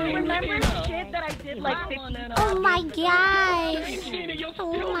 Remember shit that I did like 15 Oh my gosh!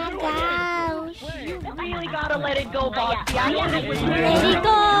 Oh my gosh! You really gotta let it go, Box. Let it go!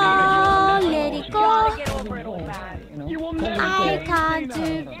 Let it go! I can't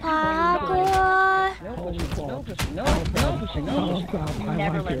do parkour!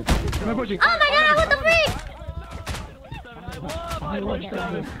 Never let it go. Oh my god, what the freak?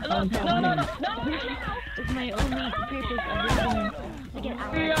 It's my only purpose of living to get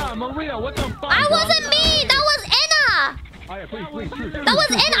out. Maria, what the fuck? I wasn't me! That was Anna! That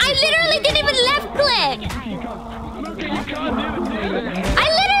was Anna! I literally didn't even left click! I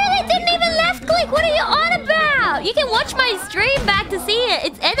literally didn't even left click! What are you on about? You can watch my stream back to see it.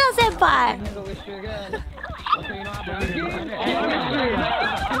 It's Anna senpai!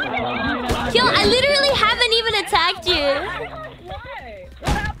 Yo, I literally haven't even attacked you!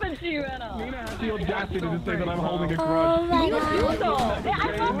 What happened to you, Anna? Mina has the audacity to say that I'm holding a grudge. Oh my god.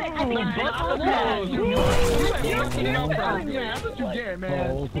 That's what you get, man.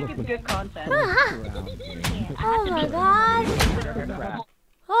 I think it's good content. Oh my god.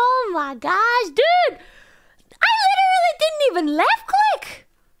 Oh my gosh, dude! I literally didn't even left click!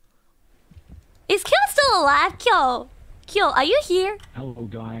 Is Kyo still alive? Kyo, are you here? Hello,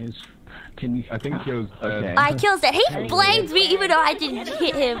 guys. I think Kyo's okay. I Kyo's dead. He blamed me even though I didn't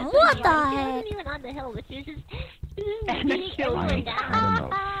hit him. What the heck? I wasn't even on the hill. This is just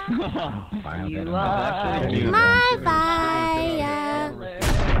my fire.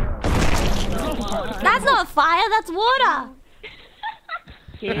 That's not fire, that's water.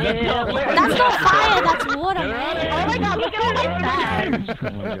 That's not fire, that's water, man. Oh my god, look at all my fads!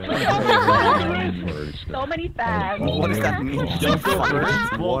 So many fads. What does that mean? Don't go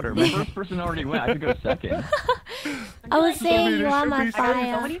first. Water, The first person already went. I could go second. I was saying you are my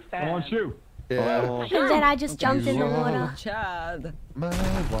fire. I want you. Yeah. And then I just jumped in the water. Chad. My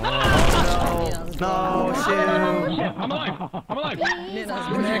No, shit. I'm alive.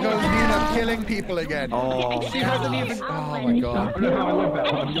 There goes Nina killing people again. Oh. She hasn't even. Oh my god. I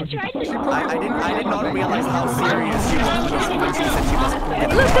did not realize how serious she was when she said she was.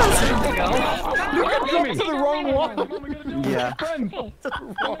 Look to the wrong one. Yeah.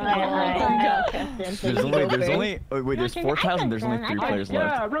 There's 4 tiles and there's only 3 players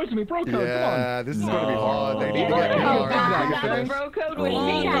left. Yeah, Rosemary, bro code, come on. Yeah, this is gonna be hard. They need to get me hard. Bro code,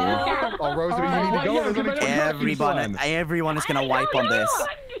 Oh, Rosemary, you need to go. There's only 2 Everyone is gonna wipe on this.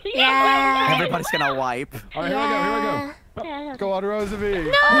 Yeah. Everybody's gonna wipe. Alright, here we go. Go on, Rosemary.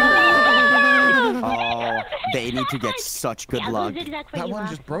 No! Oh, they need to get such good luck. That one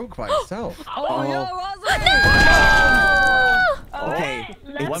just broke by itself. Oh, no, Okay,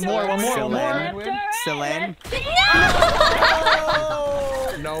 One more. Selene.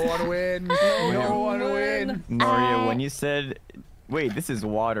 No one wins. No one wins. Mario, when you said, wait, this is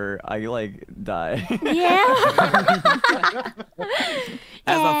water, I like died. Yeah.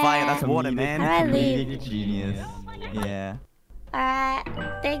 That's not fire, that's water, man. Alright, Genius. Yeah. Alright,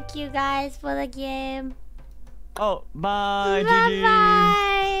 thank you guys for the game. Oh, bye, Bye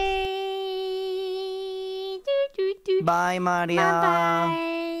bye. Bye, Maria.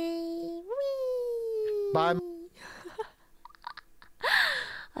 Bye bye. Bye.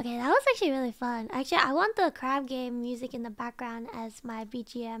 Okay, that was actually really fun. Actually, I want the crab game music in the background as my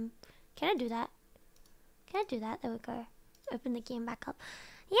BGM. Can I do that? Can I do that? There we go. Open the game back up.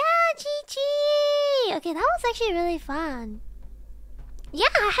 Yeah, GG! Okay, that was actually really fun. Yeah,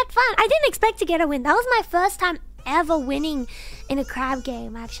 I had fun. I didn't expect to get a win. That was my first time ever winning in a crab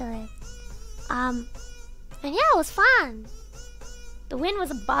game, actually. And yeah, it was fun. The win was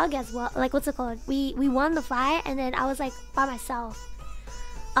a bug as well. Like, what's it called? We won the fight, and then I was like by myself.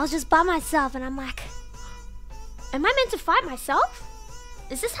 I was just by myself, and I'm like, am I meant to fight myself?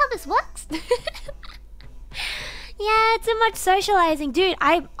 Is this how this works? Yeah, too much socializing, dude.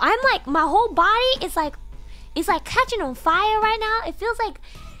 I'm like, my whole body is like, it's like catching on fire right now. It feels like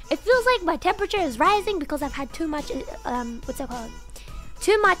my temperature is rising because I've had too much what's it called?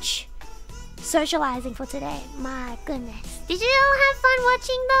 Too much socializing for today. My goodness. Did you all have fun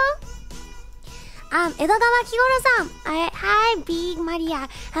watching though? Edogawa Kigoro-san. Hi, Big Maria.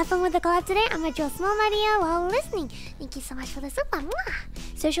 Have fun with the collab today. I'm a Joe Small Maria while listening. Thank you so much for the super. Mwah.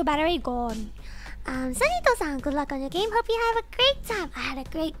 Social battery gone. Sanito-san, good luck on your game. Hope you have a great time. I had a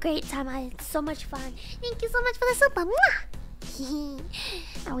great time. I had so much fun. Thank you so much for the super. Mwah.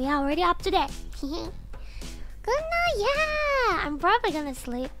 And we are already up today. Good night. Yeah, I'm probably gonna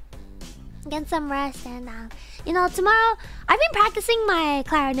sleep, get some rest, and you know, tomorrow I've been practicing my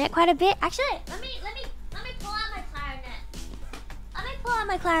clarinet quite a bit. Actually, let me pull out my clarinet. Let me pull out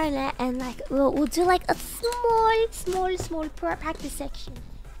my clarinet and like we'll do like a small practice section.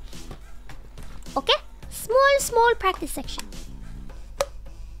 Okay, small practice section.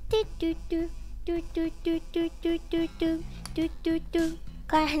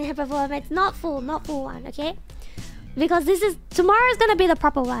 Clarinet performance, not full one, okay? Because tomorrow's gonna be the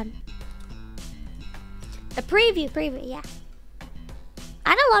proper one. The preview, yeah. I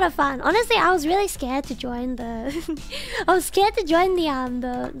had a lot of fun. Honestly, I was really scared to join the I was scared to join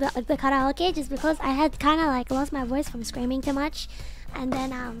the karaoke just because I had kind of like lost my voice from screaming too much. And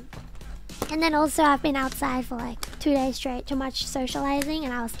then also I've been outside for like 2 days straight, too much socializing,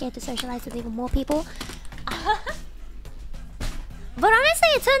 and I was scared to socialize with even more people. But honestly,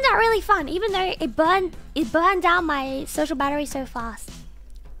 it turned out really fun, even though it burned down my social battery so fast.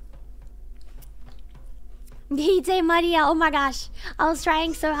 DJ Maria, oh my gosh, I was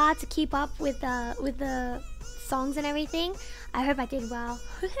trying so hard to keep up with the songs and everything. I hope I did well.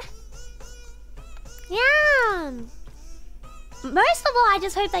 Yeah. Most of all, I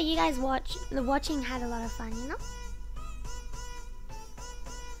just hope that you guys watching had a lot of fun, you know?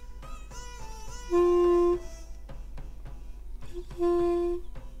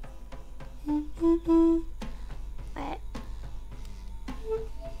 Wait.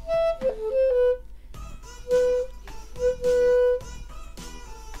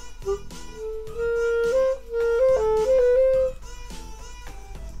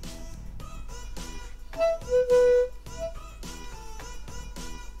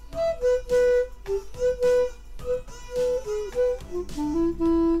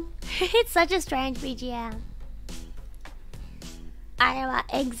 It's such a strange BGM. I will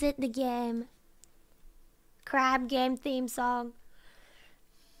exit the game. Crab game theme song.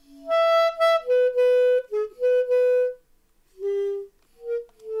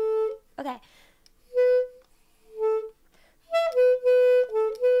 Okay.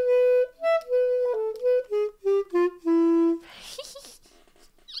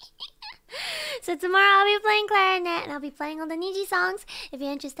 So tomorrow I'll be playing clarinet and I'll be playing all the Niji songs. If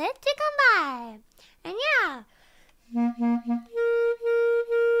you're interested, to come by. And yeah.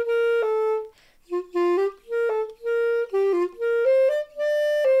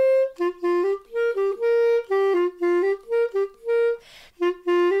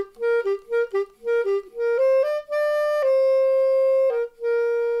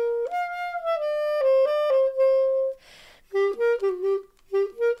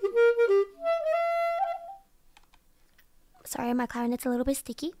 Sorry, my clarinet's a little bit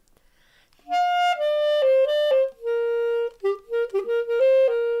sticky.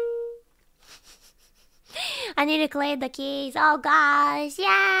 I need to clear the keys. Oh gosh,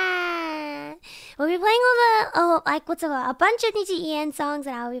 yeah. We'll be playing all the a bunch of NIJIEN songs,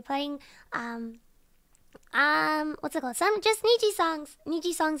 and I'll be playing what's it called? Some just Niji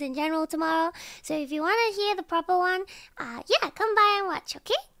songs in general tomorrow. So if you want to hear the proper one, yeah, come by and watch.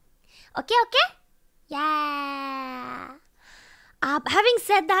 Okay? Okay. Yeah. Having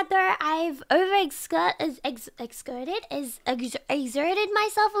said that though, I've exerted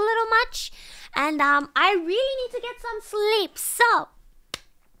myself a little much, and I really need to get some sleep.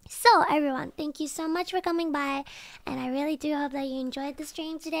 So everyone, thank you so much for coming by, and I really do hope that you enjoyed the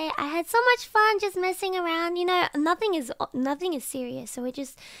stream today. I had so much fun just messing around. You know, nothing is serious, so we're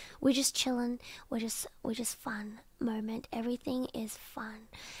just chilling. We're just fun moment. Everything is fun,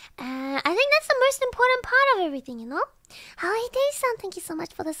 and I think that's the most important part of everything, you know. Holiday-san, thank you so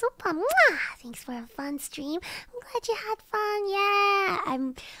much for the super. Mwah! Thanks for a fun stream. I'm glad you had fun. Yeah,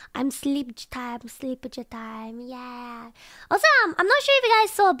 I'm sleep time. Yeah. Also, I'm not sure if you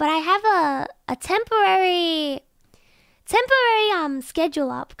guys saw, but I have a temporary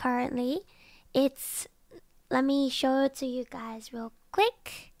schedule up currently. Let me show it to you guys real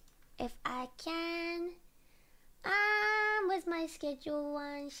quick if I can. Where's my schedule?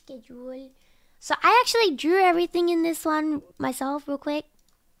 So I actually drew everything in this one myself real quick.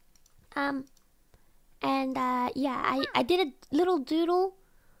 Yeah, I did a little doodle.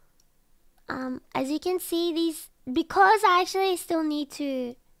 As you can see, these, because I actually still need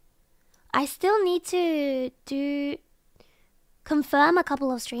to confirm a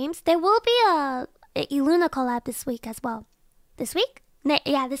couple of streams. There will be ILUNA collab this week as well. This week?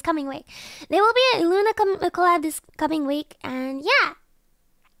 Yeah, this coming week. There will be an ILUNA collab this coming week, and yeah.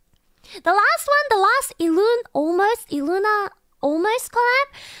 The last ILUNA almost collab,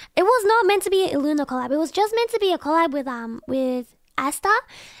 it was not meant to be an ILUNA collab. It was just meant to be a collab with Aster,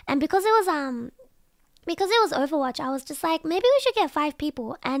 and because it was Overwatch, I was just like, maybe we should get 5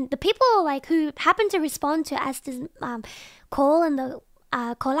 people, and the people like who happened to respond to Aster's call and the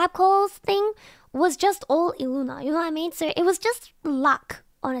collab calls thing was just all ILUNA, you know what I mean? So it was just luck,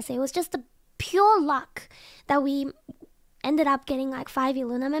 honestly. It was just the pure luck that we ended up getting like 5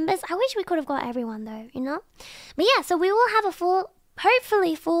 ILUNA members. I wish we could have got everyone though, you know? But yeah, so we will have a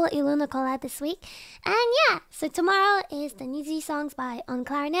hopefully full ILUNA collab this week. And yeah, so tomorrow is the NIJI songs on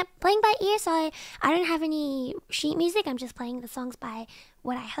clarinet, playing by ear, so I don't have any sheet music. I'm just playing the songs by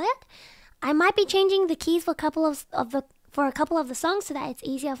what I heard. I might be changing the keys for a couple of the songs so that it's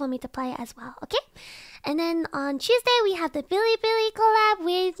easier for me to play as well, okay? And then on Tuesday we have the BIIIIIIIIIIIG collab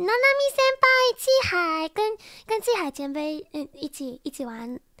with Nanami senpai 七海跟七海前辈一起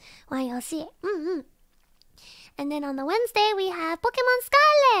玩游戏。And then on the Wednesday we have Pokemon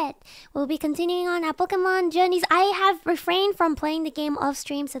Scarlet. We'll be continuing on our Pokemon journeys. I have refrained from playing the game off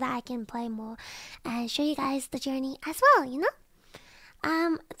stream so that I can play more and show you guys the journey as well, you know?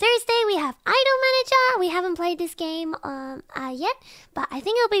 Thursday we have Idol Manager. We haven't played this game yet, but I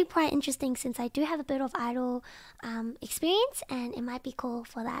think it'll be quite interesting since I do have a bit of Idol experience, and it might be cool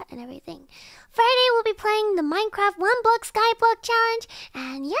for that and everything. Friday we'll be playing the Minecraft 1-block Skyblock challenge,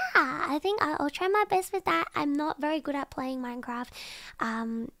 and yeah, I think I'll try my best with that. I'm not very good at playing Minecraft,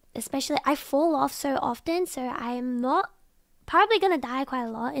 especially I fall off so often, so I am not probably gonna die quite a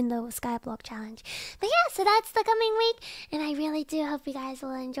lot in the Skyblock challenge. But yeah, so that's the coming week, and I really do hope you guys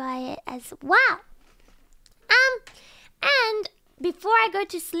will enjoy it as well. And before I go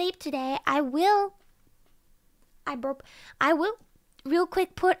to sleep today, I will real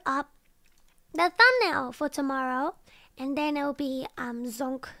quick put up the thumbnail for tomorrow, and then it'll be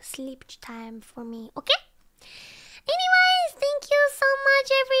zonk sleep time for me, okay? Anyways, thank you so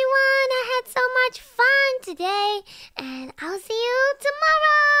much, everyone. I had so much fun today, and I'll see you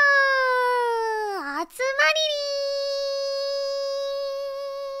tomorrow.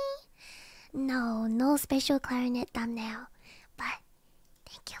 Atsumariri. No special clarinet thumbnail.